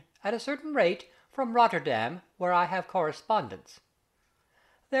 and, at a certain rate, from Rotterdam, where I have correspondence.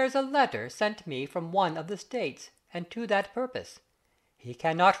 There's a letter sent me from one of the States, and to that purpose. He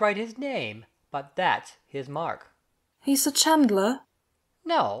cannot write his name, but that's his mark. He's a chandler?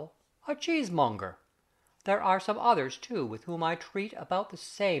 No, a cheesemonger. There are some others, too, with whom I treat about the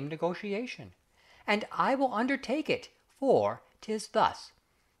same negotiation, and I will undertake it, for 'tis thus.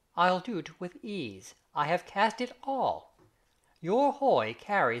 I'll do't with ease. I have cast it all. Your hoy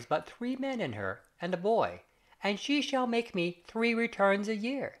carries but 3 men in her, and a boy, and she shall make me 3 returns a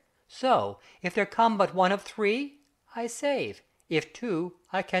year, So, if there come but one of 3, I save. If 2,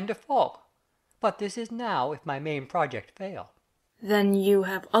 I can default. But this is now if my main project fail. Then you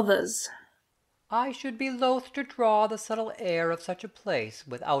have others. I should be loath to draw the subtle air of such a place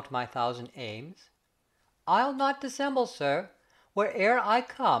without my 1,000 aims. I'll not dissemble, sir, where'er I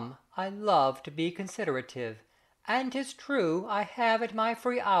come, I love to be considerative, and 'tis true I have at my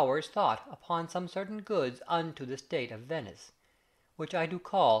free hours thought upon some certain goods unto the state of Venice, which I do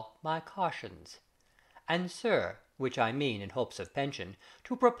call my cautions. And, sir, which I mean in hopes of pension,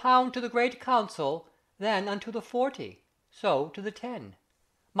 to propound to the great council, then unto the 40, so to the 10.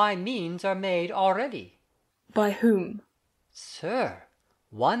 My means are made already. By whom? Sir,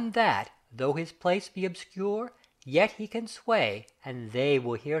 one that, though his place be obscure, yet he can sway, and they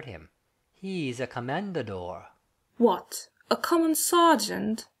will hear him. He's a commendador. What, a common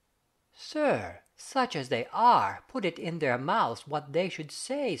sergeant? Sir, such as they are, put it in their mouths what they should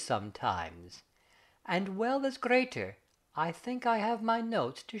say sometimes. And well as greater, I think I have my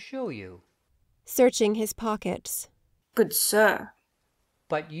notes to show you. Searching his pockets. Good sir.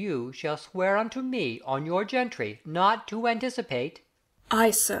 But you shall swear unto me on your gentry not to anticipate.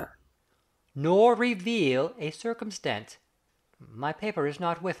 Aye, sir. Nor reveal a circumstance. My paper is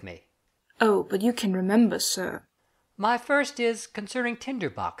not with me. Oh, but you can remember, sir. My first is concerning tinder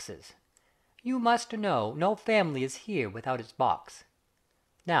boxes. You must know no family is here without its box.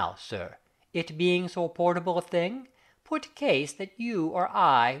 Now, sir, it being so portable a thing, put case that you or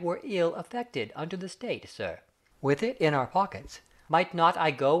I were ill affected unto the state, sir. With it in our pockets, might not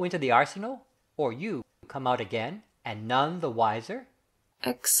I go into the arsenal, or you come out again, and none the wiser?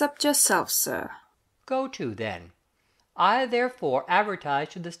 Except yourself, sir. Go to, then. I therefore advertise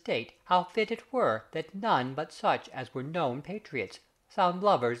to the state how fit it were that none but such as were known patriots, sound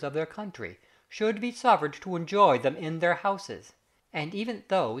lovers of their country, should be suffered to enjoy them in their houses, and even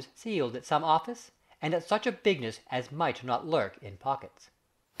those sealed at some office, and at such a bigness as might not lurk in pockets.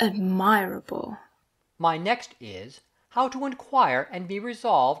 Admirable. My next is, how to inquire and be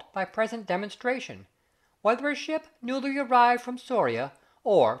resolved by present demonstration, whether a ship newly arrived from Soria,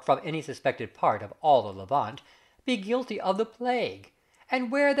 or from any suspected part of all the Levant, be guilty of the plague,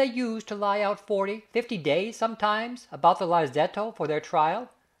 and where they use to lie out 40, 50 days sometimes about the Larzetto for their trial.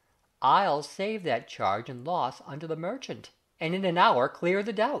 I'll save that charge and loss unto the merchant, and in an hour clear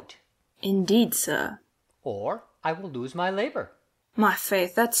the doubt. Indeed, sir. Or I will lose my labour. My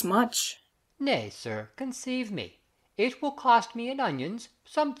faith, that's much. Nay, sir, conceive me. It will cost me in onions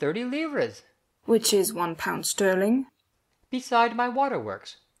some 30 livres. Which is £1 sterling. Beside my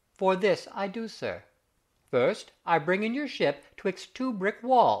waterworks. For this I do, sir. First, I bring in your ship 'twixt 2 brick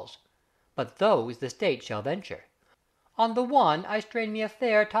walls, but those the state shall venture. On the one I strain me a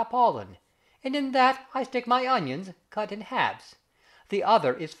fair tarpaulin, and in that I stick my onions, cut in halves. The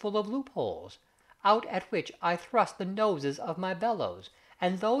other is full of loopholes, out at which I thrust the noses of my bellows,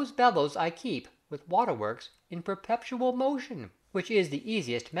 and those bellows I keep, with waterworks, in perpetual motion, which is the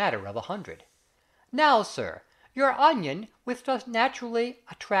easiest matter of 100. Now, sir, your onion, which does naturally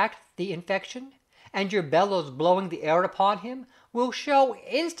attract the infection, and your bellows blowing the air upon him, will show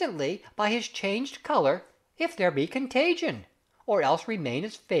instantly by his changed colour if there be contagion, or else remain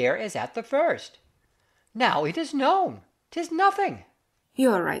as fair as at the first. Now it is known. 'Tis nothing.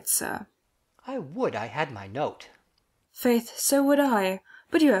 You are right, sir. I would I had my note. Faith, so would I,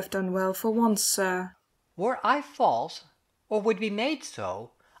 but you have done well for once, sir. Were I false, or would be made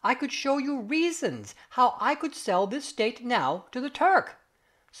so, I could show you reasons how I could sell this state now to the Turk,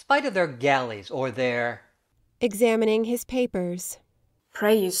 spite of their galleys or their... Examining his papers.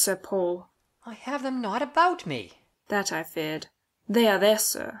 Pray you, Sir Paul. I have them not about me. That I feared. They are there,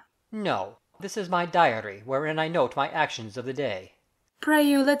 sir. No, this is my diary, wherein I note my actions of the day. Pray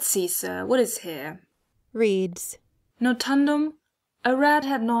you, let's see, sir, what is here? Reads. Notandum, a rat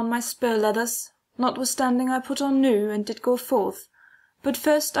had gnawn my spur leathers, notwithstanding I put on new, and did go forth. But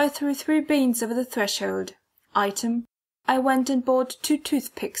first I threw 3 beans over the threshold. Item, I went and bought 2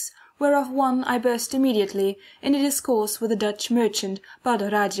 toothpicks, whereof one I burst immediately in a discourse with a Dutch merchant,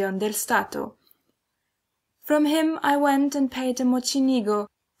 Ragion del Stato. From him I went and paid a mochinigo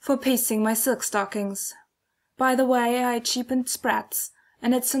for piecing my silk stockings. By the way I cheapened sprats,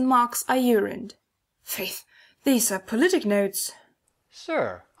 and at St. Mark's I urined. Faith, these are politic notes.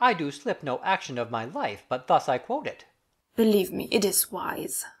 Sir, I do slip no action of my life, but thus I quote it. Believe me, it is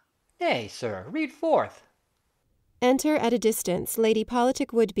wise. Nay, sir, read forth. Enter at a distance Lady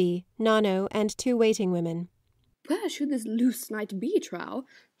Politic Woodby, Nano, and 2 waiting women. Where should this loose knight be, trow?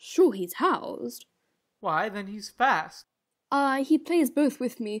 Sure he's housed. Why, then he's fast. Ay, he plays both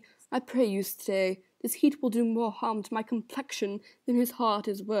with me. I pray you stay. This heat will do more harm to my complexion than his heart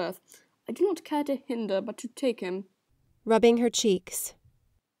is worth. I do not care to hinder, but to take him. Rubbing her cheeks.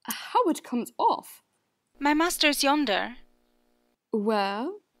 How it comes off! My master's yonder. Where?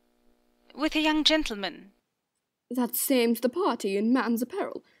 With a young gentleman. That same's the party in man's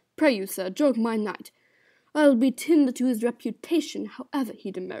apparel. Pray you, sir, jog my knight. I'll be tender to his reputation, however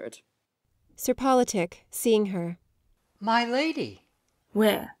he demerit. Sir Politic, seeing her. My lady.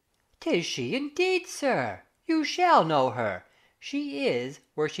 Where? 'Tis she indeed, sir. You shall know her. She is,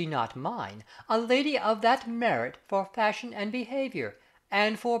 were she not mine, a lady of that merit for fashion and behaviour,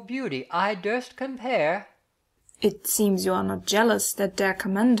 and for beauty I durst compare. It seems you are not jealous that dare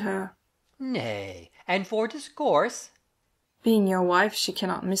commend her. Nay, and for discourse. Being your wife, she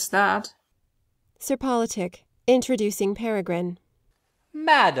cannot miss that. Sir Politic, introducing Peregrine.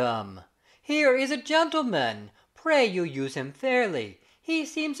 Madam, here is a gentleman. Pray you use him fairly. He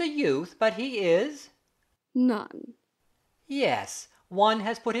seems a youth, but he is... None. Yes, one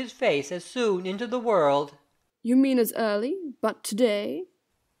has put his face as soon into the world. You mean as early, but today?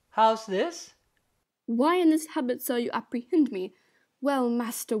 How's this? Why in this habit, sir, you apprehend me? Well,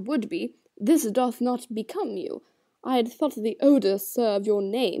 Master Woodby, this doth not become you. I had thought the odour, sir, of your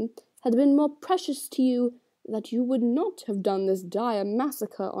name had been more precious to you, that you would not have done this dire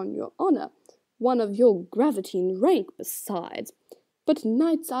massacre on your honour, one of your gravity and rank besides. But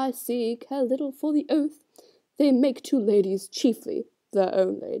knights, I see, care little for the oath. They make two ladies chiefly their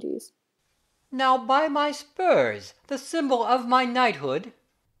own ladies. Now by my spurs, the symbol of my knighthood.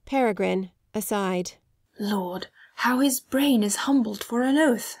 Peregrine, aside. Lord, how his brain is humbled for an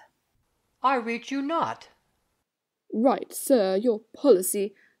oath. I reach you not. Right, sir, your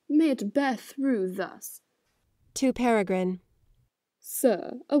policy, may it bear through thus. To Peregrine.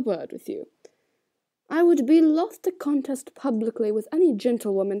 Sir, a word with you. I would be loth to contest publicly with any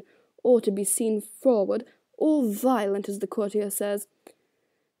gentlewoman, or to be seen forward, or violent, as the courtier says.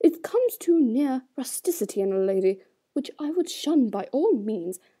 It comes too near rusticity in a lady, which I would shun by all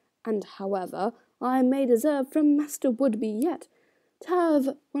means, and however I may deserve from Master Woodby yet, to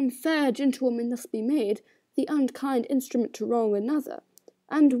have one fair gentlewoman thus be made the unkind instrument to wrong another,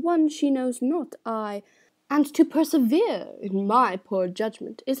 and one she knows not, and to persevere, in my poor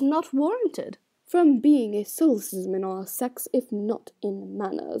judgment, is not warranted, from being a solecism in our sex, if not in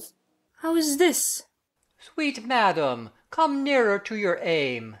manners. How is this? Sweet madam, come nearer to your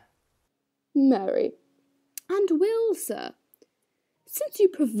aim. Marry, and will, sir, since you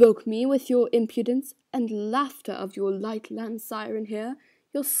provoke me with your impudence, and laughter of your light land siren here,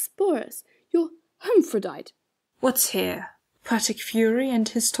 your Sporus, your Hermaphrodite. What's here? Poetic fury and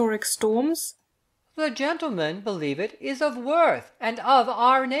historic storms? The gentleman, believe it, is of worth, and of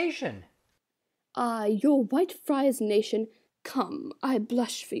our nation. Your white friar's nation, come, I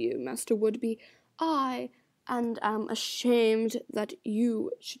blush for you, Master Woodby, and am ashamed that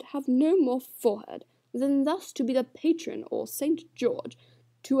you should have no more forehead than thus to be the patron or Saint George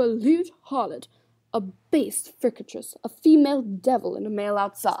to a lewd harlot, a base fricatrice, a female devil in a male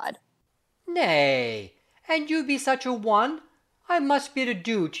outside. Nay, and you be such a one, I must bid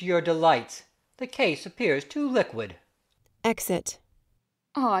adieu to your delights. The case appears too liquid. Exit.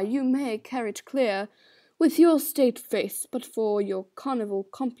 You may carry it clear, with your state face, but for your carnival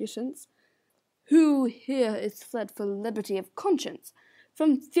competence. Who here is fled for liberty of conscience,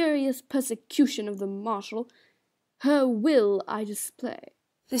 from furious persecution of the marshal? Her will I display.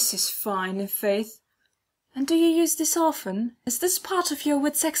 This is fine, i' faith. And do you use this often? Is this part of your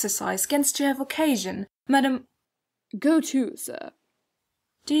wit's exercise, gainst you have occasion, madam? Go to, sir.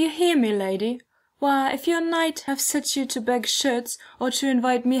 Do you hear me, lady? Why, if your knight have set you to beg shirts, or to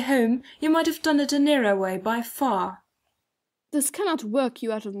invite me home, you might have done it a nearer way by far. This cannot work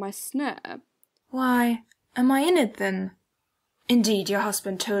you out of my snare. Why, am I in it then? Indeed, your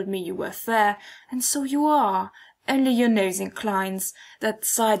husband told me you were fair, and so you are, only your nose inclines, that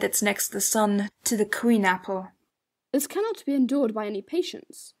side that's next the sun, to the queen apple. This cannot be endured by any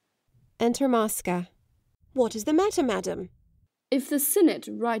patience. Enter Mosca. What is the matter, madam? If the Senate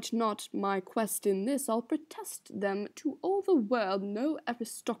write not my quest in this, I'll protest them to all the world no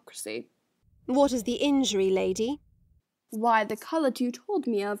aristocracy. What is the injury, lady? Why, the colour you told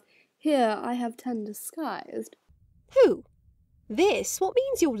me of, here I have 10 disguised. Who? This? What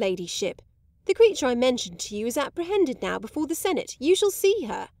means your ladyship? The creature I mentioned to you is apprehended now before the Senate. You shall see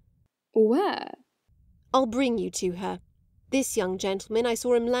her. Where? I'll bring you to her. This young gentleman, I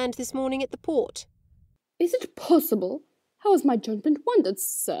saw him land this morning at the port. Is it possible? How has my judgment wandered,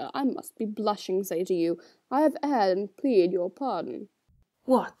 sir? I must be blushing, say to you. I have erred and plead your pardon.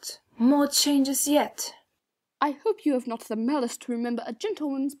 What? More changes yet? I hope you have not the malice to remember a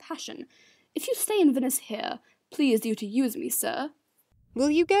gentleman's passion. If you stay in Venice here, please you to use me, sir. Will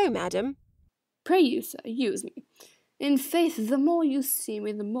you go, madam? Pray you, sir, use me. In faith, the more you see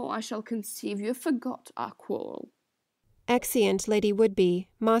me, the more I shall conceive you have forgot our quarrel. Exeunt Lady Woodby,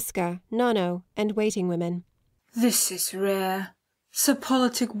 Mosca, Nonno, and waiting women. This is rare. Sir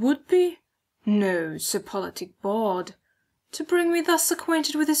Politic Woodby? No, Sir Politic Bawd. To bring me thus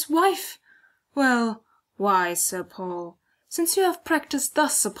acquainted with his wife? Well, why, Sir Paul, since you have practised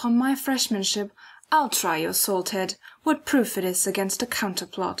thus upon my freshmanship, I'll try your salt-head, what proof it is against a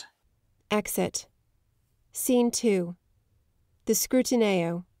counterplot. Exit. Scene 2. The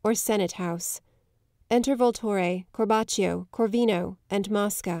Scrutineo, or Senate House. Enter Voltore, Corbaccio, Corvino, and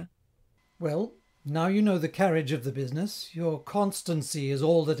Mosca. Well, now you know the carriage of the business, your constancy is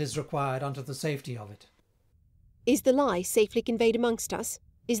all that is required unto the safety of it. Is the lie safely conveyed amongst us?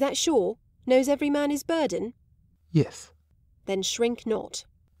 Is that sure? Knows every man his burden? Yes. Then shrink not.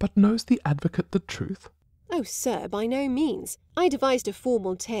 But knows the advocate the truth? Oh, sir, by no means. I devised a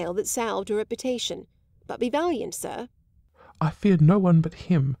formal tale that salved your reputation. But be valiant, sir. I fear no one but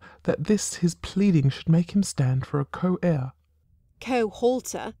him, that this his pleading should make him stand for a co-heir.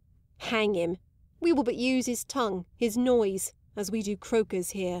 Co-halter? Hang him. We will but use his tongue, his noise, as we do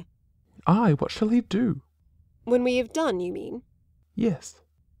croakers here. Aye, what shall he do? When we have done, you mean? Yes.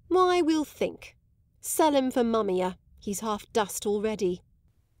 Why, we'll think. Sell him for mummia. He's half dust already.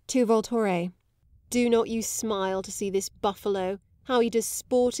 To Voltore. Do not you smile to see this buffalo, how he does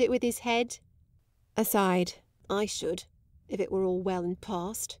sport it with his head? Aside. I should, if it were all well and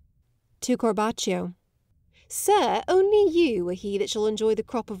past. To Corbaccio. Sir, only you are he that shall enjoy the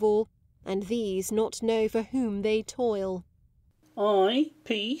crop of all, and these not know for whom they toil. Aye,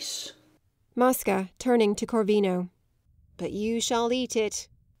 peace. Mosca, turning to Corvino. But you shall eat it.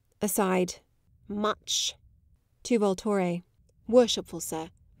 Aside. Much. To Voltore. Worshipful sir,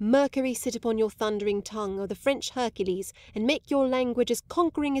 Mercury sit upon your thundering tongue, or the French Hercules, and make your language as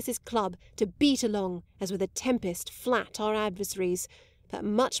conquering as his club, to beat along, as with a tempest, flat our adversaries. But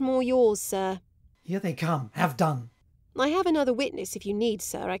much more yours, sir. Here they come. Have done. I have another witness, if you need,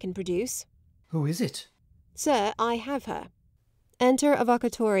 sir, I can produce. Who is it? Sir, I have her. Enter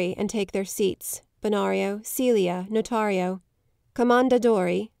Avvocatori and take their seats. Benario, Celia, Notario,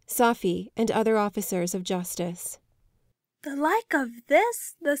 Commendadori, Safi, and other officers of justice. The like of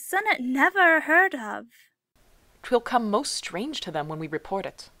this the Senate never heard of. 'Twill come most strange to them when we report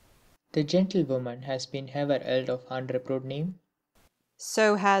it. The gentlewoman has been ever held of unreproved name.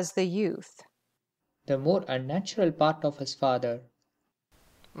 So has the youth. The more unnatural part of his father.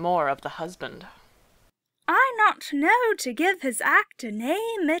 More of the husband. I not know to give his act a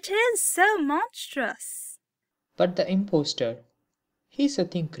name, it is so monstrous. But the impostor, he's a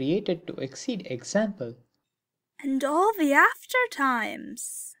thing created to exceed example. And all the after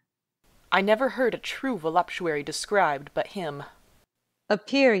times. I never heard a true voluptuary described but him.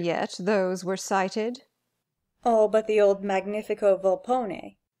 Appear yet those were cited? All but the old Magnifico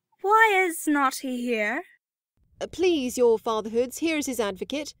Volpone. Why is not he here? Please, your fatherhoods, here is his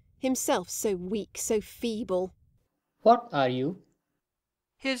advocate, himself so weak, so feeble. What are you?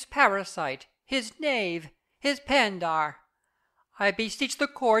 His parasite, his knave, his pandar. I beseech the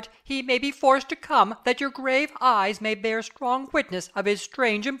court he may be forced to come, that your grave eyes may bear strong witness of his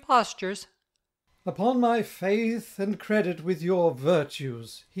strange impostures. Upon my faith and credit with your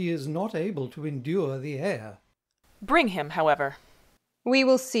virtues, he is not able to endure the air. Bring him, however. We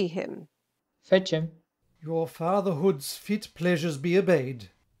will see him. Fetch him. Your fatherhood's fit pleasures be obeyed.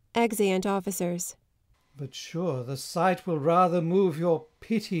 Exeunt officers. But sure the sight will rather move your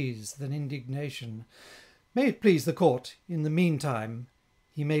pities than indignation. May it please the court, in the meantime,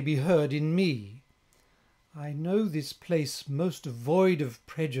 he may be heard in me. I know this place most void of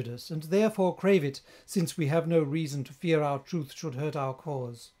prejudice, and therefore crave it, since we have no reason to fear our truth should hurt our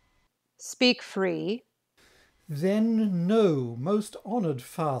cause. Speak free. Then know, most honoured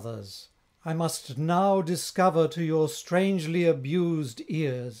fathers, I must now discover to your strangely abused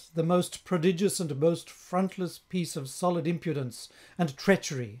ears the most prodigious and most frontless piece of solid impudence and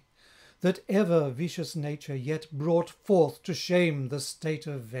treachery that ever vicious nature yet brought forth to shame the state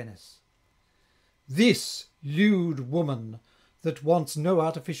of Venice. This lewd woman, that wants no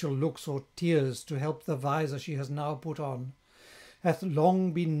artificial looks or tears to help the visor she has now put on, hath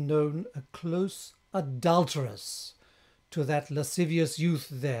long been known a close adulteress to that lascivious youth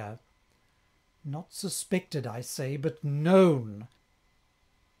there, not suspected, I say, but known,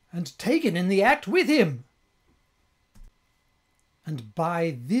 and taken in the act with him. And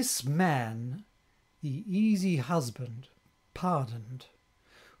by this man, the easy husband, pardoned,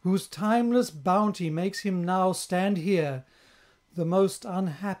 whose timeless bounty makes him now stand here, the most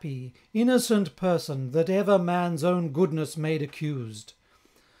unhappy, innocent person that ever man's own goodness made accused.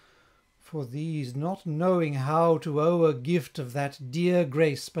 For these, not knowing how to owe a gift of that dear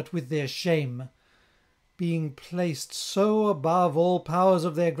grace but with their shame, being placed so above all powers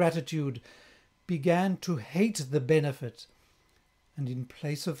of their gratitude, began to hate the benefit, and in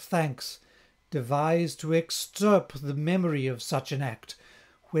place of thanks devise to extirp the memory of such an act,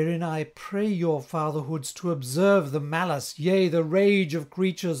 wherein I pray your fatherhoods to observe the malice, yea, the rage of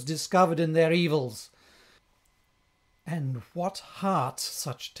creatures discovered in their evils. And what heart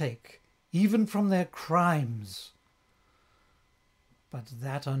such take, even from their crimes! But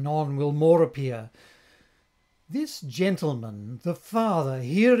that anon will more appear. This gentleman, the father,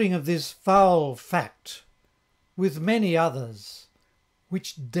 hearing of this foul fact, with many others,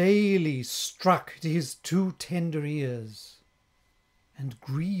 which daily struck to his too tender ears, and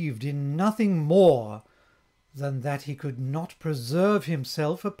grieved in nothing more than that he could not preserve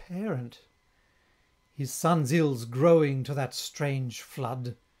himself a parent, his son's ills growing to that strange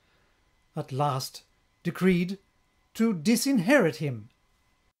flood, at last decreed to disinherit him.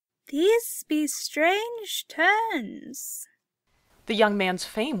 These be strange turns. The young man's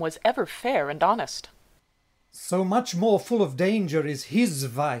fame was ever fair and honest. So much more full of danger is his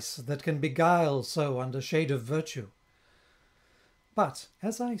vice that can beguile so under shade of virtue. But,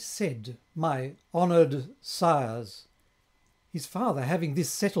 as I said, my honoured sires, his father having this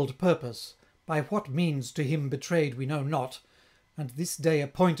settled purpose, by what means to him betrayed we know not, and this day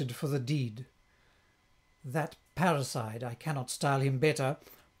appointed for the deed, that parasite, I cannot style him better,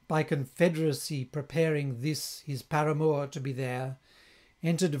 by confederacy preparing this his paramour to be there,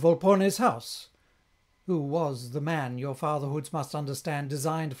 entered Volpone's house, who was the man your fatherhoods must understand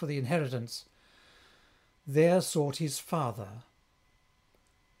designed for the inheritance. There sought his father.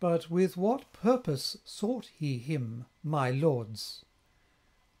 But with what purpose sought he him, my lords?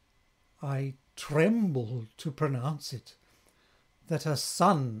 I tremble to pronounce it, that a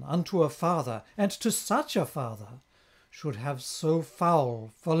son unto a father, and to such a father, should have so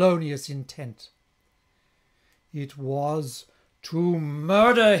foul, felonious intent. It was to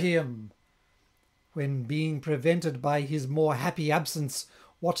murder him, when being prevented by his more happy absence,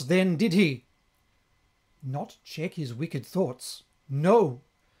 what then did he? Not check his wicked thoughts, no,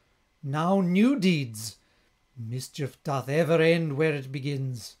 now new deeds. Mischief doth ever end where it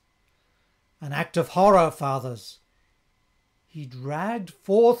begins. An act of horror, fathers. He dragged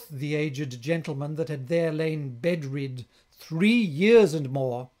forth the aged gentleman that had there lain bedrid 3 years and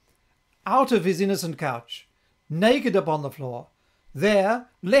more, out of his innocent couch, naked upon the floor, there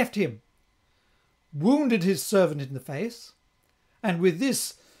left him, wounded his servant in the face, and with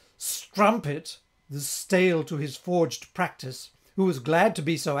this strumpet, the stale to his forged practice, who was glad to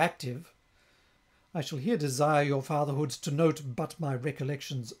be so active, I shall here desire your fatherhoods to note but my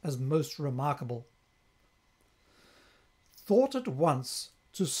recollections as most remarkable, thought at once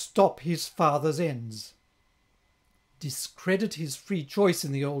to stop his father's ends, discredit his free choice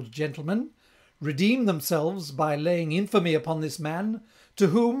in the old gentleman, redeem themselves by laying infamy upon this man, to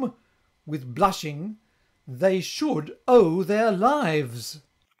whom, with blushing, they should owe their lives.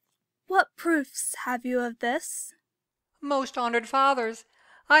 What proofs have you of this? Most honoured fathers,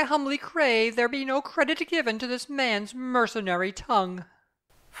 I humbly crave there be no credit given to this man's mercenary tongue.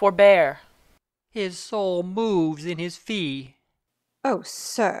 Forbear. His soul moves in his fee. Oh,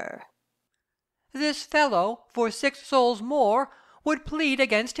 sir. This fellow, for 6 souls more, would plead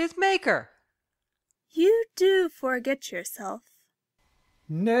against his Maker. You do forget yourself.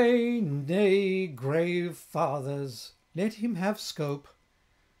 Nay, nay, grave fathers, let him have scope.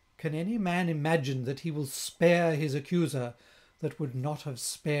 Can any man imagine that he will spare his accuser that would not have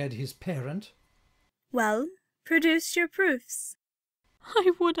spared his parent? Well, produce your proofs.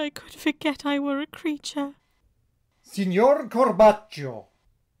 I would I could forget I were a creature. Signor Corbaccio.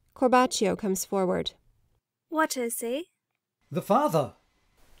 Corbaccio comes forward. What is he? The father.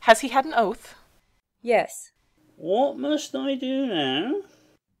 Has he had an oath? Yes. What must I do now?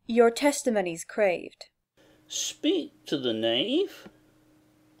 Your testimony's craved. Speak to the knave.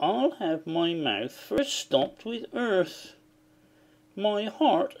 I'll have my mouth first stopped with earth. My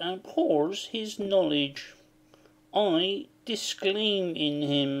heart abhors his knowledge. I disclaim in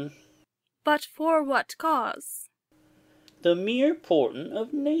him. But for what cause? The mere portent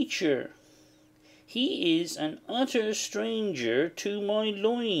of nature. He is an utter stranger to my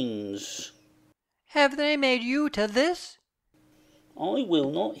loins. Have they made you to this? I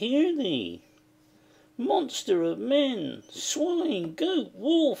will not hear thee. Monster of men, swine, goat,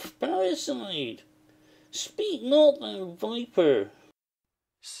 wolf, parasite, speak not, thou viper.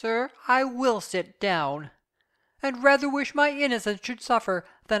 Sir, I will sit down. and rather wish my innocence should suffer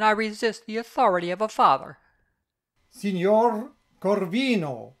than I resist the authority of a father. Signor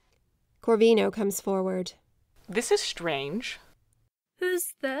Corvino. Corvino comes forward. This is strange.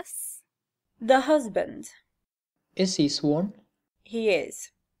 Who's this? The husband. Is he sworn? He is.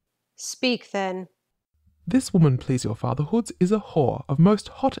 Speak then. This woman, please your fatherhoods, is a whore of most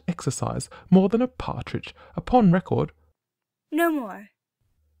hot exercise, more than a partridge, upon record. No more.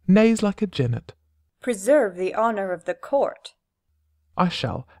 Neighs like a jennet. Preserve the honour of the court. I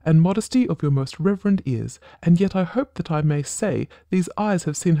shall, and modesty of your most reverend ears, and yet I hope that I may say these eyes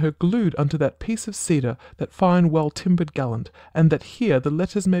have seen her glued unto that piece of cedar, that fine well-timbered gallant, and that here the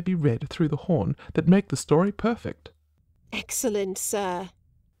letters may be read through the horn that make the story perfect. Excellent, sir.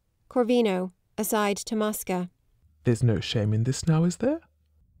 Corvino, aside to Mosca. There's no shame in this now, is there?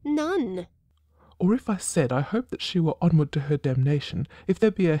 None. Or if I said I hope that she were onward to her damnation, if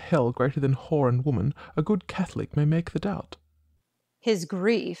there be a hell greater than whore and woman, a good Catholic may make the doubt. His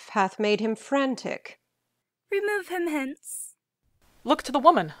grief hath made him frantic. Remove him hence. Look to the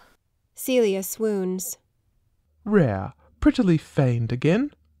woman. Celia swoons. Rare, prettily feigned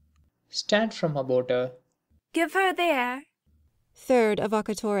again. Stand from about her. Give her the air. Third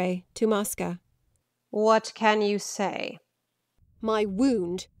avocatore, to Mosca. What can you say? My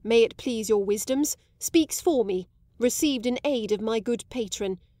wound, may it please your wisdoms, speaks for me, received in aid of my good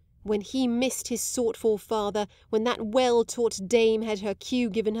patron, when he missed his sought-for father, when that well-taught dame had her cue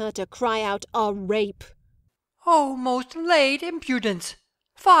given her to cry out a rape. Oh, most late impudence!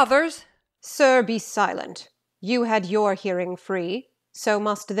 Fathers! Sir, be silent. You had your hearing free, so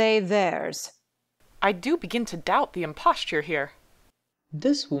must they theirs. I do begin to doubt the imposture here.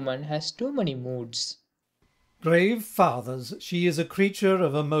 This woman has too many moods. Grave fathers, she is a creature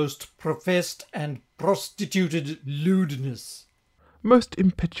of a most professed and prostituted lewdness. Most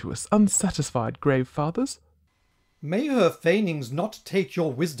impetuous, unsatisfied grave fathers. May her feignings not take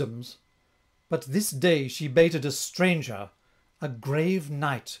your wisdoms. But this day she baited a stranger, a grave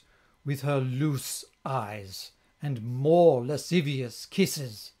knight, with her loose eyes, and more lascivious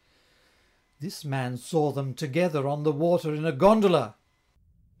kisses. This man saw them together on the water in a gondola.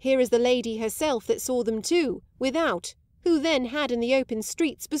 Here is the lady herself that saw them too, without, who then had in the open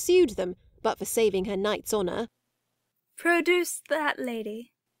streets pursued them, but for saving her knight's honour. Produce that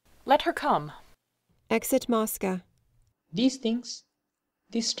lady. Let her come. Exit Mosca. These things,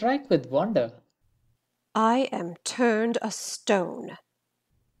 they strike with wonder. I am turned a stone.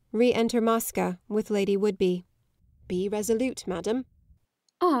 Re-enter Mosca with Lady Woodby. Be resolute, madam.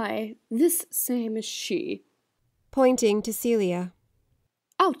 Ay, this same is she. Pointing to Celia.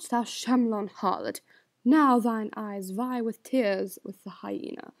 Out, thou Shamlon harlot! Now thine eyes vie with tears with the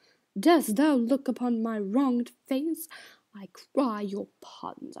hyena. Darest thou look upon my wronged face? I cry your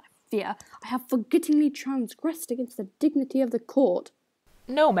pardons, I fear. I have forgettingly transgressed against the dignity of the court.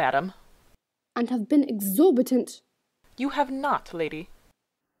 No, madam. And have been exorbitant. You have not, lady.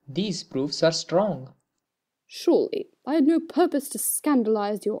 These proofs are strong. Surely, I had no purpose to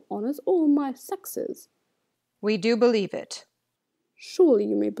scandalize your honours or my sexes. We do believe it. Surely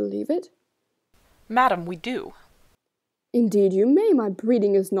you may believe it. Madam, we do. Indeed you may, my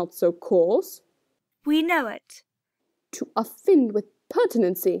breeding is not so coarse. We know it. To offend with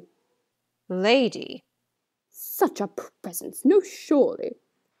pertinency. Lady. Such a presence, no surely.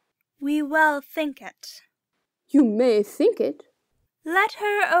 We well think it. You may think it. Let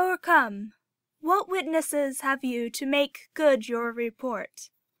her o'ercome. What witnesses have you to make good your report?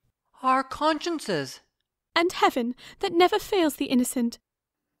 Our consciences. And heaven, that never fails the innocent.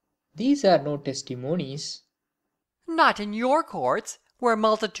 These are no testimonies. Not in your courts, where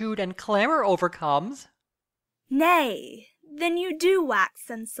multitude and clamour overcomes. Nay, then you do wax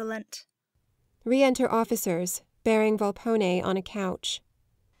insolent. Re-enter officers, bearing Volpone on a couch.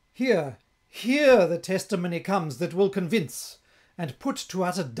 Here the testimony comes that will convince, and put to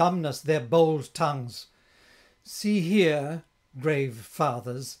utter dumbness their bold tongues. See here, grave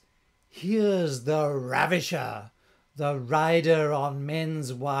fathers, here's the ravisher, the rider on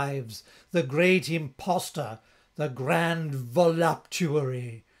men's wives, the great impostor, the grand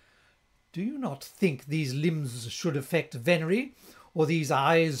voluptuary. Do you not think these limbs should affect venery, or these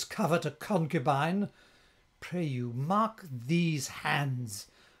eyes covet a concubine? Pray you, mark these hands.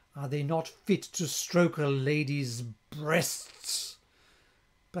 Are they not fit to stroke a lady's breasts?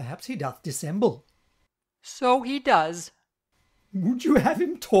 Perhaps he doth dissemble. So he does. Would you have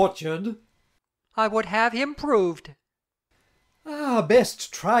him tortured? I would have him proved. Ah,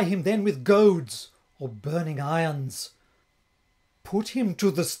 best try him then with goads, or burning irons. Put him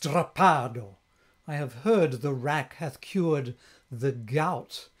to the strappado. I have heard the rack hath cured the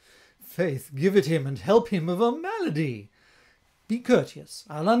gout. Faith, give it him, and help him of a malady. Be courteous,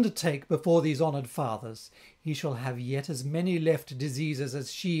 I'll undertake before these honoured fathers, he shall have yet as many left diseases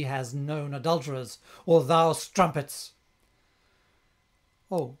as she has known adulterers, or thou strumpets.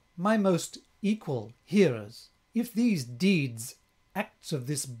 Oh, my most equal hearers, if these deeds, acts of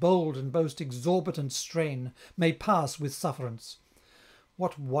this bold and most exorbitant strain, may pass with sufferance,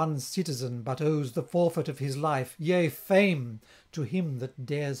 what one citizen but owes the forfeit of his life, yea, fame, to him that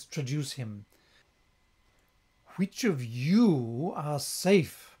dares traduce him? Which of you are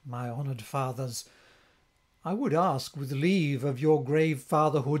safe, my honoured fathers? I would ask with leave of your grave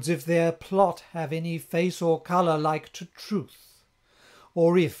fatherhoods if their plot have any face or colour like to truth,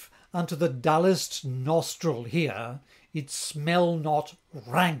 or if, unto the dullest nostril here, it smell not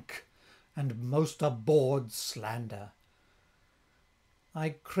rank and most abhorred slander.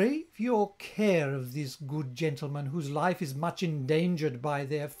 I crave your care of this good gentleman, whose life is much endangered by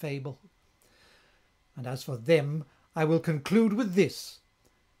their fable. And as for them, I will conclude with this,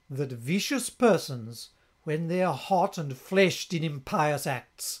 that vicious persons, when they are hot and fleshed in impious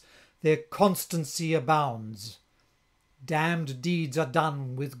acts, their constancy abounds. Damned deeds are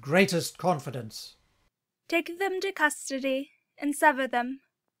done with greatest confidence. Take them to custody, and sever them.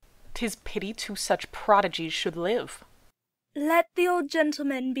 'Tis pity two such prodigies should live. Let the old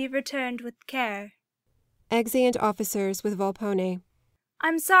gentleman be returned with care. Exeunt officers with Volpone.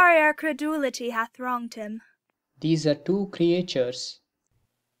 I'm sorry our credulity hath wronged him. These are two creatures.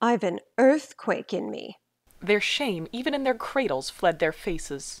 I've an earthquake in me. Their shame, even in their cradles, fled their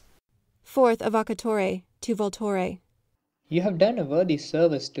faces. Fourth Avocatore to Voltore. You have done a worthy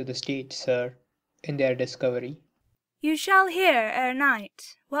service to the state, sir, in their discovery. You shall hear ere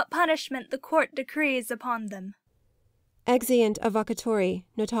night what punishment the court decrees upon them. Exeunt Avocatore,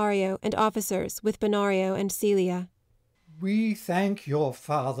 Notario, and officers with Benario and Celia. We thank your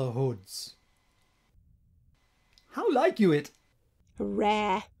fatherhoods. How like you it?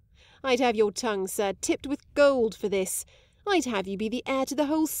 Rare. I'd have your tongue, sir, tipped with gold for this. I'd have you be the heir to the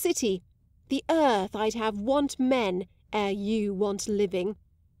whole city. The earth I'd have want men, ere you want living.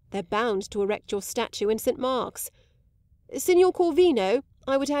 They're bound to erect your statue in St. Mark's. Signor Corvino,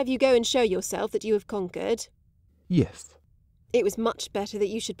 I would have you go and show yourself that you have conquered. Yes. It was much better that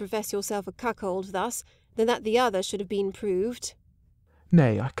you should profess yourself a cuckold thus, than that the other should have been proved.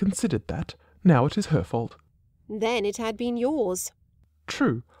 Nay, I considered that. Now it is her fault. Then it had been yours.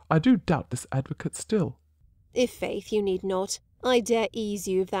 True, I do doubt this advocate still. I' faith you need not. I dare ease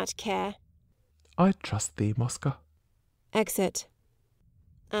you of that care. I trust thee, Mosca. Exit.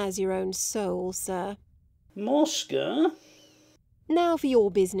 As your own soul, sir. Mosca? Now for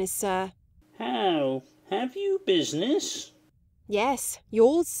your business, sir. How? Have you business? Yes,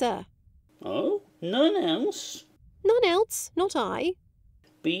 yours, sir. Oh, none else? None else, not I.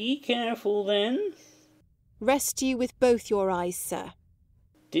 Be careful, then. Rest you with both your eyes, sir.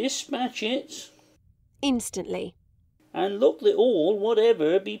 Dispatch it. Instantly. And look that all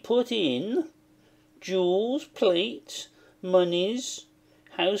whatever be put in, jewels, plate, monies,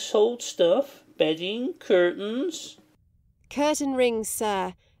 household stuff, bedding, curtains. Curtain rings,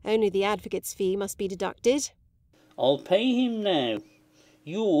 sir. Only the advocate's fee must be deducted. I'll pay him now.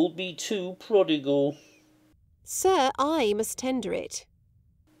 You'll be too prodigal. Sir, I must tender it.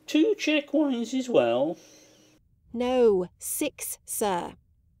 2 check wines as well. No, 6, sir.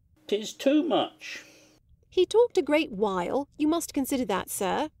 'Tis too much. He talked a great while. You must consider that,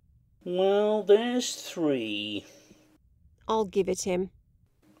 sir. Well, there's 3. I'll give it him.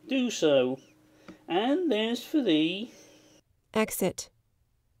 Do so. And there's for thee. Exit.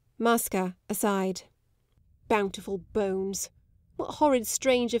 Mosca, aside. Bountiful bones. What horrid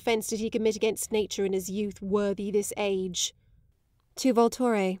strange offence did he commit against nature in his youth, worthy this age? To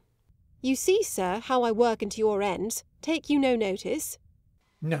Voltore. You see, sir, how I work into your ends. Take you no notice?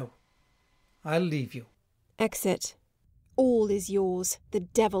 No. I'll leave you. Exit. All is yours, the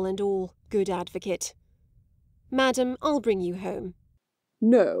devil and all, good advocate. Madam, I'll bring you home.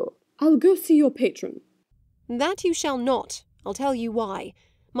 No, I'll go see your patron. That you shall not. I'll tell you why.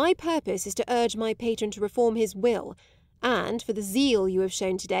 My purpose is to urge my patron to reform his will, and for the zeal you have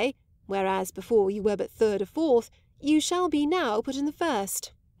shown today, whereas before you were but third or fourth, you shall be now put in the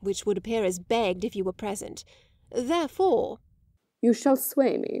first, which would appear as begged if you were present. Therefore... You shall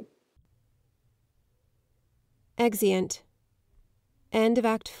sway me. Exeunt. End of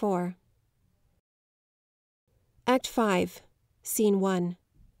Act 4. Act 5, Scene 1.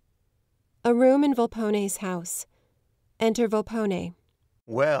 A room in Volpone's house. Enter Volpone.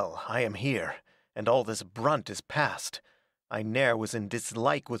 Well, I am here, and all this brunt is past. I ne'er was in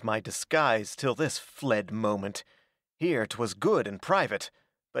dislike with my disguise till this fled moment. Here 'twas good and private,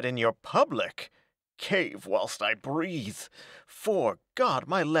 but in your public cave whilst I breathe. 'Fore God,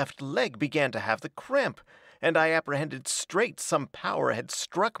 my left leg began to have the cramp, and I apprehended straight some power had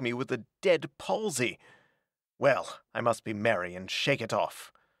struck me with a dead palsy. Well, I must be merry and shake it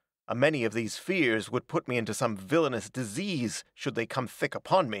off. A many of these fears would put me into some villainous disease, should they come thick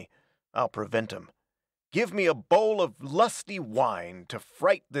upon me. I'll prevent 'em. Give me a bowl of lusty wine to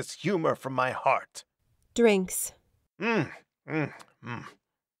fright this humour from my heart. Drinks. 'Tis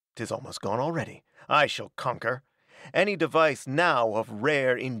almost gone already. I shall conquer. Any device now of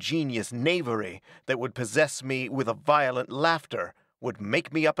rare ingenious knavery that would possess me with a violent laughter would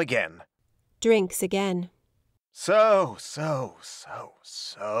make me up again. Drinks again. So.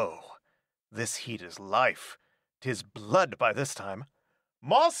 This heat is life. 'Tis blood by this time.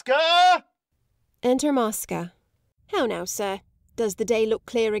 Mosca! Enter Mosca. How now, sir? Does the day look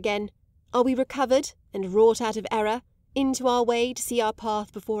clear again? Are we recovered, and wrought out of error, into our way to see our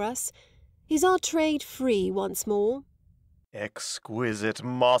path before us? Is our trade free once more? Exquisite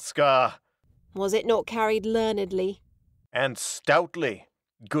Mosca! Was it not carried learnedly? And stoutly.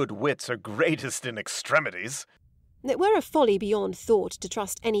 Good wits are greatest in extremities. It were a folly beyond thought to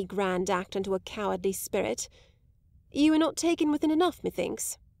trust any grand act unto a cowardly spirit. You are not taken with it enough,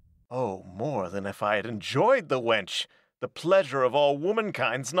 methinks. Oh, more than if I had enjoyed the wench. The pleasure of all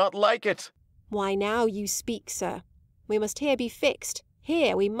womankind's not like it. Why now you speak, sir. We must here be fixed.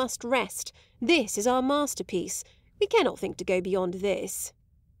 Here we must rest. This is our masterpiece. We cannot think to go beyond this.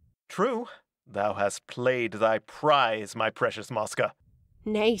 True. Thou hast played thy prize, my precious Mosca.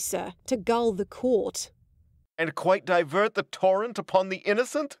 Nay, sir, to gull the court. And quite divert the torrent upon the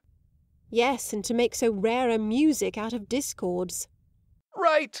innocent? Yes, and to make so rare a music out of discords.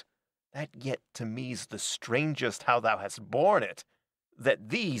 Right! That yet to me's the strangest how thou hast borne it, that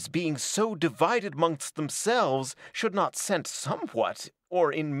these, being so divided mongst themselves, should not scent somewhat,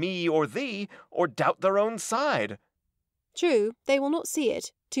 or in me or thee, or doubt their own side. True, they will not see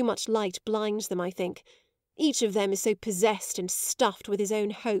it. Too much light blinds them, I think. Each of them is so possessed and stuffed with his own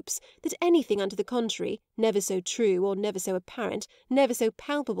hopes, that anything unto the contrary, never so true, or never so apparent, never so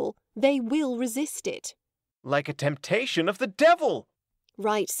palpable, they will resist it. Like a temptation of the devil!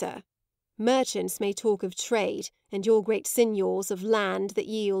 Right, sir. Merchants may talk of trade, and your great signors of land that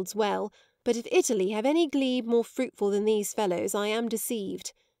yields well, but if Italy have any glebe more fruitful than these fellows, I am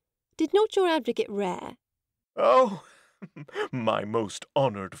deceived. Did not your advocate rare? Oh, my most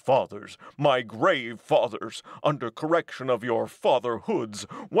honoured fathers, my grave fathers, under correction of your fatherhoods,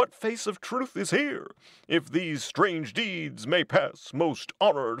 what face of truth is here? If these strange deeds may pass, most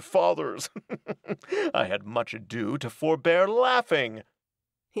honoured fathers. I had much ado to forbear laughing.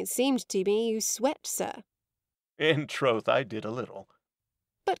 It seemed to me you sweat, sir. In troth, I did a little.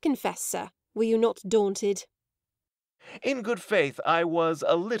 But confess, sir, were you not daunted? In good faith, I was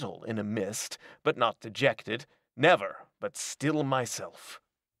a little in a mist, but not dejected. Never, but still myself.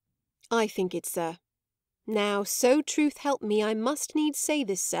 I think it, sir. Now, so truth help me, I must needs say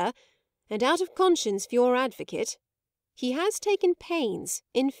this, sir, and out of conscience for your advocate. He has taken pains,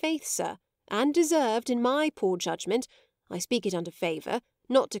 in faith, sir, and deserved, in my poor judgment, I speak it under favour,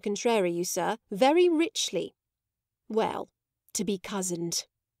 not to contrary you, sir, very richly. Well, to be cozened.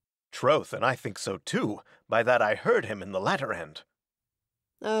 Troth, and I think so too, by that I heard him in the latter end.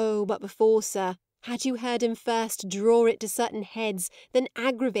 Oh, but before, sir, had you heard him first draw it to certain heads, then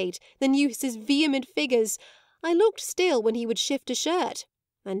aggravate, then use his vehement figures, I looked still when he would shift a shirt,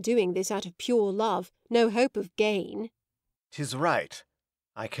 and doing this out of pure love, no hope of gain. 'Tis right.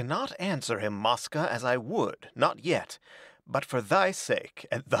 I cannot answer him, Mosca, as I would, not yet. But for thy sake,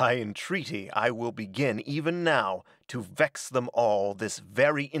 at thy entreaty, I will begin even now to vex them all this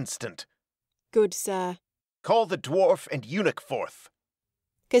very instant. Good, sir. Call the dwarf and eunuch forth.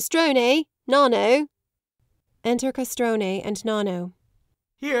 Castrone, Nano. Enter Castrone and Nano.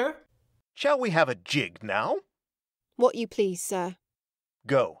 Here. Shall we have a jig now? What you please, sir.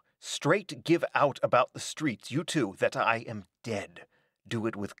 Go, straight give out about the streets, you two, that I am dead. Do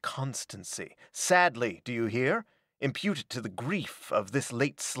it with constancy. Sadly, do you hear? Impute it to the grief of this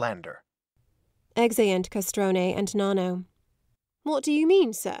late slander. Exeunt Castrone and Nano. What do you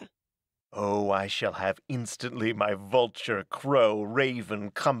mean, sir? Oh, I shall have instantly my vulture, crow,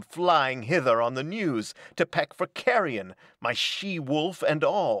 raven come flying hither on the news, to peck for carrion, my she-wolf and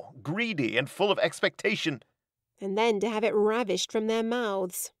all, greedy and full of expectation. And then to have it ravished from their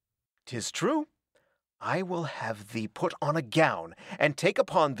mouths. 'Tis true. I will have thee put on a gown, and take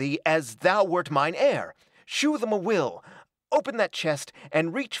upon thee as thou wert mine heir. Shew them a will. Open that chest,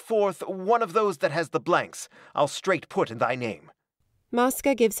 and reach forth one of those that has the blanks. I'll straight put in thy name.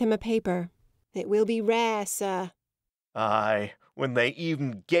 Mosca gives him a paper. It will be rare, sir. Aye, when they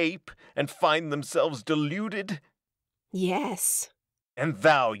even gape and find themselves deluded? Yes. And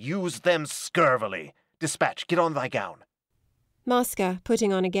thou use them scurvily. Dispatch, get on thy gown. Mosca,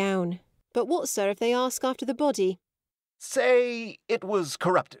 putting on a gown. But what, sir, if they ask after the body? Say it was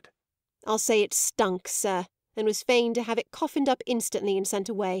corrupted. I'll say it stunk, sir, and was fain to have it coffined up instantly and sent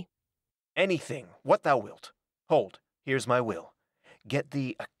away. Anything, what thou wilt. Hold, here's my will. Get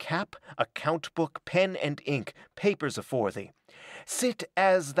thee a cap, account book, pen and ink, papers afore thee. Sit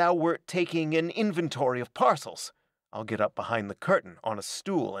as thou wert taking an inventory of parcels. I'll get up behind the curtain on a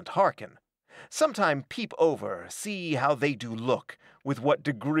stool and hearken. Sometime peep over, see how they do look, with what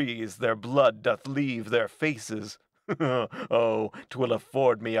degrees their blood doth leave their faces. Oh, 'twill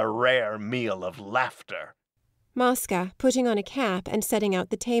afford me a rare meal of laughter. Mosca, putting on a cap and setting out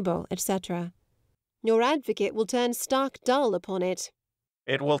the table, etc. Your advocate will turn stark dull upon it.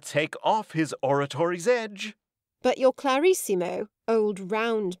 It will take off his oratory's edge. But your Clarissimo, old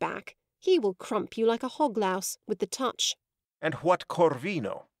roundback, he will crump you like a hog-louse with the touch. And what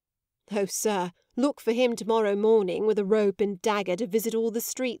Corvino? Oh, sir, look for him tomorrow morning with a rope and dagger to visit all the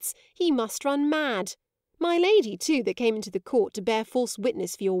streets. He must run mad. My lady, too, that came into the court to bear false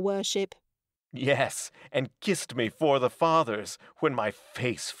witness for your worship. Yes, and kissed me 'fore the fathers, when my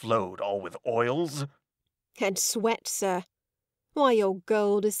face flowed all with oils. And sweat, sir. Why, your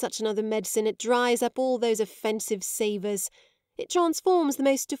gold is such another medicine, it dries up all those offensive savours. It transforms the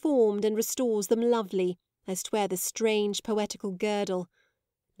most deformed and restores them lovely, as 'twere the strange poetical girdle.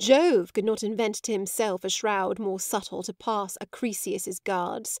 Jove could not invent to himself a shroud more subtle to pass Acrisius's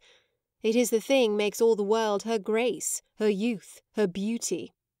guards. It is the thing makes all the world her grace, her youth, her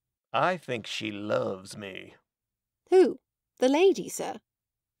beauty. I think she loves me. Who? The lady, sir?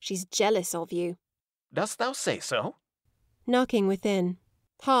 She's jealous of you. Dost thou say so? Knocking within.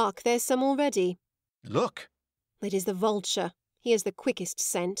 Hark, there's some already. Look. It is the vulture. He has the quickest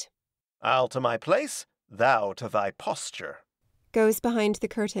scent. I'll to my place, thou to thy posture. Goes behind the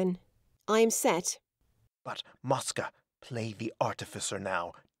curtain. I am set. But, Mosca, play the artificer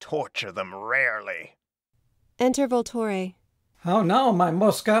now. Torture them rarely. Enter Voltore. How now, my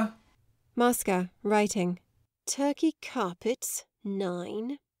Mosca? Mosca, writing. Turkey carpets,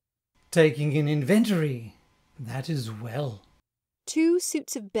 9. Taking an inventory. That is well. 2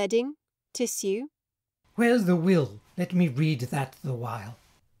 suits of bedding, tissue. Where's the will? Let me read that the while.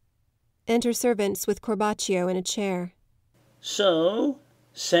 Enter servants with Corbaccio in a chair. So,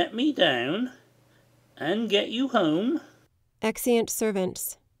 set me down, and get you home. Exeunt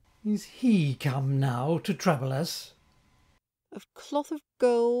servants. Is he come now to trouble us? Of cloth of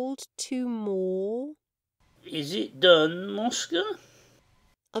gold, 2 more. Is it done, Mosca?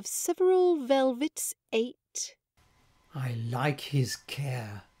 Of several velvets, 8. I like his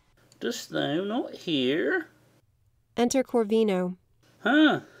care. Dost thou not hear? Enter Corvino.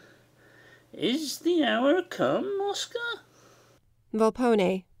 Huh? Is the hour come, Mosca?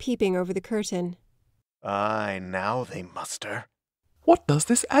 Volpone, peeping over the curtain. Aye, now they muster. What does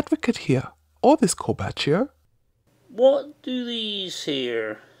this advocate here, or this Corbaccio? What do these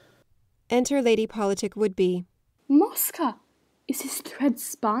here? Enter Lady Politic Would-be. Mosca, is his thread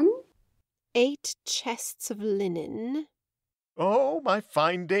spun? 8 chests of linen. Oh, my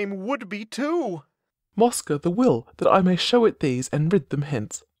fine dame Would-be too. Mosca, the will, that I may show it these and rid them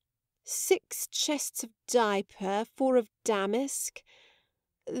hence. 6 chests of diaper, 4 of damask.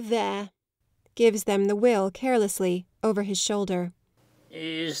 There. Gives them the will carelessly, over his shoulder.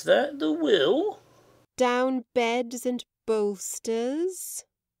 Is that the will? Down beds and bolsters.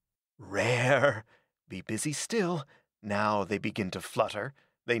 Rare. Be busy still. Now they begin to flutter.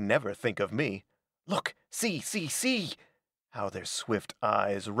 They never think of me. Look, see! How their swift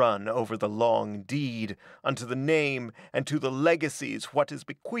eyes run over the long deed, unto the name and to the legacies what is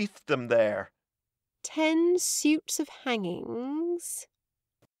bequeathed them there. 10 suits of hangings.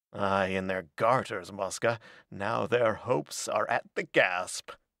 Aye, in their garters, Mosca. Now their hopes are at the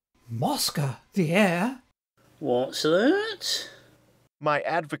gasp. Mosca, the heir? What's that? My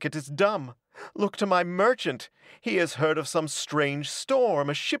advocate is dumb. Look to my merchant. He has heard of some strange storm.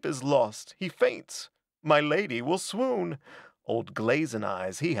 A ship is lost. He faints. My lady will swoon. Old Glazen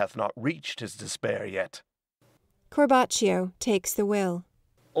Eyes, he hath not reached his despair yet. Corbaccio takes the will.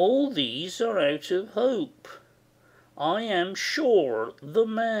 All these are out of hope. I am sure the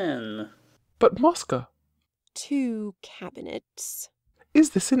man. But Mosca, 2 cabinets.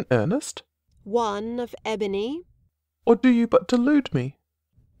 is this in earnest? 1 of ebony. Or do you but delude me?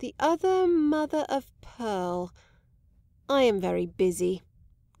 The other mother of pearl. I am very busy.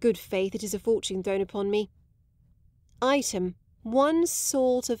 Good faith, it is a fortune thrown upon me. Item, 1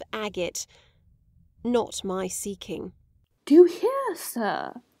 salt of agate. Not my seeking. Do you hear,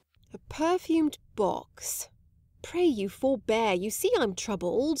 sir? A perfumed box. Pray you forbear, you see I'm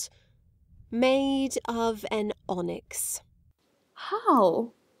troubled. Made of an onyx.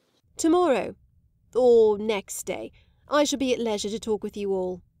 How? Tomorrow, or next day, I shall be at leisure to talk with you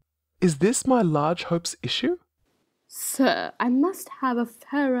all. Is this my large hope's issue? Sir, I must have a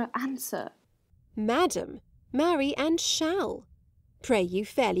fairer answer. Madam, marry and shall. Pray you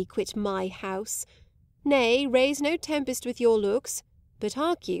fairly quit my house. Nay, raise no tempest with your looks. But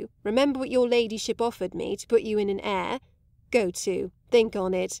hark you, remember what your ladyship offered me to put you in an heir. Go to, think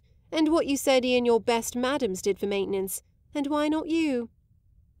on it, and what you said Ian your best madams did for maintenance, and why not you?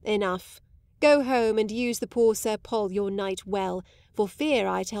 Enough. Go home and use the poor Sir Paul your knight well, for fear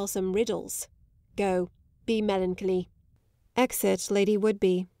I tell some riddles. Go, be melancholy. Exit Lady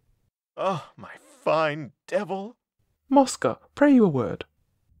Woodby. Oh, my fine devil! Mosca, pray you a word.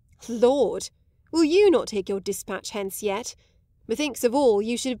 Lord, will you not take your dispatch hence yet? Methinks of all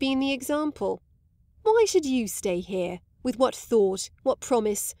you should have been the example. Why should you stay here? With what thought? What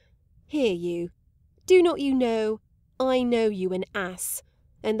promise? Hear you. Do not you know? I know you an ass,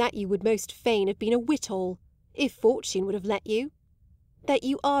 and that you would most fain have been a wittol, if fortune would have let you. That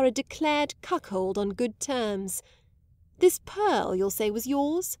you are a declared cuckold on good terms. This pearl, you'll say, was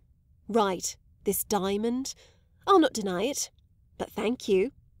yours? Right, this diamond. I'll not deny it, but thank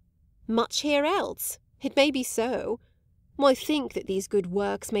you. Much here else, it may be so. Why think that these good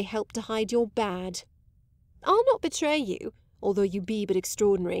works may help to hide your bad. I'll not betray you, although you be but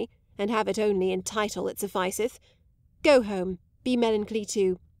extraordinary, and have it only in title it sufficeth. Go home, be melancholy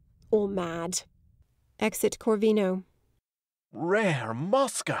too, or mad. Exit Corvino. Rare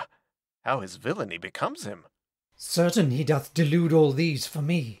Mosca! How his villainy becomes him. Certain he doth delude all these for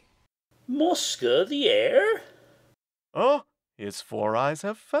me. Mosca the heir? Oh, his 4 eyes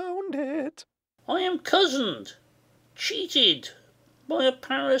have found it. I am cozened, cheated by a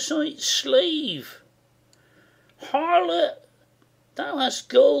parasite slave. Harlot, thou hast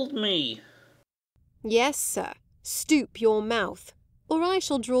gulled me. Yes, sir, stoop your mouth, or I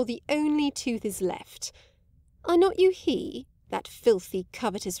shall draw the only tooth is left. Are not you he, that filthy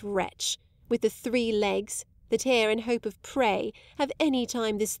covetous wretch, with the 3 legs, that ere in hope of prey have any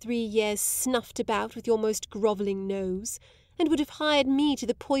time this 3 years snuffed about with your most grovelling nose, and would have hired me to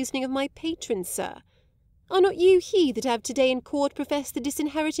the poisoning of my patron, sir? Are not you he that have to-day in court professed the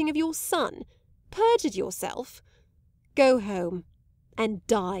disinheriting of your son, perjured yourself? Go home, and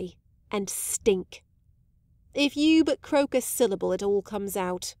die, and stink. If you but croak a syllable, it all comes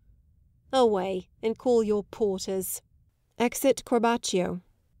out. Away, and call your porters. Exit Corbaccio.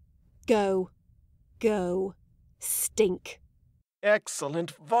 Go, go, stink.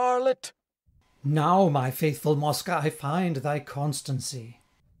 Excellent varlet! Now, my faithful Mosca, I find thy constancy.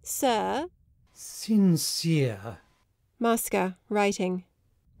 Sir? Sincere. Mosca, writing.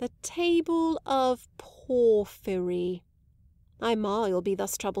 The table of porphyry. I mar you'll be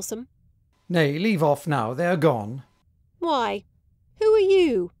thus troublesome. Nay, leave off now, they're gone. Why, who are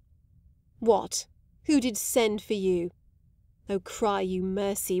you? What, who did send for you? Oh, cry you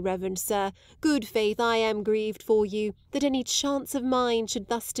mercy, reverend sir. Good faith, I am grieved for you, that any chance of mine should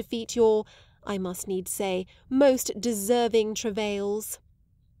thus defeat your, I must needs say, most deserving travails.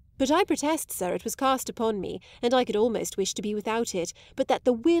 But I protest, sir, it was cast upon me, and I could almost wish to be without it, but that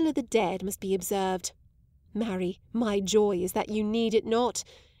the will of the dead must be observed. Marry, my joy is that you need it not.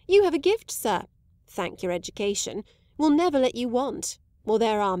 You have a gift, sir. Thank your education. Will never let you want, while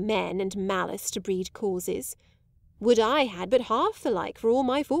there are men and malice to breed causes. Would I had but half the like for all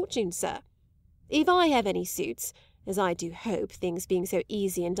my fortune, sir. If I have any suits, as I do hope, things being so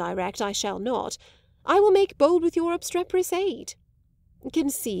easy and direct, I shall not, I will make bold with your obstreperous aid.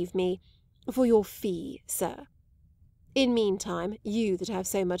 Conceive me, for your fee, sir. In meantime, you that have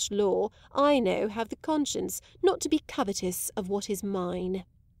so much law, I know have the conscience not to be covetous of what is mine.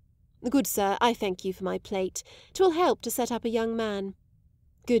 Good sir, I thank you for my plate. 'Twill help to set up a young man.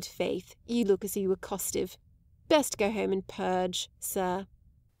 Good faith, you look as you were costive. Best go home and purge, sir.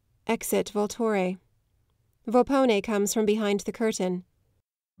 Exit Voltore. Volpone comes from behind the curtain.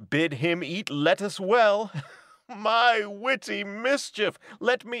 Bid him eat lettuce well. My witty mischief,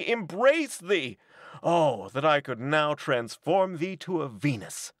 let me embrace thee. Oh, that I could now transform thee to a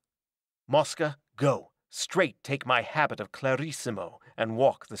Venus. Mosca, go, straight take my habit of Clarissimo, and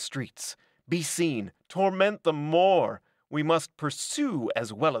walk the streets. Be seen, torment them more. We must pursue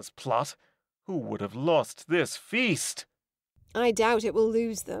as well as plot. Who would have lost this feast? I doubt it will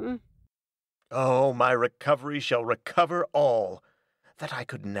lose them. Oh, my recovery shall recover all. That I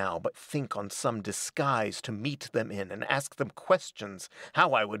could now but think on some disguise to meet them in and ask them questions,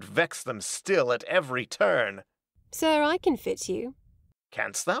 how I would vex them still at every turn. Sir, I can fit you.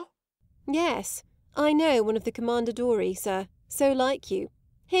 Canst thou? Yes, I know one of the commandadori, sir, so like you.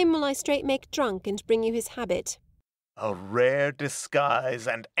 Him will I straight make drunk and bring you his habit. A rare disguise,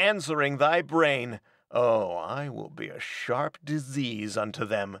 and answering thy brain. Oh, I will be a sharp disease unto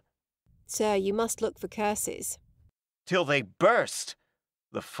them. Sir, you must look for curses. Till they burst.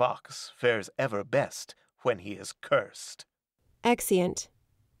 The fox fares ever best when he is cursed. Exeunt.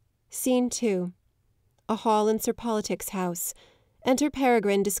 Scene 2. A hall in Sir Politic's house. Enter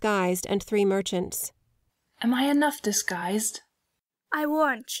Peregrine disguised and 3 merchants. Am I enough disguised? I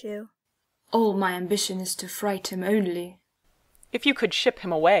warrant you. All my ambition is to fright him only. If you could ship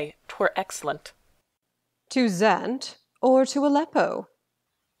him away, 'twere excellent. To Zant or to Aleppo?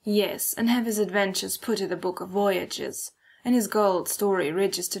 Yes, and have his adventures put in the book of voyages, and his gold story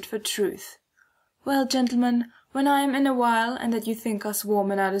registered for truth. Well, gentlemen, when I am in a while, and that you think us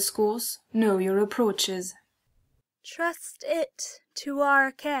warm in our discourse, know your approaches. Trust it to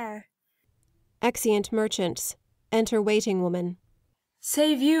our care. Exeunt merchants. Enter waiting woman.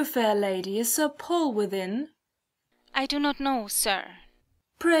 Save you, fair lady, is Sir Paul within? I do not know, sir.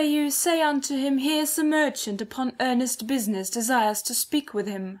 Pray you, say unto him, here is a merchant upon earnest business desires to speak with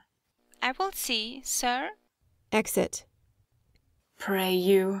him. I will see, sir. Exit. Pray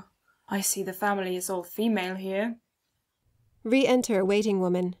you, I see the family is all female here. Re-enter waiting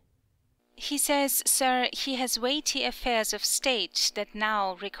woman. He says, sir, he has weighty affairs of state that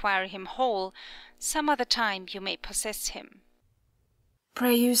now require him whole. Some other time you may possess him.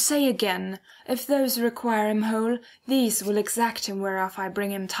 Pray you, say again, if those require him whole, these will exact him whereof I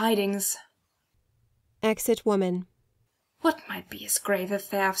bring him tidings. Exit woman. What might be his grave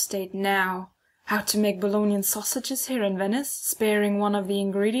affair of state now? How to make Bolognian sausages here in Venice, sparing one of the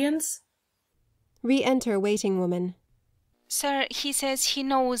ingredients? Re-enter waiting woman. Sir, he says he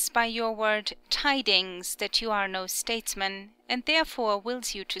knows by your word tidings that you are no statesman, and therefore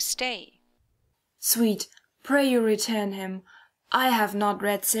wills you to stay. Sweet, pray you return him. I have not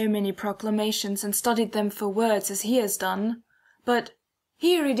read so many proclamations and studied them for words as he has done. But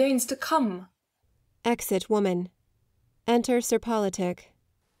here he deigns to come. Exit woman. Enter Sir Politic.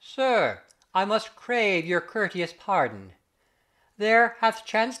 Sir, I must crave your courteous pardon. There hath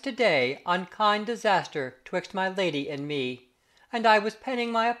chanced to-day unkind disaster twixt my lady and me, and I was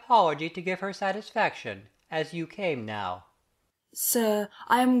penning my apology to give her satisfaction, as you came now. Sir,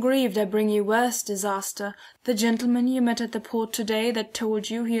 I am grieved I bring you worse disaster. The gentleman you met at the port to-day that told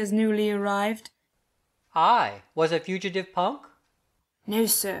you he is newly arrived. I was a fugitive punk? No,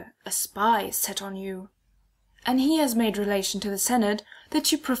 sir, a spy is set on you. And he has made relation to the Senate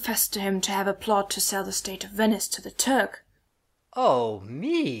that you profess to him to have a plot to sell the state of Venice to the Turk. Oh,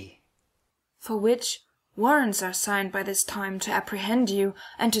 me! For which warrants are signed by this time to apprehend you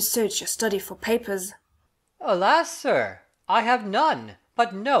and to search your study for papers. Alas, sir, I have none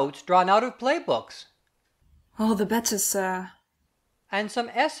but notes drawn out of playbooks. All the better, sir. And some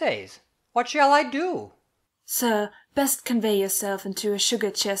essays. What shall I do? Sir, best convey yourself into a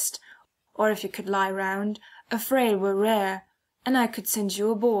sugar chest, or if you could lie round, a frail were rare, and I could send you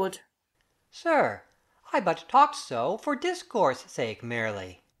aboard. Sir, I but talked so for discourse sake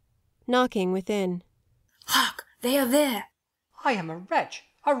merely. Knocking within. Hark, they are there. I am a wretch,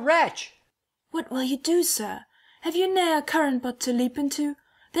 a wretch. What will you do, sir? Have you ne'er a current but to leap into?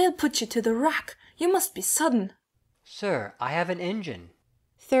 They'll put you to the rack. You must be sudden. Sir, I have an engine.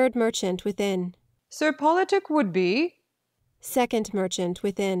 Third merchant within. Sir Politic would be. Second merchant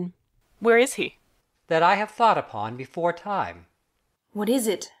within. Where is he? That I have thought upon before time. What is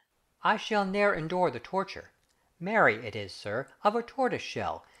it? I shall ne'er endure the torture. Marry it is, sir, of a tortoise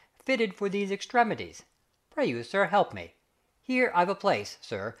shell, fitted for these extremities. Pray you, sir, help me. Here I've a place,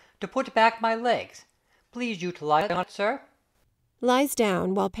 sir, to put back my legs. Please you to lie on it, sir. Lies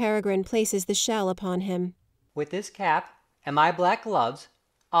down while Peregrine places the shell upon him. With this cap and my black gloves,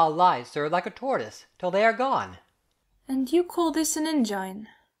 I'll lie, sir, like a tortoise, till they are gone. And you call this an engine?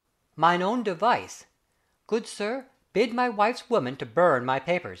 Mine own device. Good sir, bid my wife's woman to burn my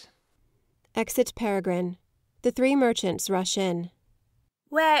papers. Exit Peregrine. The 3 merchants rush in.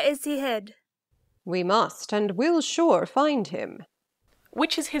 Where is he hid? We must and will sure find him.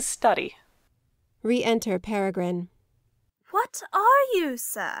 Which is his study? Re-enter Peregrine. What are you,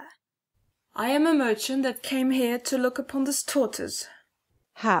 sir? I am a merchant that came here to look upon this tortoise.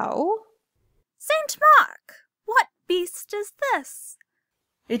 How? Saint Mark, what beast is this?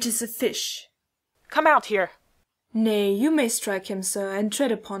 It is a fish. Come out here. Nay, you may strike him, sir, and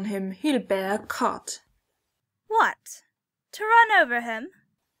tread upon him. He'll bear a cart. What? To run over him?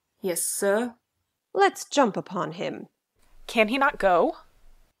 Yes, sir. Let's jump upon him. Can he not go?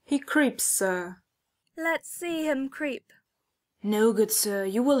 He creeps, sir. Let's see him creep. No, good sir,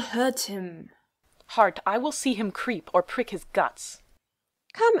 you will hurt him. Heart, I will see him creep or prick his guts.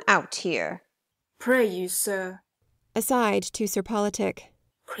 Come out here. Pray you, sir. Aside to Sir Politic.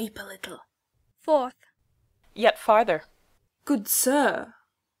 Creep a little. Forth. Yet farther. Good sir.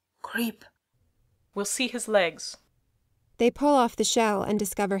 Creep. We'll see his legs. They pull off the shell and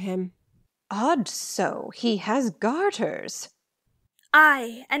discover him. Odd so, he has garters.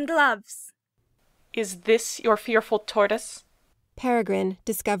 Aye, and gloves. Is this your fearful tortoise? Peregrine,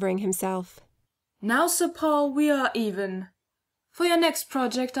 discovering himself. Now, Sir Paul, we are even. For your next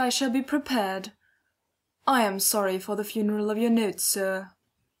project I shall be prepared. I am sorry for the funeral of your notes, sir.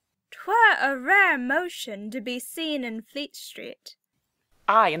 'Twere a rare motion to be seen in Fleet Street.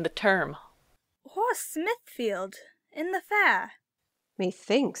 I in the term. Or Smithfield, in the fair.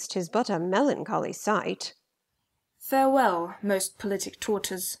 Methinks 'tis but a melancholy sight. Farewell, most politic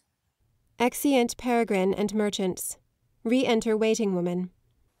tortoise. Exeunt Peregrine and merchants. Re-enter waiting woman.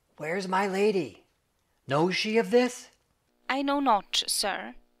 Where's my lady? Knows she of this? I know not,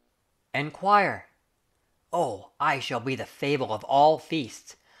 sir. Enquire. Oh, I shall be the fable of all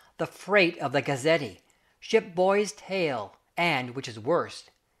feasts, the freight of the Gazzetti, ship-boy's tale, and, which is worst,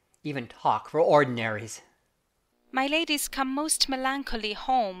 even talk for ordinaries. My lady's come most melancholy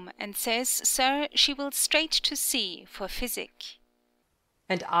home, and says, sir, she will straight to sea for physic.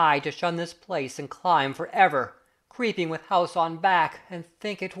 And I to shun this place and climb for ever, creeping with house on back, and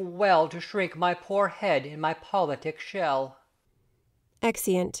think it well to shrink my poor head in my politic shell.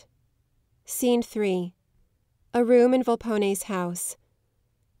 Exeunt. Scene 3. A room in Volpone's house.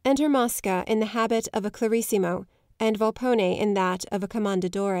 Enter Mosca in the habit of a clarissimo, and Volpone in that of a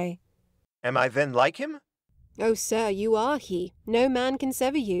commendatore. Am I then like him? Oh, sir, you are he. No man can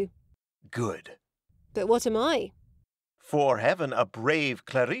sever you. Good. But what am I? For heaven, a brave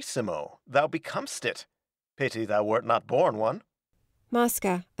clarissimo. Thou becomest it. Pity thou wert not born one.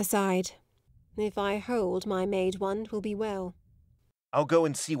 Mosca, aside. If I hold my maid one, 'twill be well. I'll go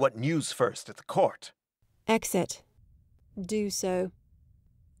and see what news first at the court. Exit. Do so.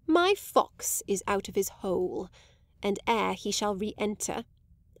 My fox is out of his hole, and ere he shall re-enter,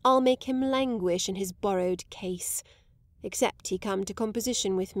 I'll make him languish in his borrowed case, except he come to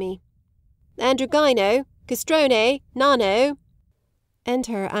composition with me. Androgino, Castrone, Nano.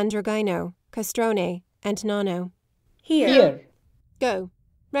 Enter Androgino, Castrone, and Nano. Here. Go,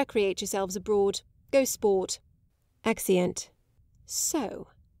 recreate yourselves abroad. Go sport. Exeunt. So,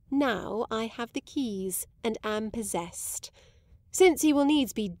 now I have the keys, and am possessed. Since he will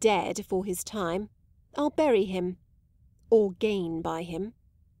needs be dead for his time, I'll bury him, or gain by him.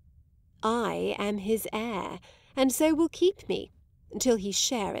 I am his heir, and so will keep me, till he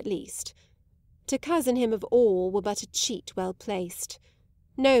share at least. To cozen him of all were but a cheat well placed.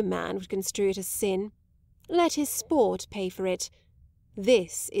 No man would construe it a sin. Let his sport pay for it.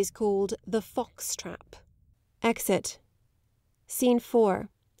 This is called the fox-trap. Exit. Scene 4.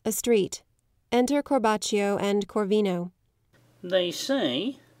 A street. Enter Corbaccio and Corvino. They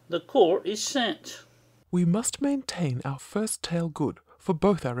say the court is set. We must maintain our first tale good, for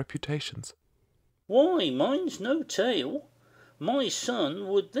both our reputations. Why, mine's no tale. My son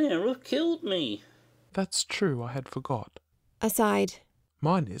would there have killed me. That's true, I had forgot. Aside.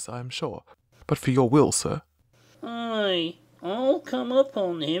 Mine is, I am sure. But for your will, sir. Aye, I'll come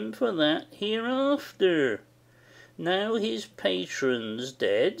upon him for that hereafter. Now his patron's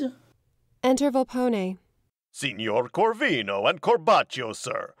dead. Enter Volpone. Signor Corvino and Corbaccio,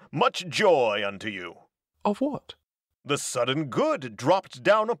 sir, much joy unto you. Of what? The sudden good dropped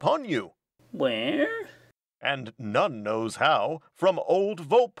down upon you. Where? And none knows how, from old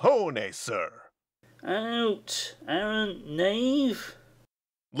Volpone, sir. Out, arrant knave.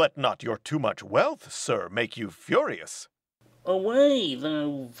 Let not your too much wealth, sir, make you furious. Away,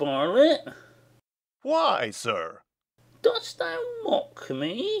 thou varlet. Why, sir? Dost thou mock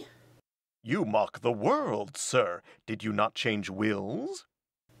me? You mock the world, sir. Did you not change wills?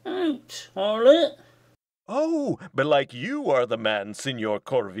 Out, harlot. Oh, belike you are the man, Signor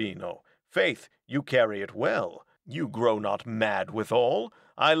Corvino. Faith, you carry it well. You grow not mad withal.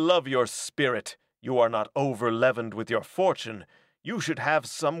 I love your spirit. You are not over-leavened with your fortune. You should have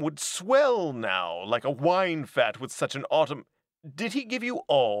some would swell now, like a wine fat with such an autumn. Did he give you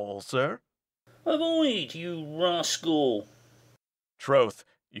all, sir? Avoid, you rascal. Troth,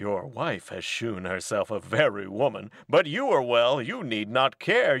 your wife has shewn herself a very woman, but you are well, you need not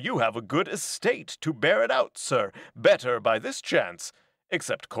care, you have a good estate to bear it out, sir, better by this chance,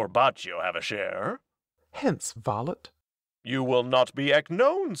 except Corbaccio have a share. Hence, varlet. You will not be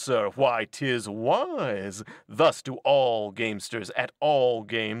known, sir. Why, 'tis wise. Thus do all gamesters at all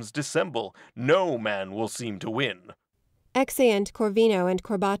games dissemble. No man will seem to win. Exeunt Corvino and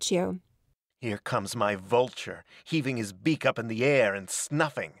Corbaccio. Here comes my vulture, heaving his beak up in the air and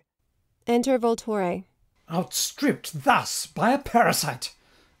snuffing. Enter Voltore. Outstripped thus by a parasite!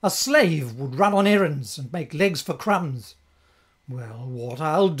 A slave would run on errands and make legs for crumbs. Well, what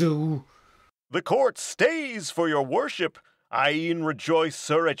I'll do... The court stays for your worship. I e'en rejoice,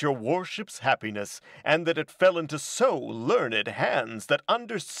 sir, at your worship's happiness, and that it fell into so learned hands that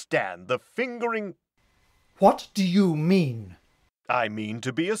understand the fingering... What do you mean? I mean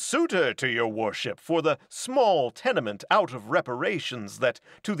to be a suitor to your worship for the small tenement out of reparations that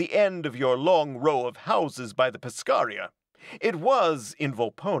to the end of your long row of houses by the Pescaria. It was, in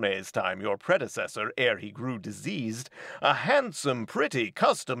Volpone's time, your predecessor, ere he grew diseased, a handsome, pretty,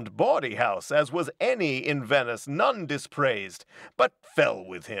 customed bawdy house, as was any in Venice, none dispraised, but fell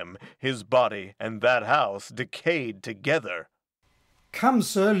with him, his body and that house decayed together. Come,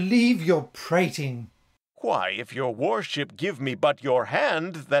 sir, leave your prating. Why, if your worship give me but your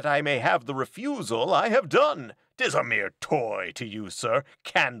hand, that I may have the refusal, I have done. 'Tis a mere toy to you, sir,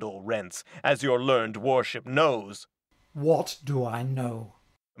 candle rents, as your learned worship knows. What do I know?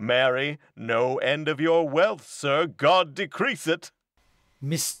 Marry, no end of your wealth, sir, God decrease it.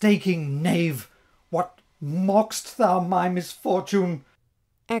 Mistaking knave, what mock'st thou my misfortune?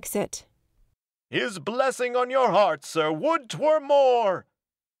 Exit. His blessing on your heart, sir, would 'twere more.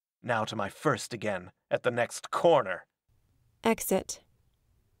 Now to my first again, at the next corner. Exit.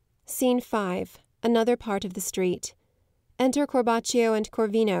 Scene 5. Another part of the street. Enter Corbaccio and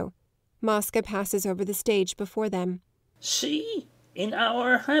Corvino. Mosca passes over the stage before them. See, in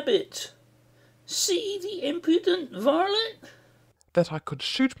our habit. See the impudent varlet. That I could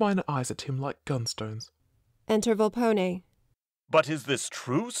shoot mine eyes at him like gunstones. Enter Volpone. But is this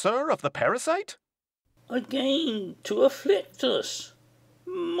true, sir, of the parasite? Again to afflict us.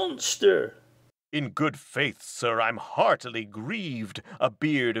 Monster! In good faith, sir, I'm heartily grieved a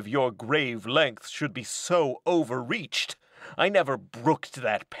beard of your grave length should be so overreached. I never brooked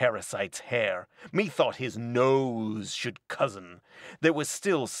that parasite's hair. Methought his nose should cozen. There was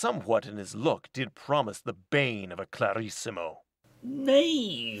still somewhat in his look did promise the bane of a clarissimo.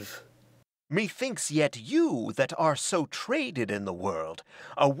 Knave! Methinks yet you that are so traded in the world,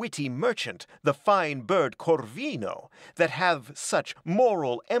 a witty merchant, the fine bird Corvino, that have such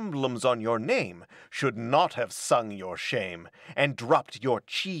moral emblems on your name, should not have sung your shame, and dropped your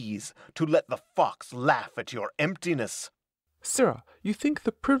cheese to let the fox laugh at your emptiness. Sirrah, you think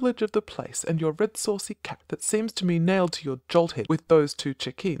the privilege of the place and your red saucy cap that seems to me nailed to your jolt head with those two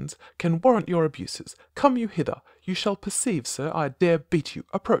check-ins can warrant your abuses. Come you hither. You shall perceive, sir, I dare beat you.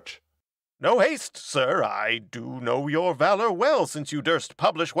 Approach. No haste, sir. I do know your valour well, since you durst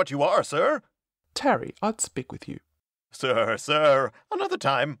publish what you are, sir. Tarry, I'd speak with you. Sir, another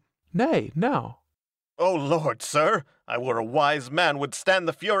time. Nay, now. O Lord, sir, I were a wise man would stand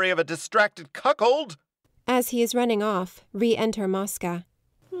the fury of a distracted cuckold. As he is running off, re-enter Mosca.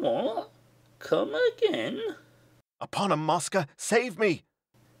 What? Come again? Upon him, Mosca, save me.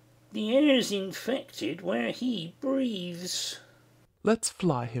 The air's infected where he breathes. Let's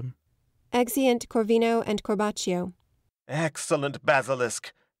fly him. Exeunt Corvino and Corbaccio. Excellent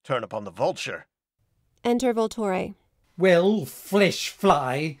basilisk. Turn upon the vulture. Enter Voltore. Well, flesh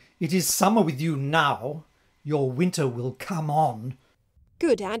fly, it is summer with you now. Your winter will come on.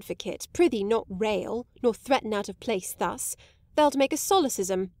 Good advocate, prithee not rail, nor threaten out of place thus. Thou'lt make a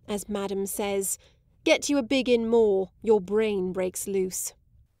solecism, as madam says. Get you a big inn more, your brain breaks loose.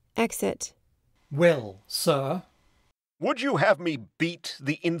 Exit. Well, sir. Would you have me beat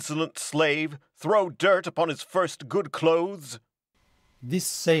the insolent slave, throw dirt upon his first good clothes? This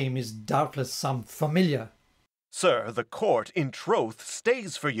same is doubtless some familiar. Sir, the court, in troth,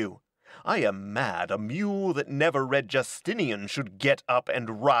 stays for you. I am mad a mule that never read Justinian should get up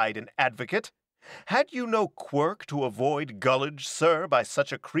and ride an advocate. Had you no quirk to avoid gullage, sir, by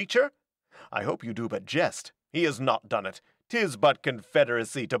such a creature? I hope you do but jest. He has not done it. 'Tis but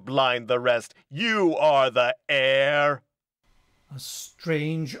confederacy to blind the rest. You are the heir. A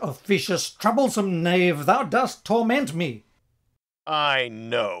strange, officious, troublesome knave, thou dost torment me. I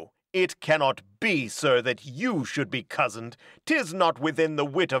know. It cannot be, sir, that you should be cozened. 'Tis not within the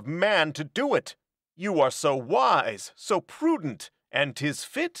wit of man to do it. You are so wise, so prudent, and 'tis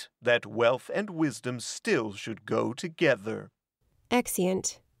fit that wealth and wisdom still should go together.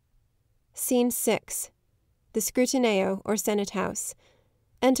 Exeunt. Scene 6. The Scrutineo, or Senate House.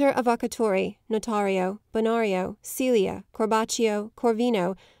 Enter Avvocatori, Notario, Bonario, Celia, Corbaccio,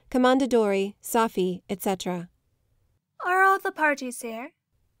 Corvino, Commendadori, Safi, etc. Are all the parties here?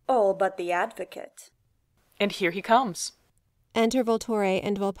 All but the advocate. And here he comes. Enter Voltore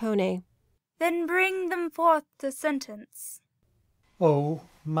and Volpone. Then bring them forth to sentence. O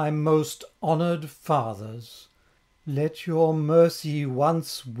my most honoured fathers, let your mercy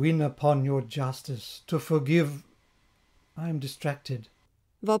once win upon your justice to forgive... I am distracted.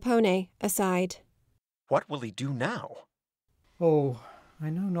 Volpone, aside. What will he do now? Oh, I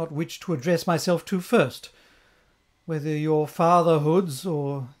know not which to address myself to first, whether your fatherhoods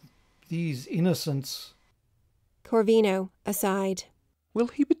or these innocents. Corvino, aside. Will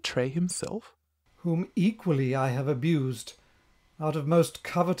he betray himself? Whom equally I have abused, out of most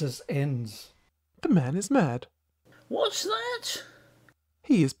covetous ends. The man is mad. What's that?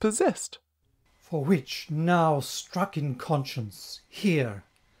 He is possessed. For which, now struck in conscience, here,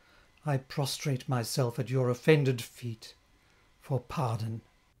 I prostrate myself at your offended feet, for pardon.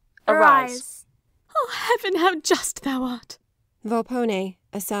 Arise. Oh, heaven, how just thou art! Volpone,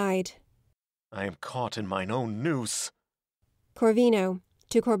 aside. I am caught in mine own noose. Corvino,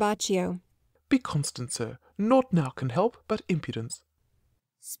 to Corbaccio. Be constant, sir. Naught now can help but impudence.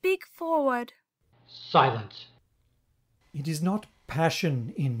 Speak forward. Silence. It is not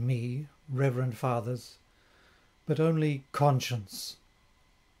passion in me, reverend fathers, but only conscience.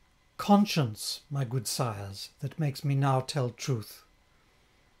 Conscience, my good sires, that makes me now tell truth.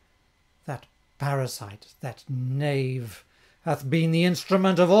 That parasite, that knave, hath been the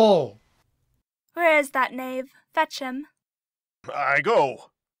instrument of all. Where is that knave? Fetch him. I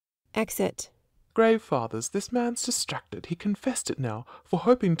go. Exit. Grave fathers, this man's distracted. He confessed it now, for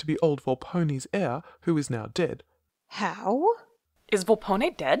hoping to be old Volpone's heir, who is now dead. How? Is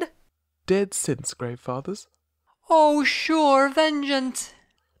Volpone dead? Dead since, grave fathers. Oh, sure vengeance!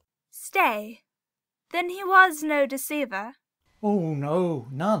 Stay. Then he was no deceiver? Oh, no,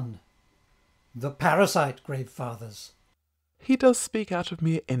 none. The parasite, grave fathers. He does speak out of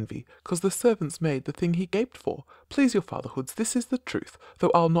mere envy, 'cause the servants made the thing he gaped for. Please your fatherhoods, this is the truth, though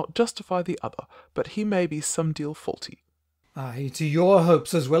I'll not justify the other, but he may be some deal faulty. Ay, to your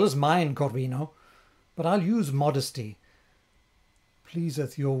hopes as well as mine, Corvino, but I'll use modesty.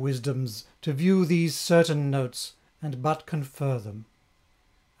 Pleaseth your wisdoms to view these certain notes, and but confer them.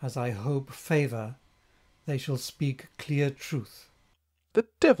 As I hope favour, they shall speak clear truth. The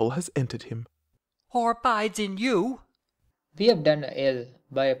devil has entered him. Or bides in you. We have done ill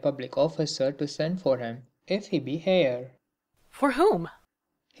by a public officer to send for him, if he be heir. For whom?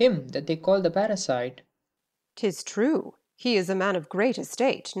 Him that they call the parasite. 'Tis true, he is a man of great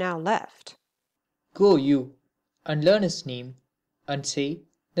estate now left. Go you, and learn his name, and say,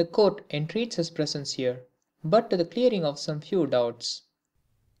 the court entreats his presence here, but to the clearing of some few doubts.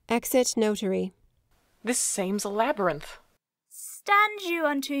 Exit notary. This same's a labyrinth. Stand you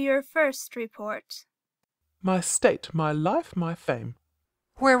unto your first report. My state, my life, my fame.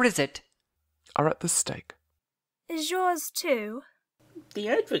 Where is it? Are at the stake. Is yours too? The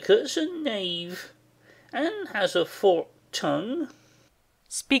advocate's a knave, and has a forked tongue.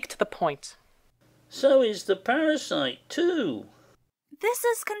 Speak to the point. So is the parasite too. This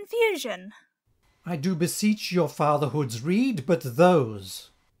is confusion. I do beseech your fatherhoods, read but those.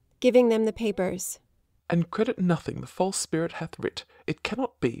 Giving them the papers. And credit nothing the false spirit hath writ. It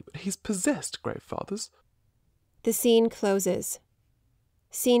cannot be, but he's possessed, grave fathers. The scene closes.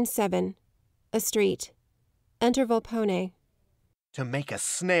 Scene 7. A street. Enter Volpone. To make a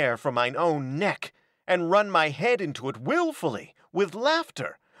snare for mine own neck, and run my head into it wilfully, with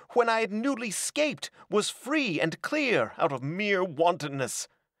laughter, when I had newly scaped, was free and clear out of mere wantonness.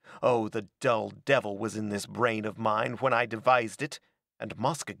 Oh, the dull devil was in this brain of mine when I devised it, and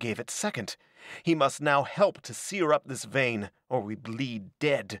Mosca gave it second. He must now help to sear up this vein, or we bleed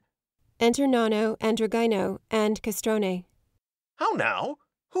dead. Enter Nonno, Androgino, and Castrone. How now?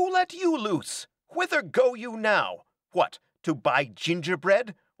 Who let you loose? Whither go you now? What, to buy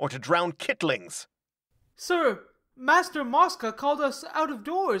gingerbread, or to drown kittlings? Sir, Master Mosca called us out of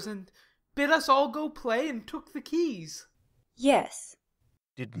doors, and bid us all go play, and took the keys. Yes.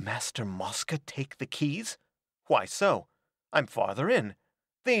 Did Master Mosca take the keys? Why so? I'm farther in.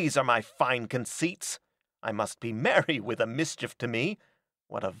 These are my fine conceits. I must be merry with a mischief to me.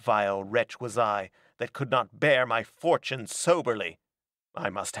 What a vile wretch was I, that could not bear my fortune soberly. I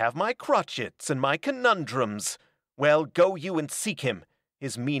must have my crotchets and my conundrums. Well, go you and seek him.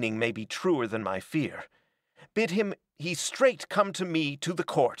 His meaning may be truer than my fear. Bid him he straight come to me to the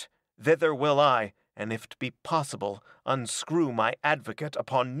court. Thither will I, and if 't be possible, unscrew my advocate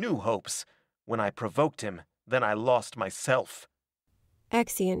upon new hopes. When I provoked him, then I lost myself.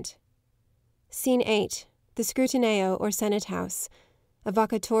 Exeunt. Scene 8. The Scrutineo or Senate House.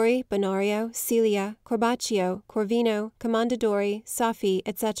 Avvocatori, Bonario, Celia, Corbaccio, Corvino, Commendadori, Safi,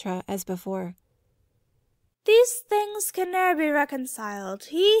 etc., as before. These things can ne'er be reconciled.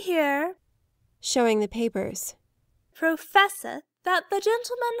 He here, showing the papers, professeth that the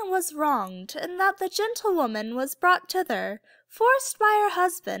gentleman was wronged, and that the gentlewoman was brought thither, forced by her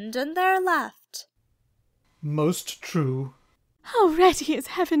husband, and there left. Most true. How ready is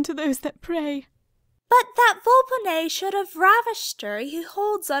heaven to those that pray! But that Volpone should have ravished her he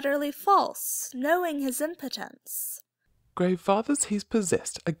holds utterly false, knowing his impotence. Grave fathers, he's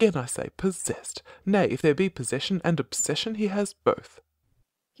possessed. Again I say, possessed. Nay, if there be possession and obsession, he has both.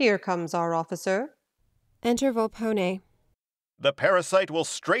 Here comes our officer. Enter Volpone. The parasite will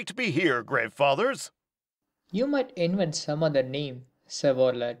straight be here, grave fathers. You might invent some other name, Sir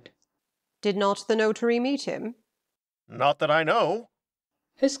Warlord. Did not the notary meet him? Not that I know.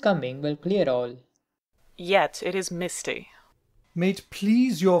 His coming will clear all. Yet it is misty. May't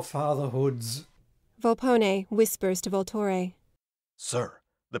please your fatherhoods. Volpone whispers to Voltore. Sir,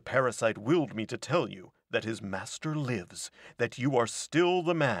 the parasite willed me to tell you that his master lives, that you are still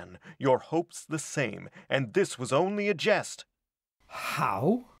the man, your hopes the same, and this was only a jest.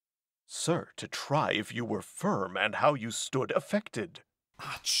 How? Sir, to try if you were firm and how you stood affected.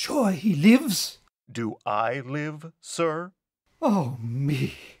 Sure he lives? Do I live, sir? Oh,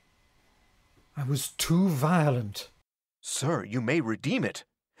 me. I was too violent. Sir, you may redeem it.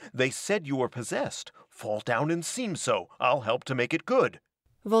 They said you were possessed. Fall down and seem so. I'll help to make it good.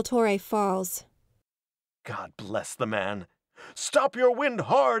 Voltore falls. God bless the man. Stop your wind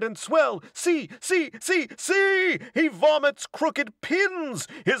hard and swell. See, see, see, see! He vomits crooked pins.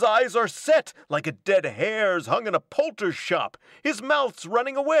 His eyes are set like a dead hare's hung in a poulter's shop. His mouth's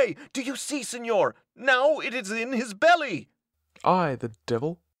running away. Do you see, senor? Now it is in his belly. Ay, the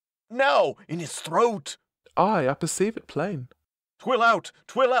devil. Now in his throat. Ay, I perceive it plain. Twill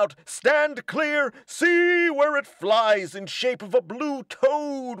out, stand clear, see where it flies in shape of a blue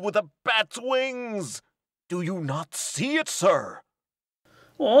toad with a bat's wings. Do you not see it, sir?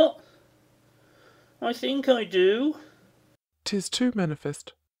 What? I think I do. 'Tis too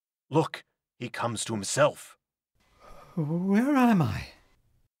manifest. Look, he comes to himself. Where am I?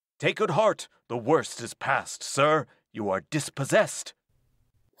 Take good heart, the worst is past, sir. You are dispossessed.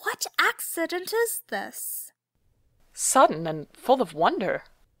 What accident is this? Sudden and full of wonder.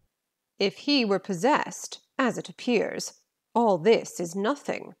 If he were possessed, as it appears, all this is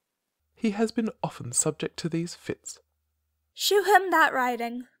nothing. He has been often subject to these fits. Shew him that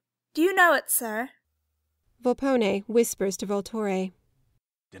writing. Do you know it, sir? Volpone whispers to Voltore.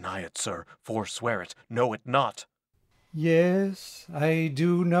 Deny it, sir, forswear it, know it not. Yes, I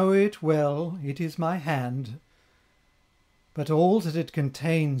do know it well. It is my hand. But all that it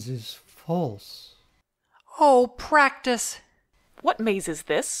contains is false. Oh, practice! What maze is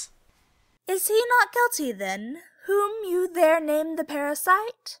this? Is he not guilty, then, whom you there name the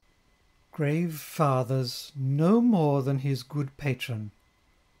parasite? Grave fathers, no more than his good patron,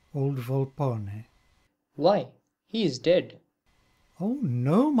 old Volpone. Why, he is dead. Oh,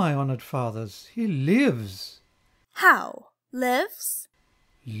 no, my honoured fathers, he lives. How? Lives?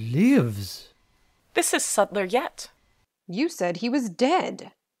 Lives? This is subtler yet. You said he was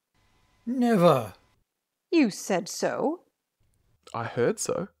dead. Never. You said so. I heard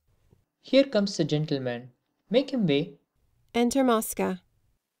so. Here comes the gentleman. Make him way. Enter Mosca.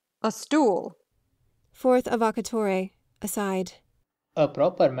 A stool. Fourth Avvocatore, aside. A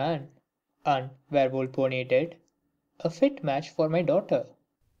proper man. And where Volpone dead, a fit match for my daughter.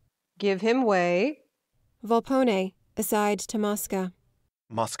 Give him way. Volpone, aside to Mosca.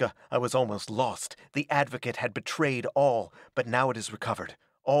 Mosca, I was almost lost. The advocate had betrayed all, but now it is recovered.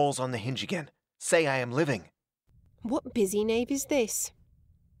 All's on the hinge again. Say I am living. What busy knave is this?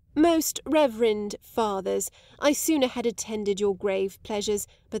 Most reverend fathers, I sooner had attended your grave pleasures,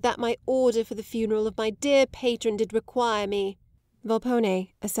 but that my order for the funeral of my dear patron did require me. Volpone,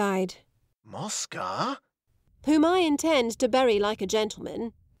 aside. Mosca? Whom I intend to bury like a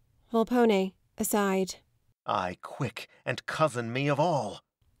gentleman. Volpone, aside. Ay, quick, and cousin me of all.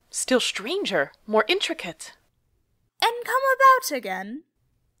 Still stranger, more intricate. And come about again.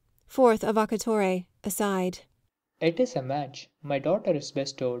 Fourth Avvocatore, aside. It is a match. My daughter is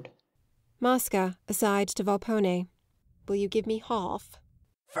bestowed. Mosca, aside to Volpone. Will you give me half?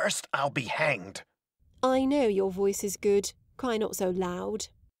 First I'll be hanged. I know your voice is good. Cry not so loud.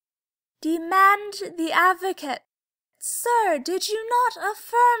 Demand the advocate. Sir, did you not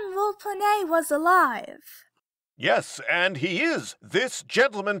affirm Volpone was alive? Yes, and he is. This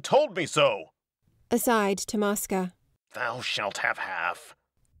gentleman told me so. Aside to Mosca. Thou shalt have half.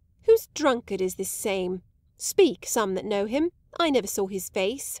 Whose drunkard is this same? Speak, some that know him. I never saw his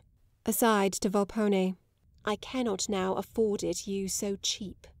face. Aside to Volpone. I cannot now afford it you so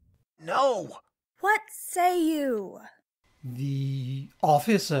cheap. No! What say you? The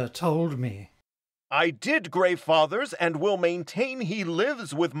officer told me. I did, Grey Fathers, and will maintain he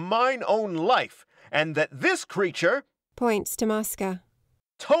lives with mine own life, and that this creature Points to Mosca.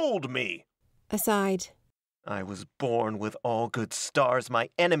 told me. Aside. I was born with all good stars my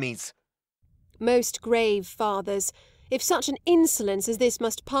enemies. Most grave fathers, if such an insolence as this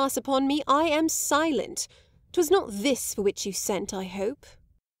must pass upon me, I am silent. 'Twas not this for which you sent, I hope.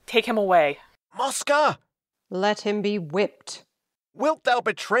 Take him away. Mosca! Let him be whipped. Wilt thou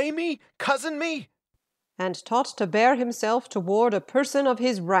betray me, cousin me? And taught to bear himself toward a person of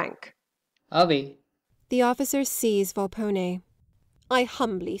his rank. Away. The officer sees Volpone. I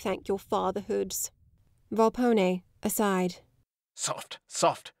humbly thank your fatherhoods. Volpone, aside. Soft,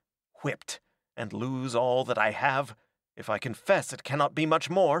 soft, whipped, and lose all that I have. If I confess, it cannot be much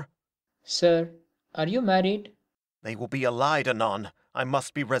more. Sir, are you married? They will be allied anon. I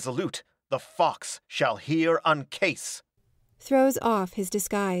must be resolute. The fox shall here uncase. Throws off his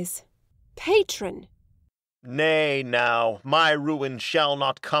disguise. Patron! Nay, now, my ruin shall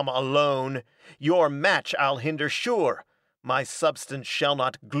not come alone. Your match I'll hinder sure. My substance shall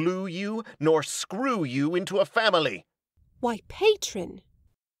not glue you, nor screw you into a family. Why, patron!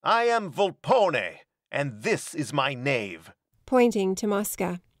 I am Volpone, and this is my knave. Pointing to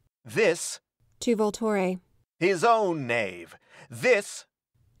Mosca. This, To Voltore. his own knave. This,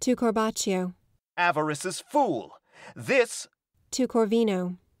 To Corbaccio. avarice's fool. This, To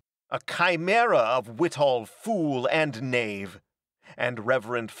Corvino. a chimera of withal, fool, and knave. And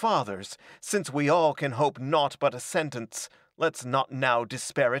reverend fathers, since we all can hope naught but a sentence, let's not now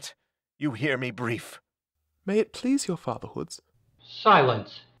despair it. You hear me brief. May it please your fatherhoods.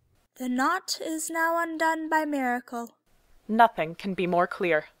 Silence. The knot is now undone by miracle. Nothing can be more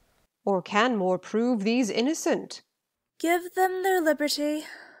clear. Or can more prove these innocent. Give them their liberty.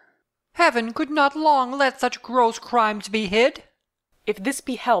 Heaven could not long let such gross crimes be hid. If this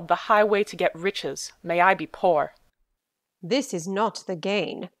be held the highway to get riches, may I be poor. This is not the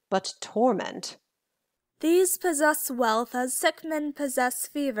gain, but torment. These possess wealth as sick men possess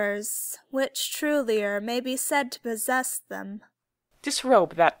fevers, which trulier may be said to possess them.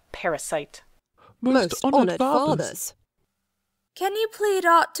 Disrobe that parasite. Most honoured fathers. Can you plead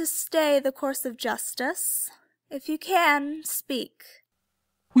aught to stay the course of justice? If you can, speak.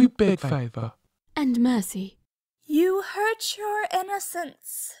 We beg favour. And mercy. You hurt your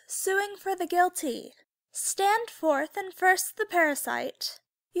innocence, suing for the guilty. Stand forth and first the parasite.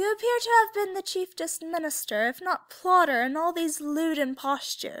 You appear to have been the chiefest minister, if not plotter, in all these lewd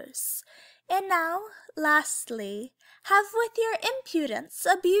impostures. And now, lastly, have with your impudence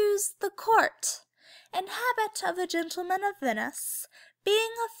abused the court, and habit of a gentleman of Venice,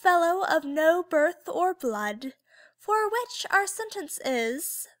 being a fellow of no birth or blood, for which our sentence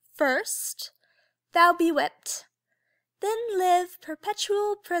is, first, thou be whipped, then live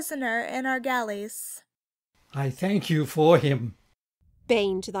perpetual prisoner in our galleys. I thank you for him.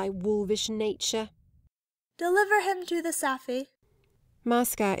 Bane to thy wolvish nature. Deliver him to the Sapphi.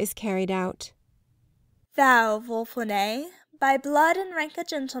 Mosca is carried out. Thou, Volpone, by blood and rank a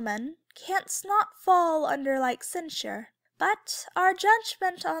gentleman, canst not fall under like censure, but our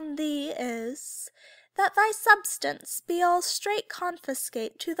judgment on thee is, that thy substance be all straight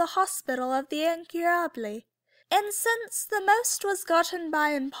confiscate to the hospital of the incurably. And since the most was gotten by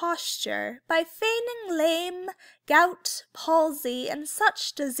imposture, by feigning lame, gout, palsy, and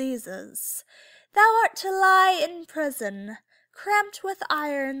such diseases, thou art to lie in prison, cramped with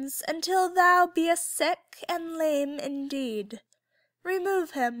irons, until thou beest sick and lame indeed.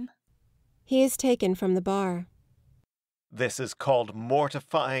 Remove him. He is taken from the bar. This is called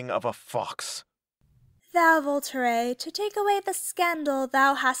mortifying of a fox. Thou, Voltore, to take away the scandal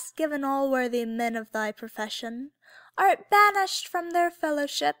thou hast given all worthy men of thy profession, art banished from their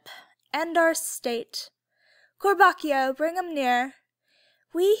fellowship and our state. Corbaccio, bring him near.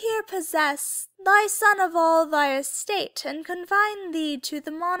 We here possess thy son of all thy estate, and confine thee to the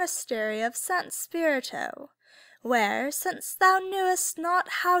monastery of San Spirito, where, since thou knewest not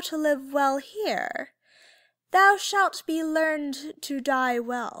how to live well here, thou shalt be learned to die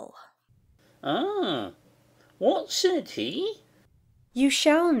well. Ah, what said he? You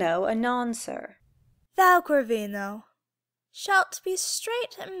shall know anon, sir. Thou, Corvino, shalt be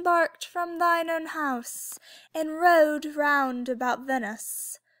straight embarked from thine own house, and rode round about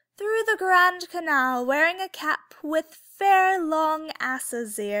Venice, through the Grand Canal, wearing a cap with fair long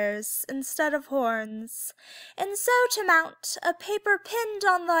ass's ears instead of horns, and so to mount a paper pinned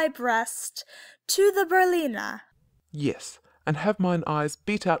on thy breast to the Berlina. Yes, and have mine eyes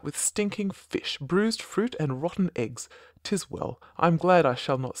beat out with stinking fish, bruised fruit, and rotten eggs. 'Tis well, I'm glad I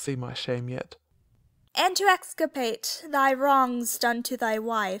shall not see my shame yet. And to exculpate thy wrongs done to thy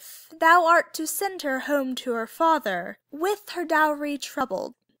wife, thou art to send her home to her father, with her dowry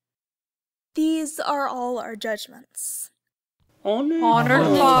troubled. These are all our judgments.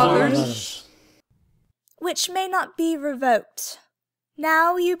 Honored fathers, which may not be revoked.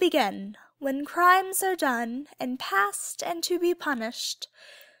 Now you begin, when crimes are done, and past, and to be punished,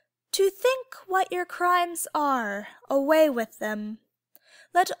 to think what your crimes are, away with them.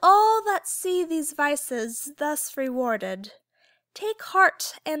 Let all that see these vices thus rewarded take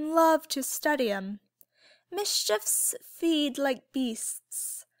heart and love to study 'em. Mischiefs feed like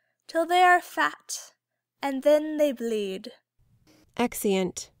beasts, till they are fat, and then they bleed.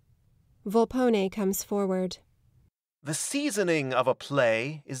 Exeunt. Volpone comes forward. The seasoning of a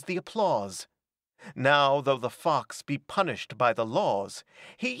play is the applause. Now, though the fox be punished by the laws,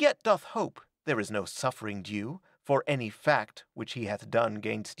 he yet doth hope there is no suffering due for any fact which he hath done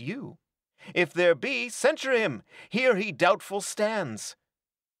gainst you. If there be, censure him, here he doubtful stands.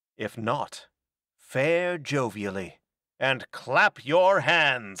 If not, fare jovially, and clap your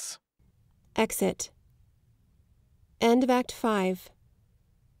hands. Exit. End of Act 5.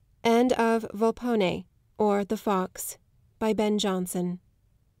 End of Volpone, or The Fox, by Ben Jonson.